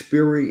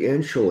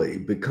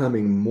experientially,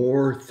 becoming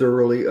more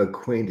thoroughly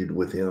acquainted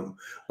with him,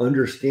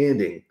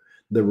 understanding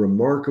the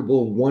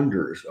remarkable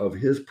wonders of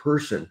his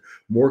person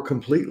more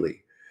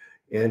completely,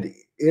 and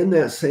in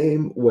that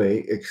same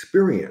way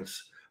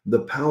experience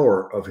the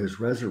power of his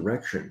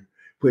resurrection,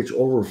 which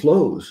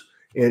overflows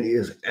and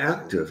is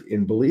active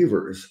in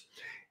believers,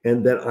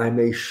 and that I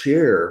may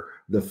share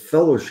the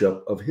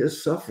fellowship of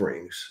his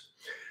sufferings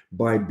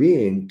by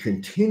being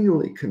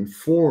continually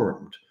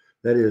conformed,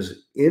 that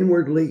is,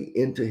 inwardly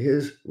into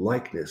his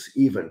likeness,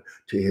 even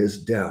to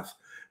his death,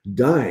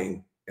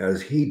 dying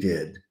as he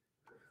did.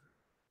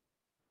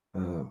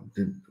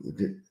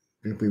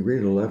 Did we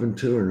read 11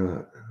 too or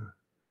not?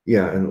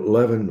 Yeah, and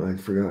 11, I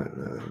forgot.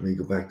 Let me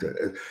go back to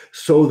it.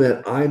 So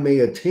that I may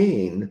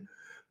attain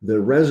the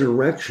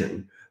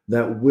resurrection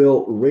that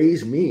will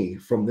raise me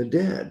from the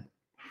dead.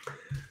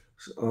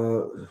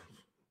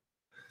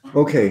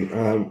 Okay.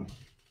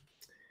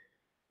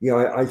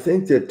 Yeah, I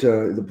think that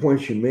the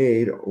points you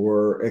made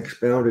were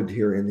expounded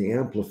here in the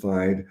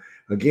Amplified.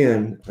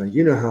 Again,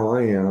 you know how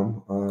I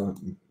am.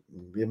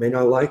 You may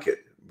not like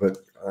it, but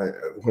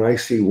when I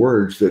see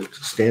words that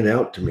stand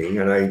out to me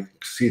and I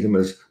see them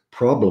as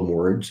problem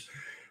words,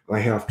 I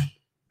have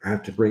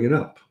to bring it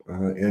up.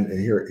 And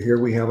here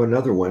we have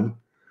another one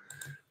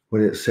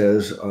when it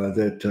says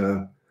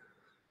that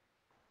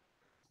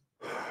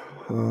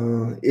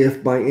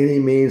if by any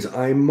means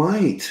I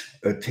might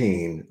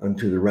attain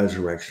unto the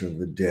resurrection of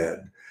the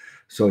dead.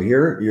 So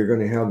here you're going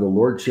to have the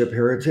Lordship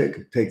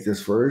heretic take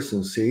this verse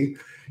and see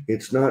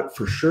it's not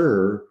for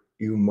sure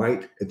you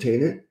might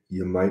attain it,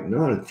 you might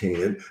not attain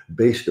it,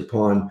 based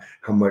upon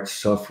how much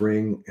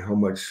suffering, how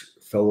much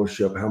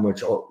fellowship,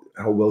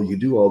 how well you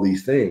do all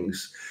these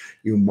things.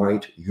 You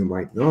might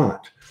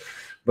not.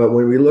 But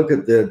when we look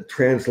at the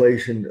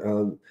translation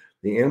of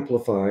the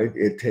Amplified,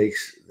 it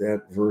takes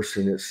that verse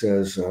and it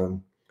says,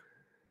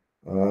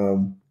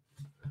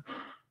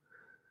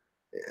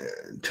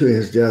 to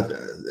his death,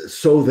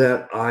 so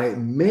that I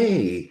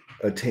may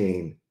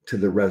attain to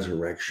the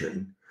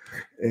resurrection.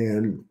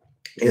 And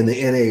in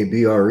the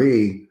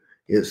NABRE,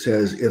 it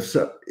says,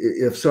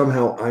 if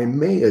somehow I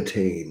may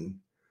attain,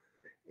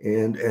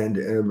 and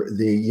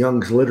the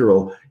Young's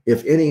literal,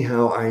 if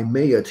anyhow I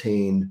may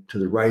attain to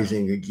the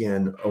rising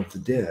again of the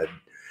dead.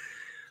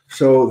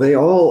 So they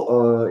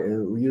all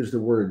use the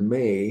word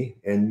may,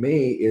 and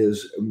may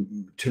is,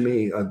 to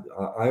me,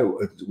 I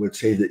would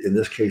say that in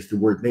this case, the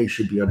word may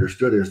should be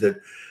understood as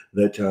that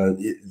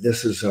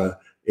this is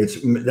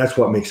that's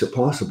what makes it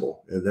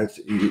possible. That's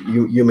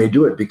you may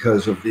do it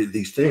because of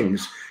these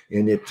things,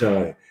 and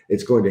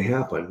it's going to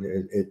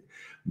happen.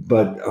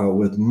 But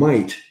with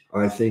might,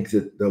 I think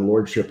that the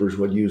Lordshippers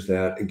would use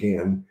that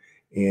again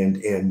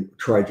and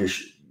try to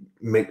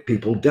make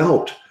people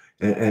doubt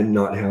and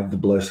not have the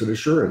blessed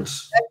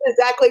assurance. That's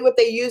exactly what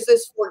they use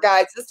this for,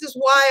 guys. This is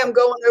why I'm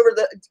going over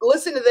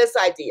listen to this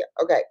idea.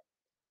 Okay.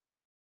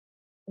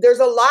 There's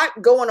a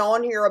lot going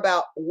on here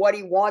about what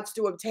he wants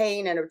to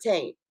obtain and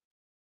obtain.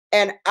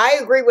 And I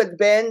agree with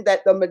Ben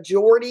that the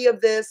majority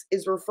of this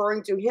is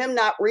referring to him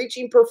not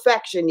reaching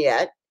perfection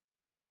yet.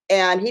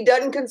 And he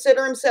doesn't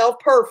consider himself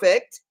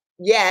perfect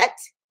yet,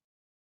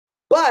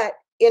 but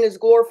in his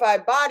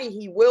glorified body,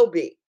 he will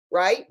be,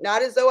 right?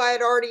 Not as though I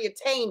had already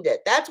attained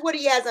it. That's what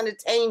he hasn't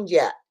attained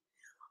yet.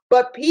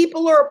 But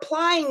people are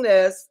applying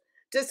this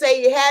to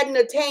say he hadn't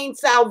attained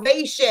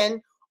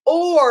salvation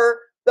or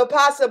the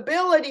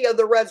possibility of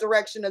the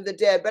resurrection of the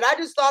dead. But I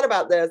just thought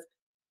about this.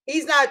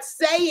 He's not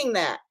saying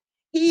that.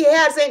 He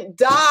hasn't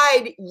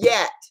died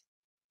yet.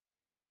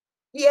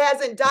 He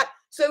hasn't died.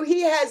 So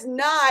he has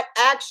not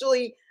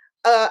actually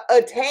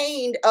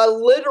attained a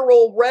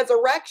literal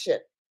resurrection.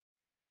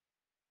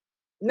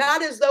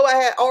 Not as though I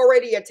had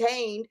already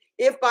attained,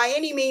 if by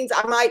any means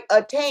I might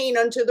attain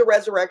unto the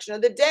resurrection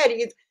of the dead.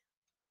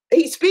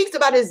 He speaks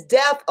about his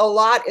death a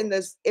lot in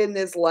this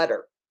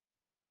letter.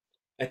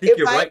 I think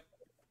you're right.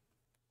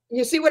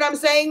 You see what I'm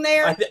saying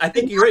there? I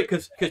think you're right,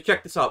 because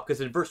check this out,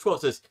 because in verse 12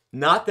 it says,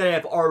 not that I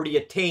have already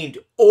attained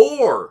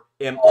or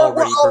am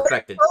already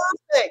perfected.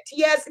 Perfect.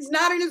 He's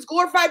not in his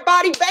glorified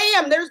body.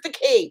 Bam, there's the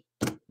key.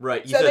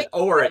 Right. He says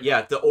or,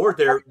 yeah, the or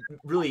there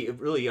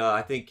really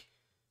I think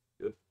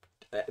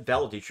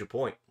validates your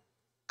point.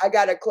 I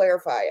got to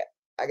clarify it.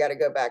 I got to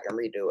go back and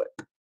redo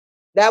it.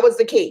 That was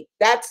the key.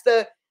 That's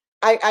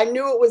I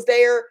knew it was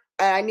there,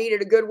 and I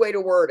needed a good way to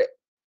word it.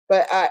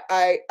 But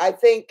I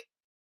think,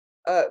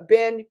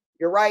 Ben,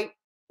 you're right.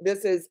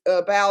 This is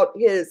about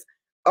his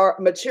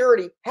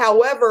maturity.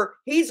 However,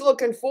 he's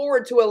looking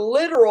forward to a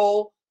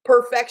literal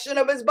perfection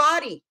of his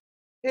body,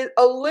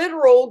 a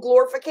literal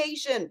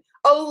glorification,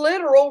 a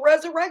literal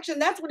resurrection.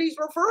 That's what he's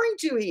referring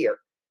to here.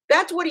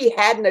 That's what he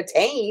hadn't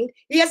attained.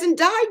 He hasn't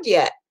died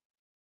yet.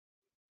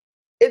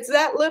 It's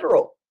that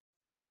literal.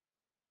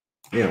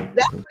 Yeah.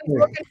 That's what he's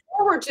looking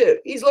forward to.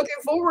 He's looking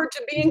forward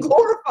to being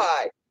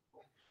glorified.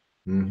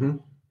 Mm-hmm.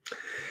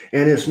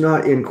 And it's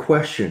not in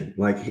question,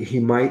 like he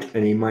might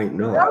and he might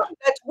not. No,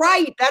 that's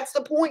right. That's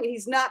the point.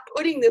 He's not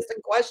putting this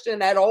in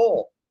question at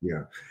all.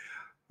 Yeah.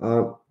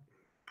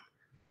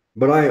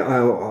 But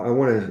I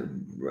want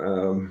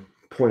to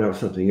point out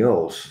something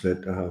else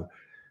that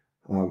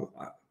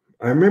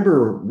I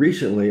remember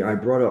recently I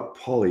brought up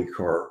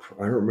Polycarp.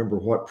 I don't remember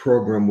what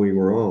program we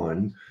were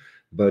on,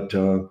 but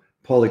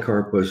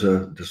Polycarp was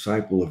a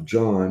disciple of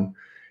John,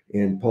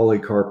 and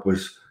Polycarp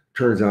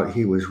turns out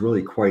he was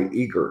really quite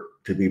eager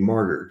to be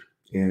martyred.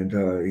 And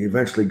he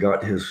eventually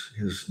got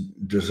his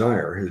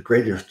desire. His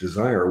greatest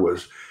desire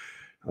was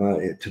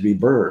to be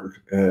burned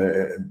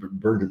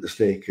at the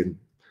stake. And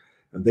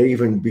they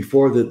even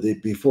before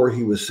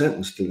he was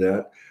sentenced to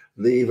that,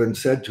 they even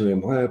said to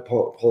him, "Why,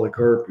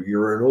 Polycarp,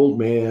 you're an old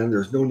man.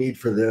 There's no need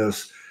for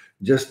this.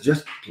 Just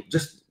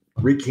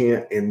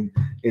recant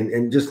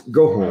and just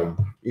go home."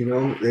 You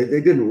know,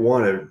 they didn't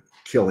want to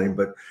kill him,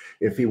 but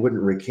if he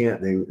wouldn't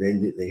recant,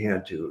 they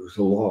had to. It was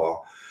the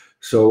law.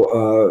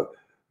 So,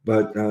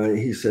 but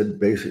he said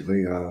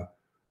basically,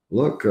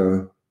 look.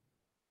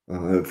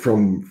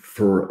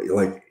 For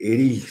like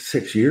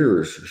 86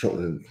 years or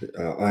something,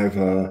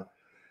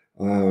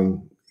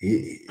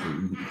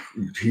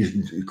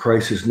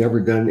 Christ has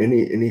never done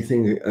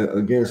anything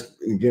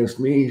against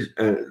me,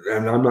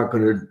 and I'm not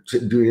going to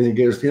do anything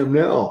against him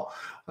now.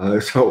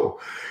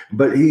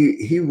 But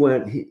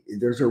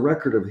there's a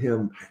record of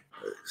him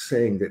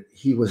saying that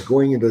he was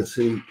going into the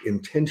city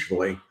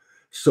intentionally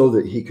so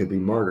that he could be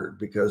martyred,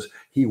 because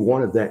he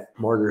wanted that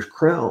martyr's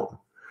crown.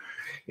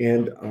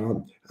 And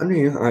I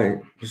mean,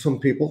 some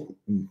people,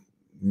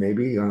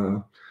 maybe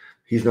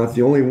he's not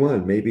the only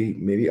one.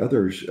 Maybe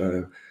others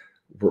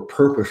were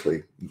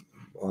purposely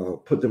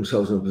put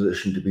themselves in a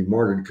position to be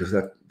martyred because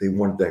that they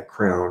wanted that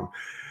crown.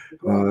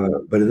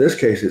 But in this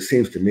case, it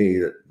seems to me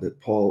that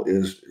Paul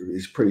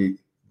is pretty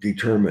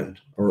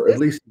determined, or at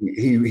least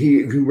he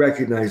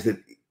recognized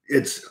that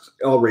it's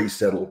already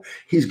settled.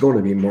 He's going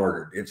to be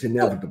martyred. It's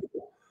inevitable.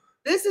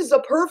 This is a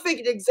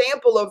perfect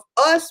example of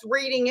us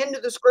reading into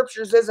the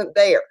scriptures isn't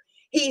there.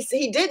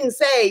 He didn't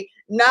say,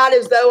 not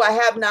as though I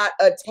have not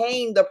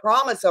attained the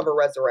promise of a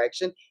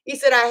resurrection. He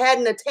said, I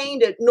hadn't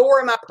attained it,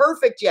 nor am I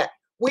perfect yet.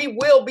 We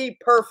will be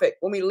perfect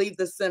when we leave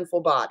this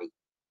sinful body.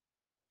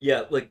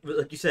 Yeah, like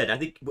you said, I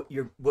think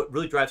what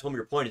really drives home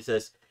your point, it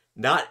says,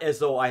 not as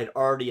though I had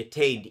already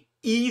attained,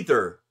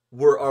 either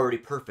were already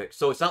perfect.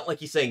 So it's not like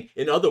he's saying,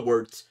 in other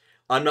words,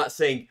 I'm not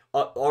saying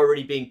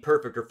already being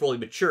perfect or fully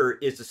mature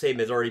is the same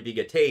as already being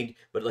attained,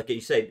 but like you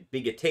said,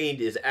 being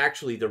attained is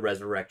actually the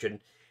resurrection.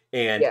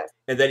 And Yes.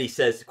 and then he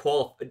says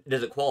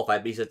doesn't qualify,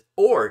 but he says,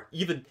 or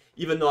even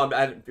though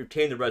I haven't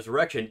obtained the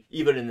resurrection,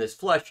 even in this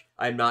flesh,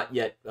 I'm not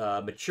yet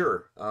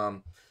mature.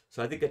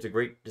 So I think that's a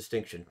great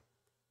distinction.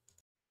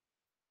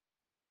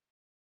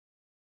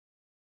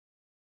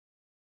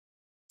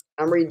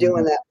 I'm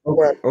redoing that.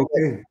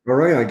 Okay. All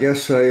right. I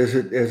guess is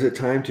it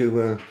time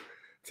to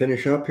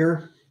finish up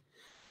here?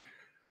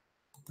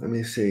 Let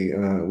me see.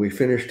 We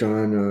finished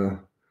on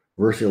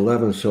verse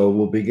 11, so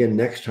we'll begin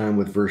next time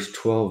with verse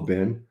 12,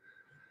 Ben.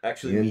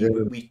 Actually,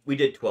 and, we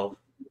did 12.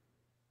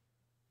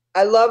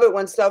 I love it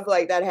when stuff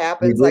like that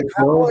happens. Like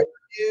I always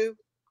do.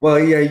 Well,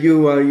 yeah,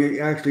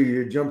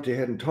 you jumped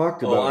ahead and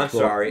talked about. Oh, I'm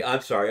 12.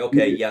 I'm sorry.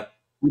 Okay, yeah.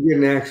 We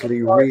didn't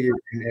actually read it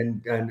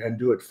and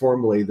do it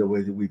formally the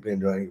way that we've been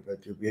doing,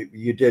 but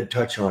you did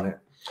touch on it.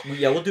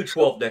 Yeah, we'll do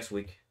 12 next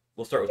week.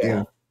 We'll start with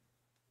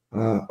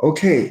 12.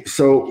 Okay,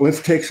 so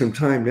let's take some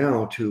time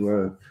now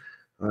to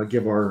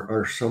give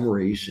our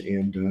summaries.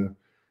 And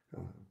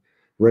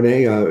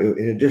Renee,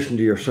 in addition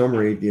to your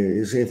summary,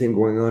 is anything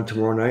going on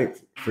tomorrow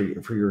night for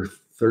your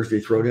Thursday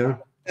throwdown?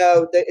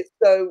 No,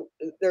 so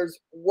there's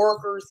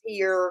workers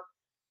here,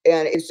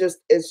 and it's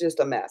just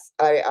a mess.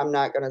 I'm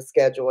not going to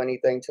schedule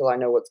anything till I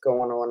know what's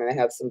going on, and I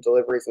have some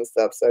deliveries and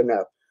stuff. So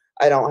no,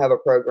 I don't have a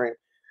program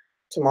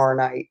tomorrow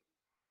night.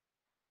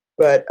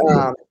 But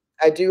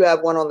I do have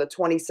one on the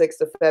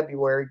 26th of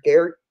February.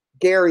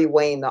 Gary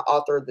Wayne, the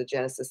author of the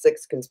Genesis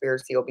 6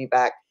 conspiracy, will be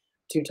back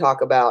to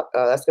talk about,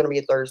 that's going to be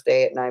a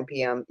Thursday at 9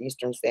 p.m.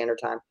 Eastern Standard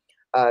Time,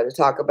 to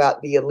talk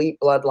about the elite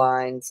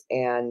bloodlines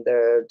and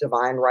the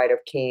divine right of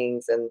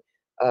kings and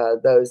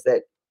those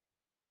that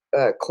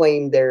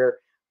claim they're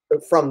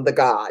from the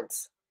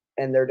gods,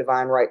 and their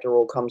divine right to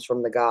rule comes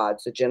from the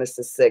gods. The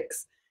Genesis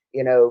 6,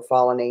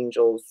 fallen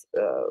angels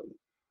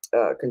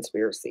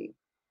conspiracy,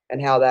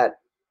 and how that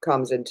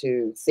comes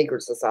into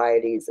secret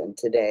societies and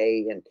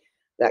today and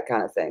that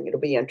kind of thing. It'll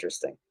be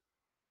interesting.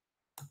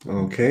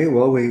 Okay,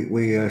 well,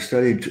 we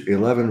studied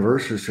 11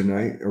 verses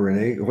tonight.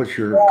 Renee, what's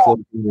your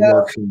closing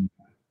remarks?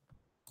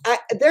 I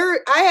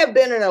have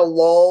been in a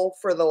lull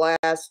for the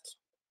last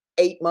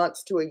 8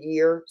 months to a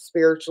year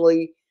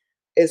spiritually,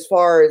 as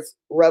far as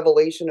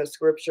revelation of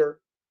scripture.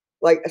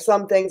 Like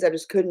some things I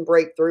just couldn't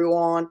break through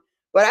on,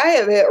 but I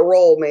have hit a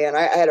roll, man.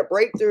 I had a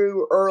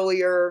breakthrough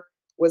earlier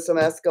with some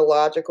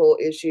eschatological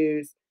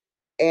issues,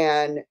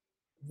 and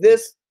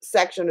this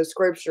section of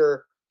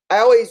scripture, I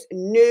always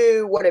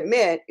knew what it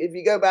meant. If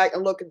you go back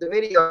and look at the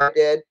video I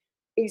did,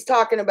 he's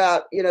talking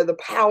about, the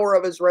power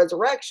of his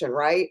resurrection,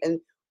 right?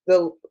 And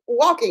the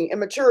walking in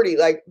maturity,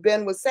 like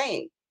Ben was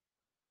saying.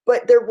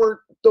 But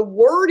the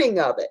wording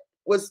of it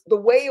was, the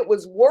way it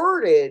was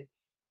worded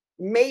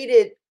made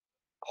it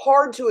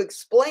hard to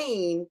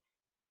explain,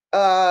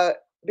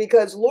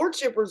 because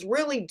Lordshippers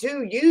really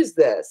do use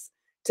this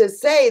to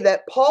say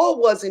that Paul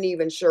wasn't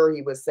even sure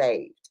he was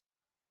saved.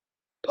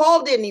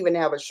 Paul didn't even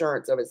have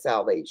assurance of his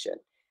salvation.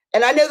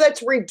 And I know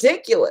that's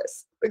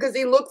ridiculous because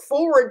he looked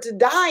forward to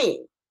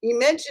dying. He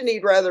mentioned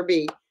he'd rather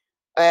be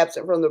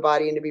absent from the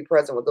body and to be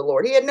present with the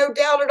Lord. He had no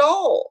doubt at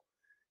all.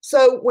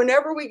 So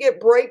whenever we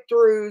get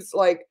breakthroughs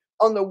like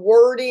on the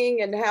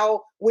wording and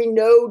how we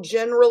know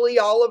generally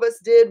all of us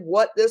did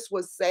what this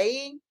was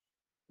saying,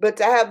 but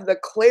to have the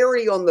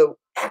clarity on the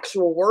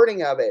actual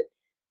wording of it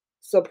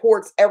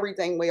supports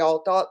everything we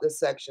all thought this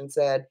section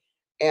said.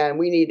 And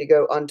we need to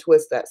go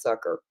untwist that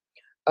sucker.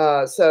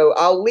 So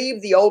I'll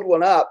leave the old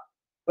one up,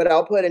 but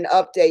I'll put an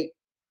update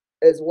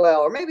as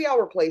well, or maybe I'll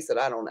replace it.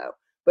 I don't know.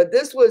 But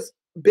this was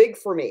big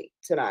for me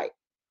tonight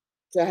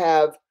to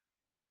have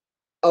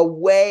a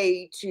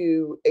way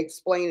to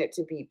explain it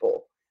to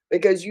people,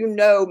 because you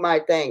know my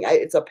thing.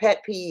 It's a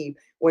pet peeve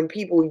when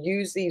people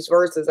use these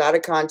verses out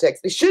of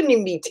context. They shouldn't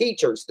even be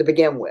teachers to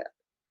begin with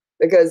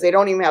because they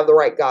don't even have the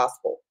right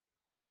gospel.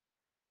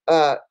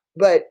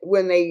 But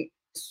when they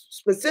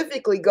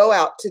specifically go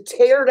out to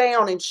tear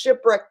down and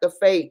shipwreck the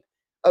faith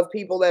of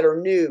people that are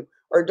new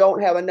or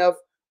don't have enough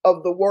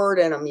of the word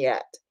in them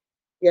yet,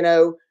 you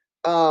know,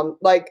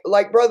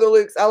 like Brother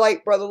Luke's, I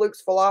like Brother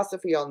Luke's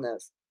philosophy on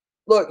this.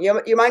 Look,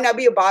 you might not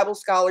be a Bible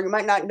scholar, you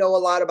might not know a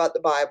lot about the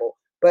Bible,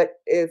 but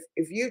if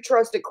you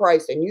trusted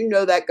Christ and you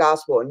know that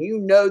gospel and you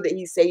know that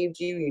he saved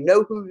you, you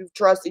know who you've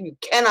trusted, you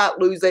cannot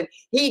lose it.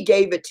 He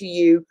gave it to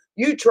you.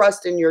 You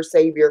trust in your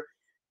Savior.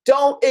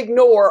 Don't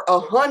ignore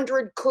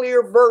 100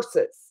 clear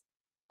verses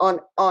on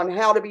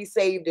how to be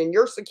saved in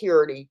your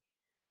security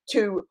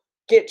to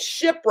get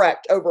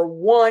shipwrecked over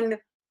one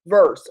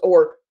verse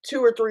or 2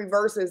 or 3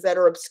 verses that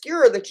are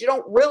obscure that you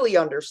don't really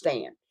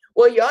understand.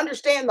 Well, you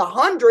understand the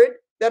 100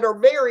 that are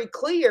very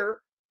clear,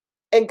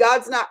 and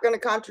God's not going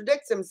to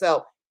contradict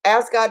himself.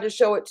 Ask God to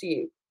show it to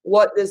you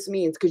what this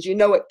means, because you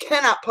know it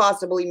cannot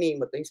possibly mean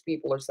what these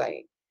people are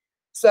saying.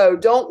 So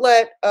don't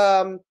let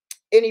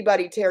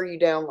anybody tear you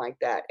down like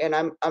that. And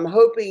I'm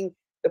hoping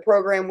the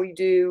program we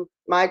do,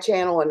 my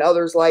channel and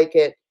others like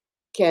it,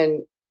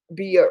 can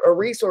be a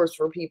resource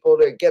for people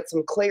to get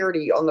some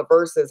clarity on the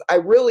verses. I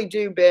really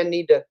do, Ben,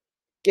 need to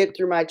get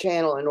through my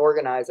channel and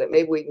organize it.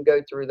 Maybe we can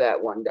go through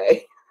that one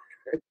day.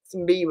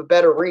 To be a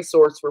better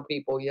resource for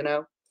people, you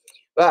know.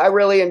 But I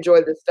really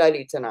enjoyed the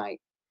study tonight.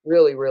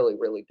 Really, really,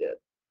 really did.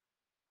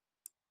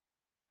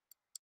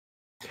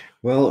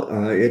 Well,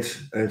 it's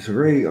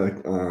very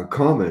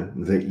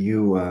common that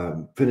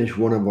you finish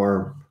one of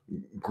our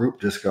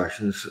group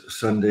discussions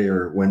Sunday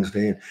or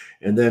Wednesday,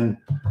 and then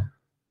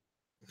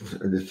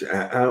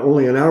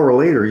only an hour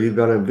later you've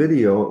got a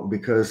video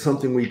because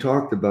something we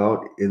talked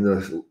about in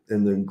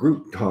the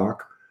group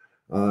talk.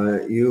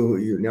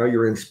 You now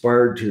you're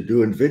inspired to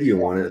do a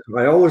video on it.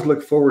 I always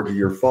look forward to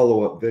your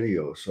follow-up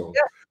video. So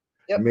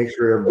Yep. make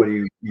sure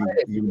everybody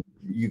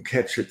you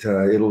catch it.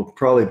 It'll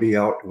probably be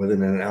out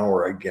within an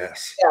hour, I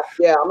guess.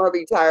 Yeah. I'm gonna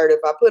be tired. If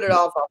I put it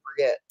off, I'll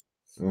forget.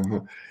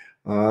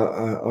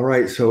 All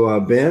right. So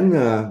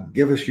Ben,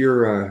 give us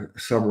your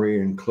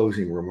summary and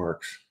closing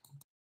remarks.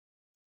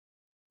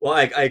 Well,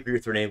 I agree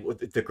with Renee.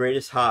 The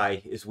greatest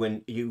high is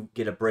when you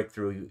get a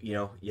breakthrough.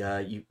 You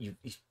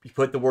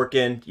put the work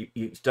in,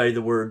 you study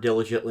the word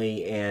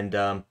diligently, and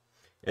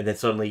then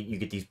suddenly you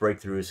get these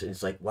breakthroughs, and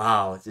it's like,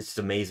 wow, it's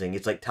amazing.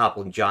 It's like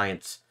toppling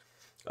giants.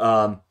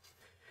 And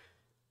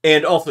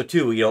also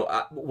too,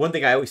 one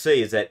thing I always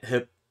say is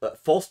that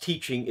false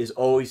teaching is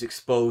always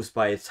exposed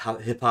by its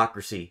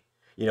hypocrisy.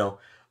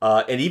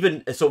 And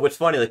even so, what's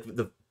funny, like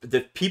the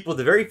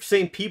very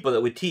same people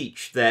that would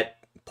teach that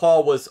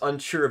Paul was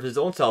unsure of his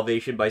own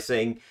salvation by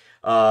saying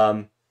that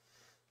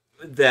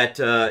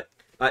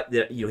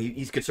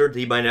he's concerned that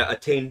he might not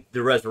attain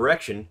the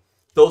resurrection.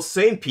 Those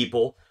same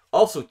people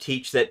also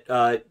teach that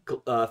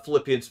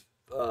Philippians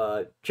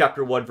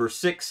chapter 1 verse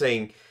 6,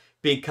 saying,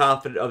 being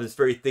confident of this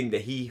very thing,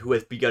 that he who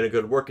has begun a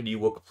good work in you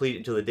will complete it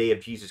until the day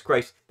of Jesus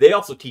Christ. They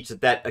also teach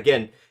that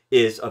again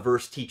is a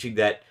verse teaching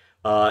that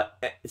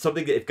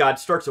something that if God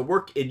starts a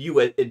work in you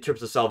in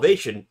terms of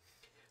salvation,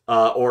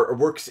 or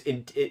works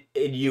in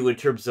you in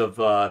terms of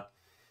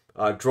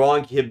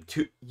drawing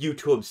to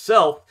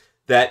himself,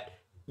 that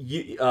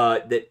you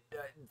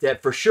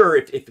that for sure,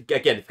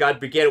 if God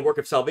began a work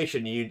of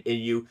salvation in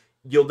you,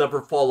 you'll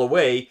never fall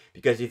away,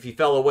 because if you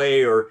fell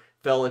away or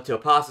fell into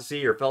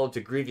apostasy or fell into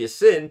grievous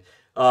sin,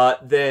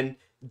 then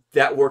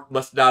that work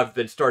must not have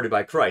been started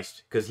by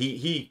Christ, because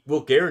he will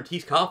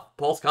guarantee,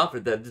 Paul's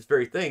confident that this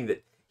very thing,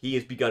 that he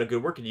has begun a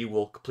good work in you,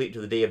 will complete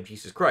to the day of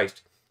Jesus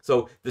Christ.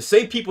 So the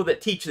same people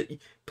that teach that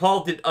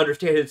Paul didn't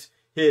understand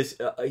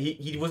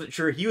he wasn't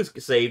sure he was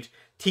saved,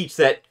 teach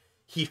that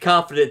he's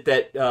confident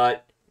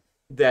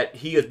that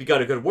he has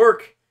begun a good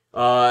work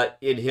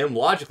in him,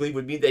 logically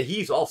would mean that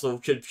he's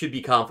also should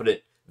be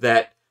confident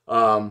that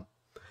so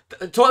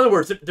in other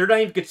words, they're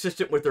not even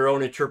consistent with their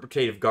own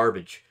interpretative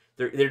garbage.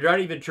 They're not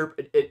even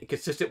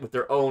consistent with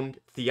their own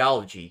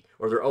theology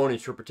or their own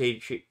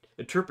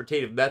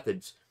interpretative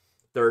methods,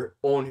 their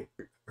own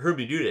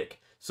hermeneutic.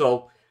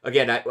 So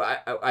again,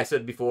 I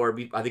said before,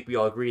 I think we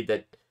all agreed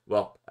that,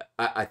 well,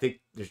 I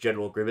think there's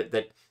general agreement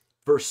that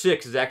verse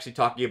 6 is actually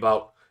talking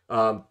about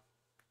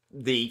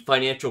the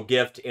financial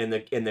gift and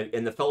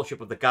the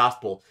fellowship of the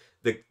gospel.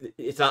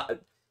 It's not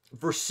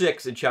verse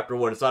 6 in chapter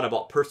 1. It's not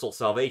about personal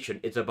salvation.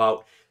 It's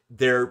about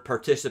their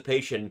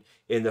participation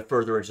in the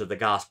furtherance of the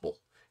gospel.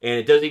 And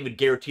it doesn't even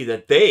guarantee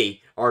that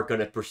they are going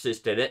to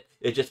persist in it.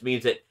 It just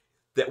means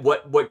that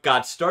what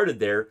God started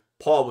there,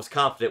 Paul was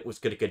confident was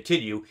going to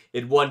continue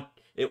in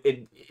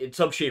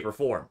some shape or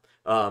form.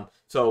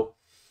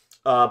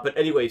 But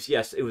anyways,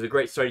 yes, it was a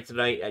great study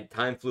tonight.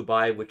 Time flew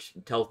by, which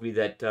tells me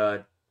that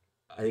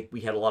I think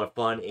we had a lot of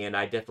fun, and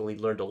I definitely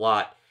learned a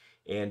lot,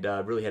 and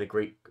really had a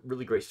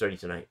really great study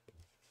tonight.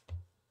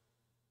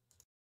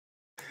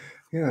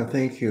 Yeah,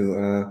 thank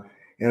you.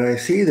 And I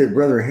see that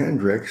Brother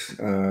Hendricks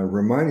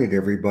reminded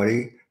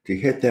everybody to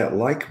hit that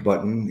like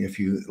button if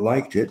you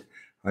liked it.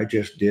 I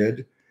just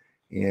did.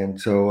 And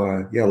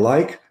so, yeah,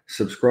 like,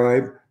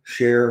 subscribe,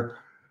 share,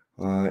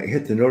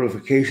 hit the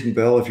notification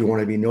bell if you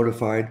want to be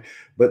notified.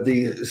 But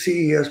the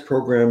CES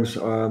programs,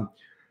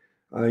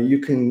 you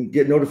can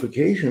get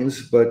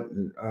notifications, but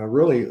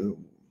really,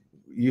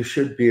 you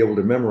should be able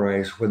to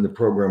memorize when the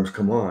programs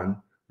come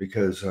on,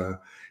 because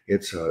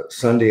it's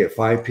Sunday at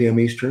 5 p.m.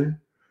 Eastern,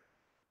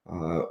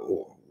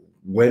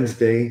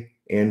 Wednesday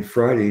and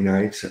Friday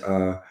nights,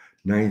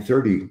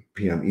 9:30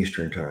 p.m.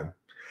 Eastern time.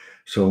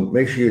 So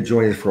make sure you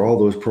join us for all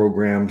those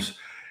programs.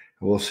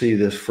 We'll see you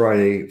this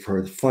Friday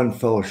for Fun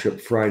Fellowship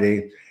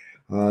Friday.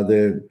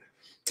 The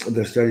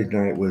study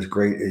tonight was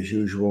great as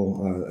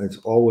usual. It's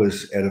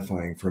always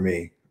edifying for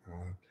me.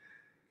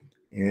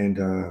 And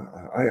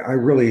I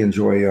really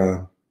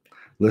enjoy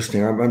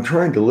listening. I'm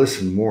trying to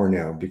listen more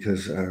now,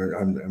 because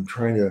I'm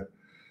trying to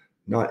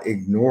not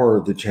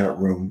ignore the chat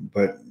room,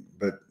 but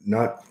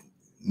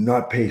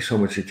not pay so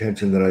much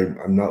attention that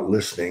I'm not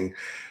listening.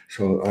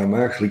 So I'm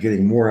actually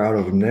getting more out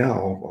of them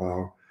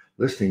now,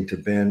 listening to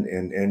Ben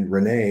and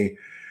Renee.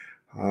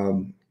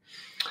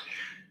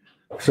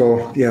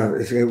 So yeah,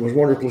 it was a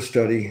wonderful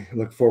study.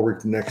 Look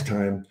forward to next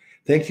time.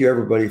 Thank you,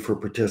 everybody, for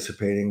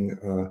participating.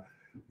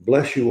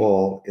 Bless you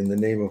all in the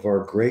name of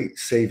our great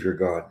Savior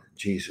God,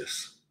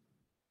 Jesus.